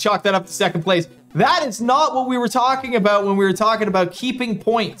chalk that up to second place. That is not what we were talking about when we were talking about keeping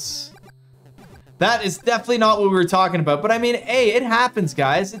points. That is definitely not what we were talking about. But I mean, hey, it happens,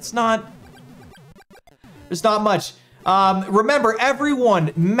 guys. It's not... There's not much. Remember,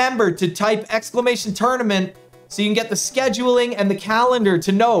 everyone, remember to type !tournament so you can get the scheduling and the calendar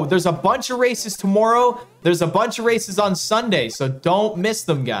to know there's a bunch of races tomorrow. There's a bunch of races on Sunday, so don't miss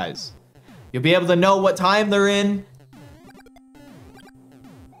them, guys. You'll be able to know what time they're in.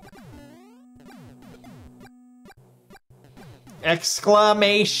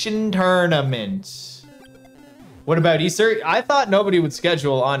 Exclamation tournament. What about Easter? I thought nobody would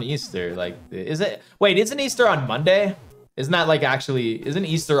schedule on Easter. Like, is it? Wait, isn't Easter on Monday? Isn't that like actually, isn't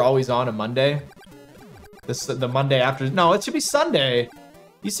Easter always on a Monday? The Monday after, no, it should be Sunday.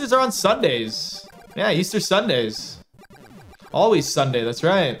 Easters are on Sundays. Yeah, Easter Sundays. Always Sunday, that's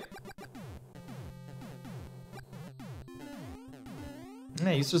right.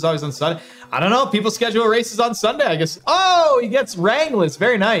 Yeah, Easter's always on Sunday. I don't know, people schedule races on Sunday, I guess. Oh, he gets Wrangless,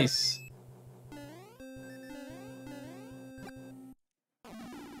 very nice.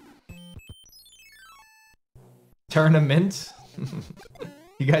 Tournament?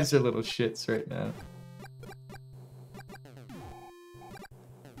 You guys are little shits right now.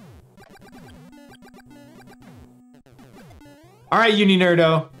 All right,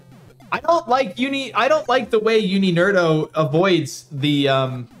 uninerdo. I don't like the way uninerdo avoids the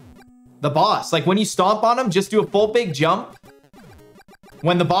boss. Like when you stomp on him, just do a full big jump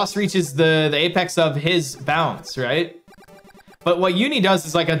when the boss reaches the apex of his bounce, right? But what Uni does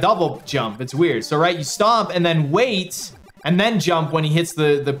is like a double jump. It's weird. So right, you stomp and then wait and then jump when he hits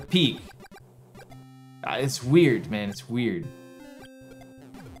the peak. It's weird, man. It's weird.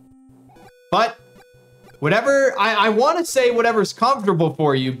 But whatever, I want to say whatever's comfortable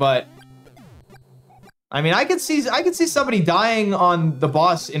for you, but I mean, I could see somebody dying on the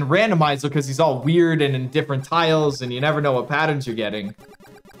boss in randomizer because he's all weird and in different tiles and you never know what patterns you're getting.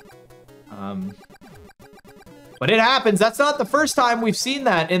 But it happens. That's not the first time we've seen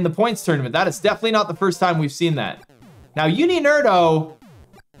that in the points tournament. That is definitely not the first time we've seen that. Now, uninerdo,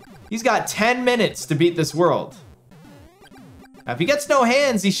 he's got 10 minutes to beat this world. Now, if he gets no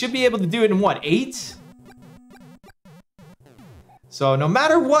hands, he should be able to do it in what, 8? So no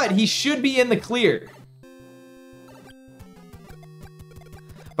matter what, he should be in the clear.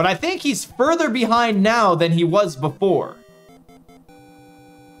 But I think he's further behind now than he was before.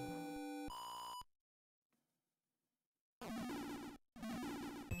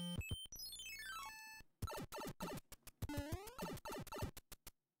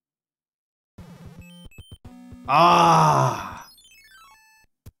 Ah.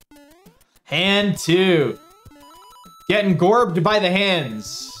 Hand 2. Getting gorbed by the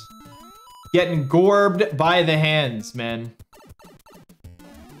hands. Getting gorbed by the hands, man.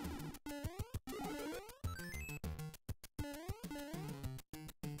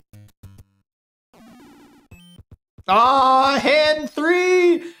 Ah, hand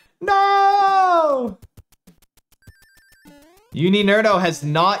 3. No. uninerdo has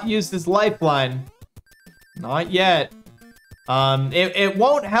not used his lifeline. Not yet. It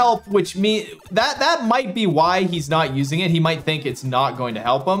won't help, which means that might be why he's not using it. He might think it's not going to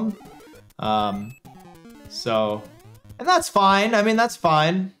help him. So, and that's fine. I mean, that's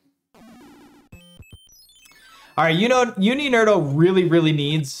fine. All right, uninerdo really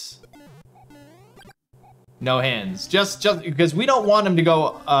needs no hands. Just because we don't want him to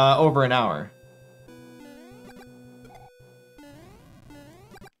go over an hour.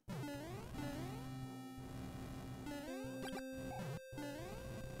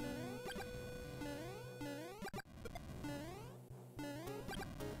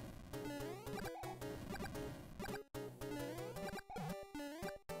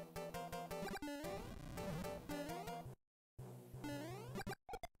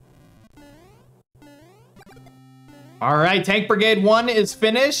 All right, Tank Brigade 1 is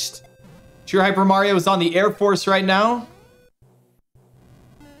finished. TrueHyperMario is on the Air Force right now.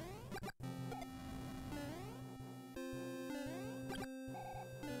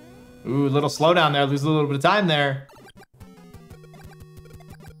 Ooh, little slowdown there. Lose a little bit of time there.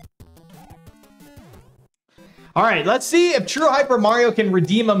 All right, let's see if TrueHyperMario can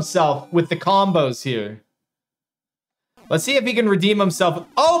redeem himself with the combos here. Let's see if he can redeem himself.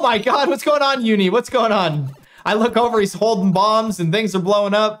 Oh my God, what's going on, Uni? What's going on? I look over, he's holding bombs and things are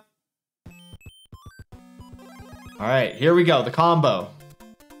blowing up. All right, here we go, the combo.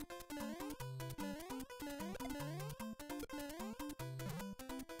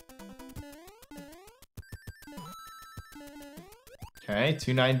 Okay,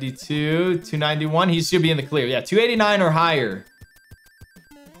 292, 291. He should be in the clear. Yeah, 289 or higher.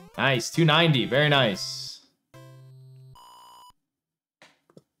 Nice, 290, very nice.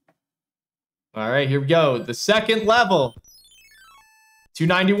 All right, here we go. The second level.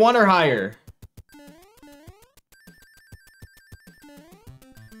 291 or higher.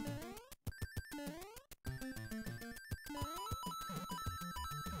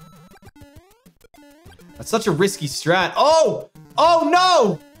 That's such a risky strat. Oh! Oh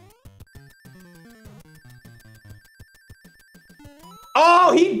no!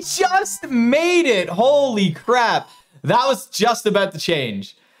 Oh, he just made it. Holy crap. That was just about to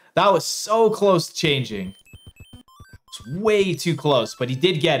change. That was so close to changing. It's way too close, but he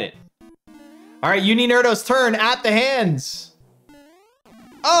did get it. All right, Uninerdo's turn at the hands.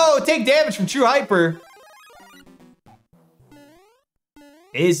 Oh, take damage from True Hyper.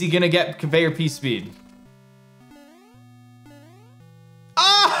 Is he gonna get conveyor piece speed?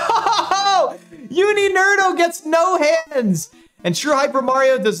 Oh! Uninerdo gets no hands, and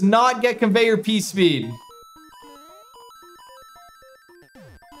TrueHyperMario does not get conveyor piece speed.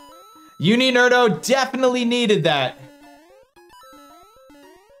 Uninerdo definitely needed that.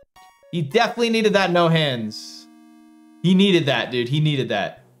 He definitely needed that no hands. He needed that, dude. He needed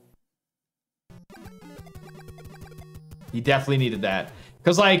that. He definitely needed that.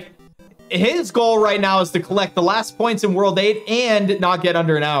 Because, like, his goal right now is to collect the last points in World 8 and not get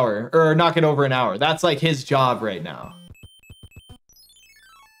under an hour. Or not get over an hour. That's, like, his job right now.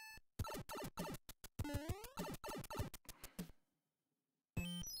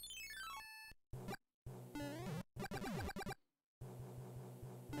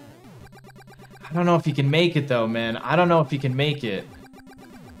 I don't know if he can make it, though, man. I don't know if he can make it.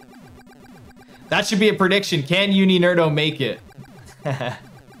 That should be a prediction. Can Uninerdo make it? I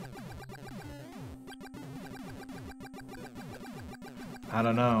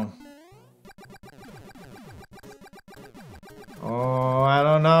don't know. Oh, I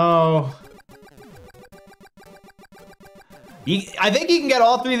don't know. I think he can get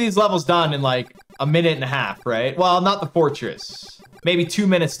all 3 of these levels done in like a minute and a half, right? Well, not the fortress. Maybe 2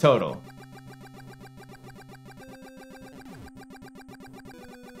 minutes total.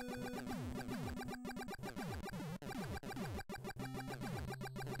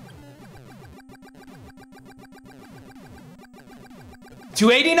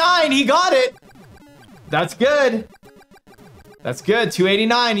 $289, he got it. That's good. That's good.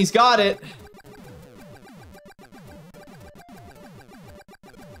 $289, he's got it.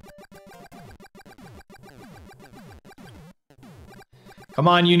 Come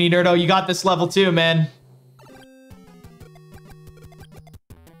on, Uninerdo, you got this level too, man.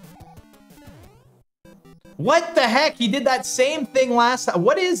 What the heck? He did that same thing last time.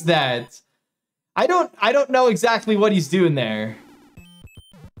 What is that? I don't know exactly what he's doing there.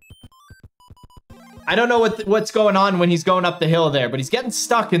 I don't know what's going on when he's going up the hill there, but he's getting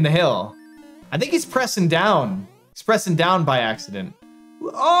stuck in the hill. I think he's pressing down. He's pressing down by accident.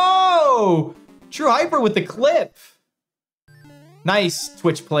 Oh! True Hyper with the clip. Nice,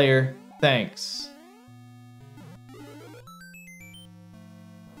 Twitch player. Thanks.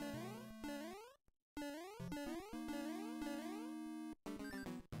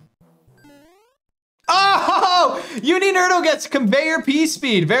 Oh! Uninerdo gets conveyor piece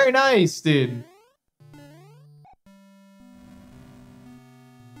speed. Very nice, dude.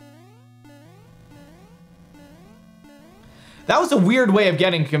 That was a weird way of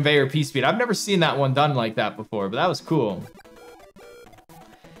getting conveyor piece speed. I've never seen that one done like that before, but that was cool.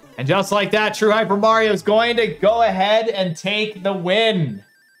 And just like that, TrueHyperMario is going to go ahead and take the win.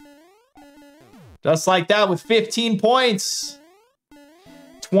 Just like that with 15 points.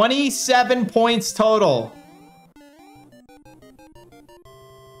 27 points total.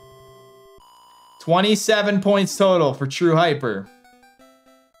 27 points total for True Hyper.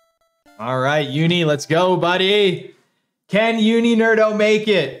 All right, Uni, let's go, buddy. Can Uninerdo make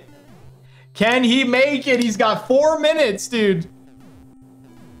it? Can he make it? He's got 4 minutes, dude.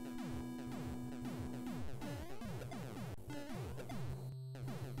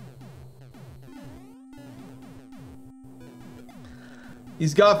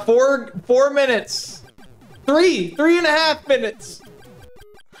 He's got four minutes. 3.5 minutes.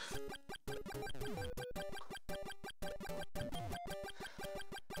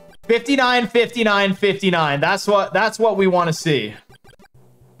 $59, $59, $59. That's what we want to see.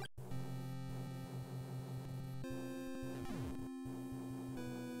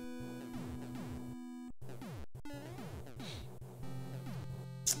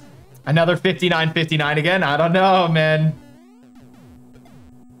 Another $59, $59 again? I don't know, man.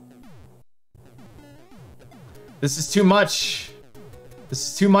 This is too much. This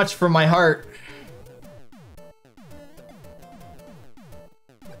is too much for my heart.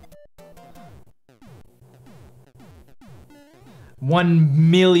 $1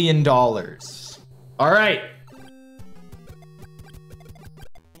 million. All right.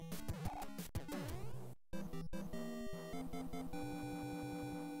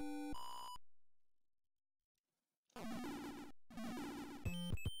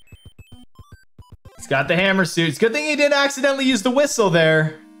 He's got the hammer suits. Good thing he didn't accidentally use the whistle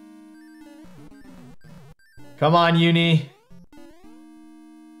there. Come on, Uni.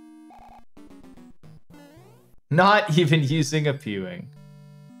 Not even using a pewing.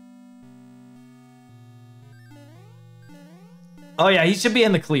 Oh yeah, he should be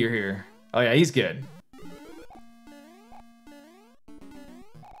in the clear here. Oh yeah, he's good.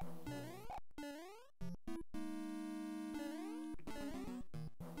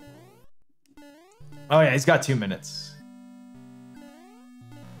 Oh yeah, he's got 2 minutes.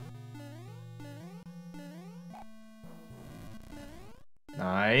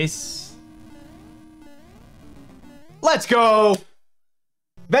 Nice. Let's go.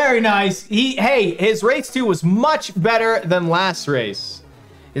 Very nice. Hey, his race 2 was much better than last race.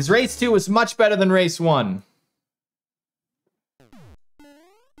 His race 2 was much better than race 1.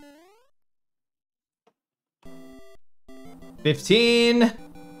 $15.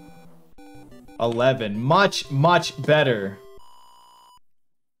 11. Much better.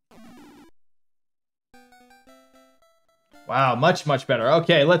 Wow, much better.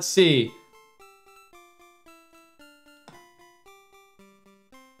 Okay, let's see.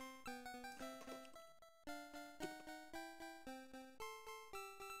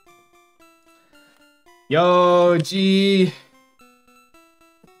 Yo, GG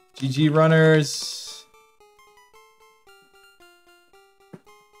runners.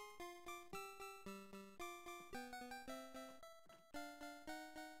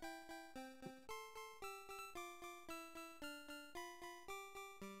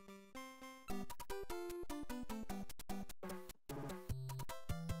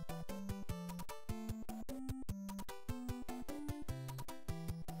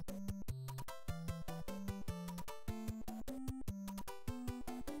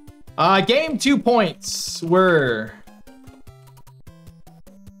 Game 2 points were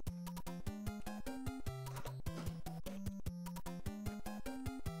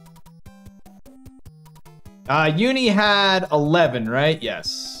Uni had 11, right?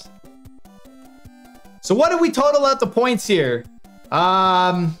 Yes. So what did we total out the points here?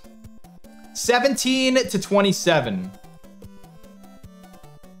 17 to 27.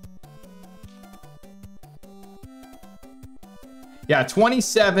 Yeah,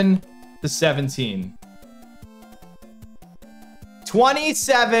 27 to 17.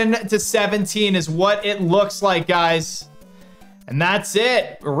 27 to 17 is what it looks like, guys. And that's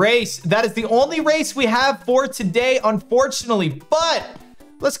it. Race. That is the only race we have for today, unfortunately. But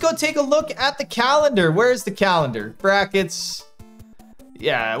let's go take a look at the calendar. Where's the calendar? Brackets.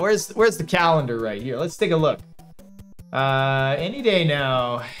 Yeah, where's the calendar right here? Let's take a look. Any day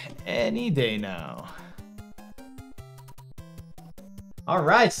now. Any day now. All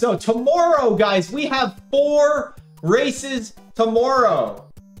right, so tomorrow, guys, we have 4 races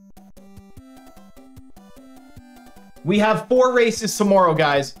tomorrow. We have 4 races tomorrow,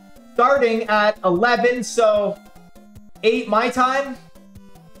 guys. Starting at 11, so 8 my time.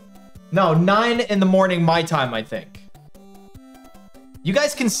 No, 9 in the morning my time, I think. You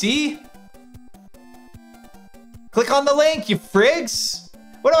guys can see? Click on the link, you frigs.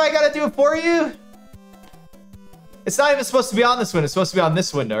 What do I gotta do for you? It's not even supposed to be on this window. It's supposed to be on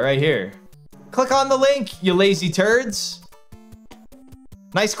this window right here. Click on the link, you lazy turds.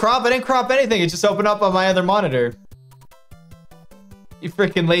 Nice crop. I didn't crop anything. It just opened up on my other monitor. You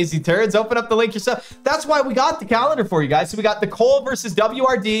freaking lazy turds. Open up the link yourself. That's why we got the calendar for you guys. So we got Nicole versus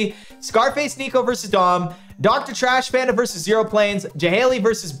WRD, Scarface Nico versus Dom, Dr. Trash Panda versus Zero Planes, Jahaley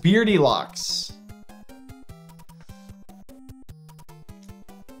versus Beardy Locks.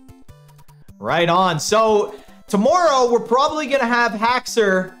 Right on. So tomorrow, we're probably going to have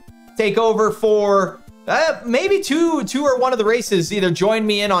Haxer take over for maybe two or one of the races, either join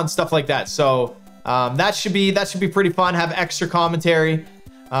me in on stuff like that. So that should be pretty fun. Have extra commentary.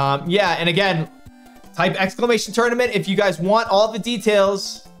 Yeah, and again, type exclamation tournament if you guys want all the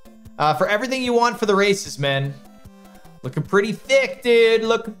details for everything you want for the races, man. Looking pretty thick, dude.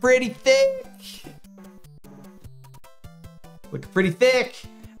 Looking pretty thick. Looking pretty thick.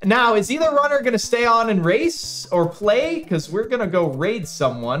 Now, is either runner going to stay on and race or play? Because we're going to go raid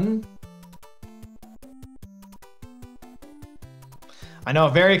someone. I know,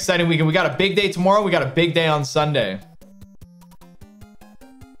 very exciting weekend. We got a big day tomorrow. We got a big day on Sunday.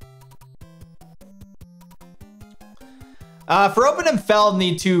 For Open and Feld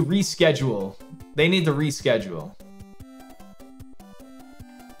need to reschedule. They need to reschedule.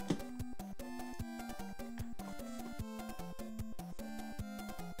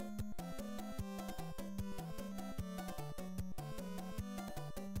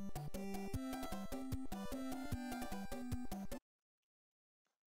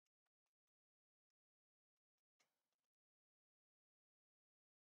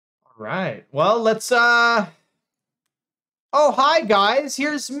 Right. Well, let's oh, hi guys.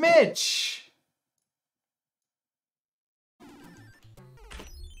 Here's Mitch.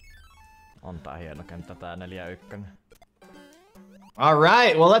 On tää hieno kenttä tää 4-1. All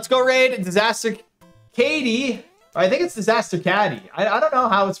right, well, let's go raid Disaster Katie. I think it's Disaster Caddy. I don't know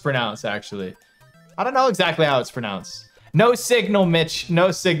how it's pronounced, actually. I don't know exactly how it's pronounced. No signal, Mitch.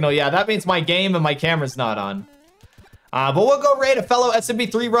 No signal. Yeah, that means my game and my camera's not on. But we'll go raid a fellow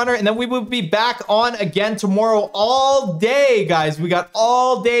SMB3 runner, and then we will be back on again tomorrow all day, guys. We got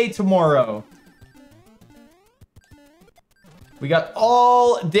all day tomorrow. We got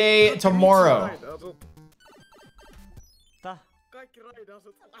all day tomorrow.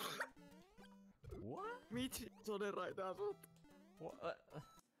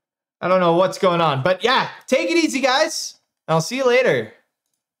 I don't know what's going on, but yeah, take it easy, guys. I'll see you later.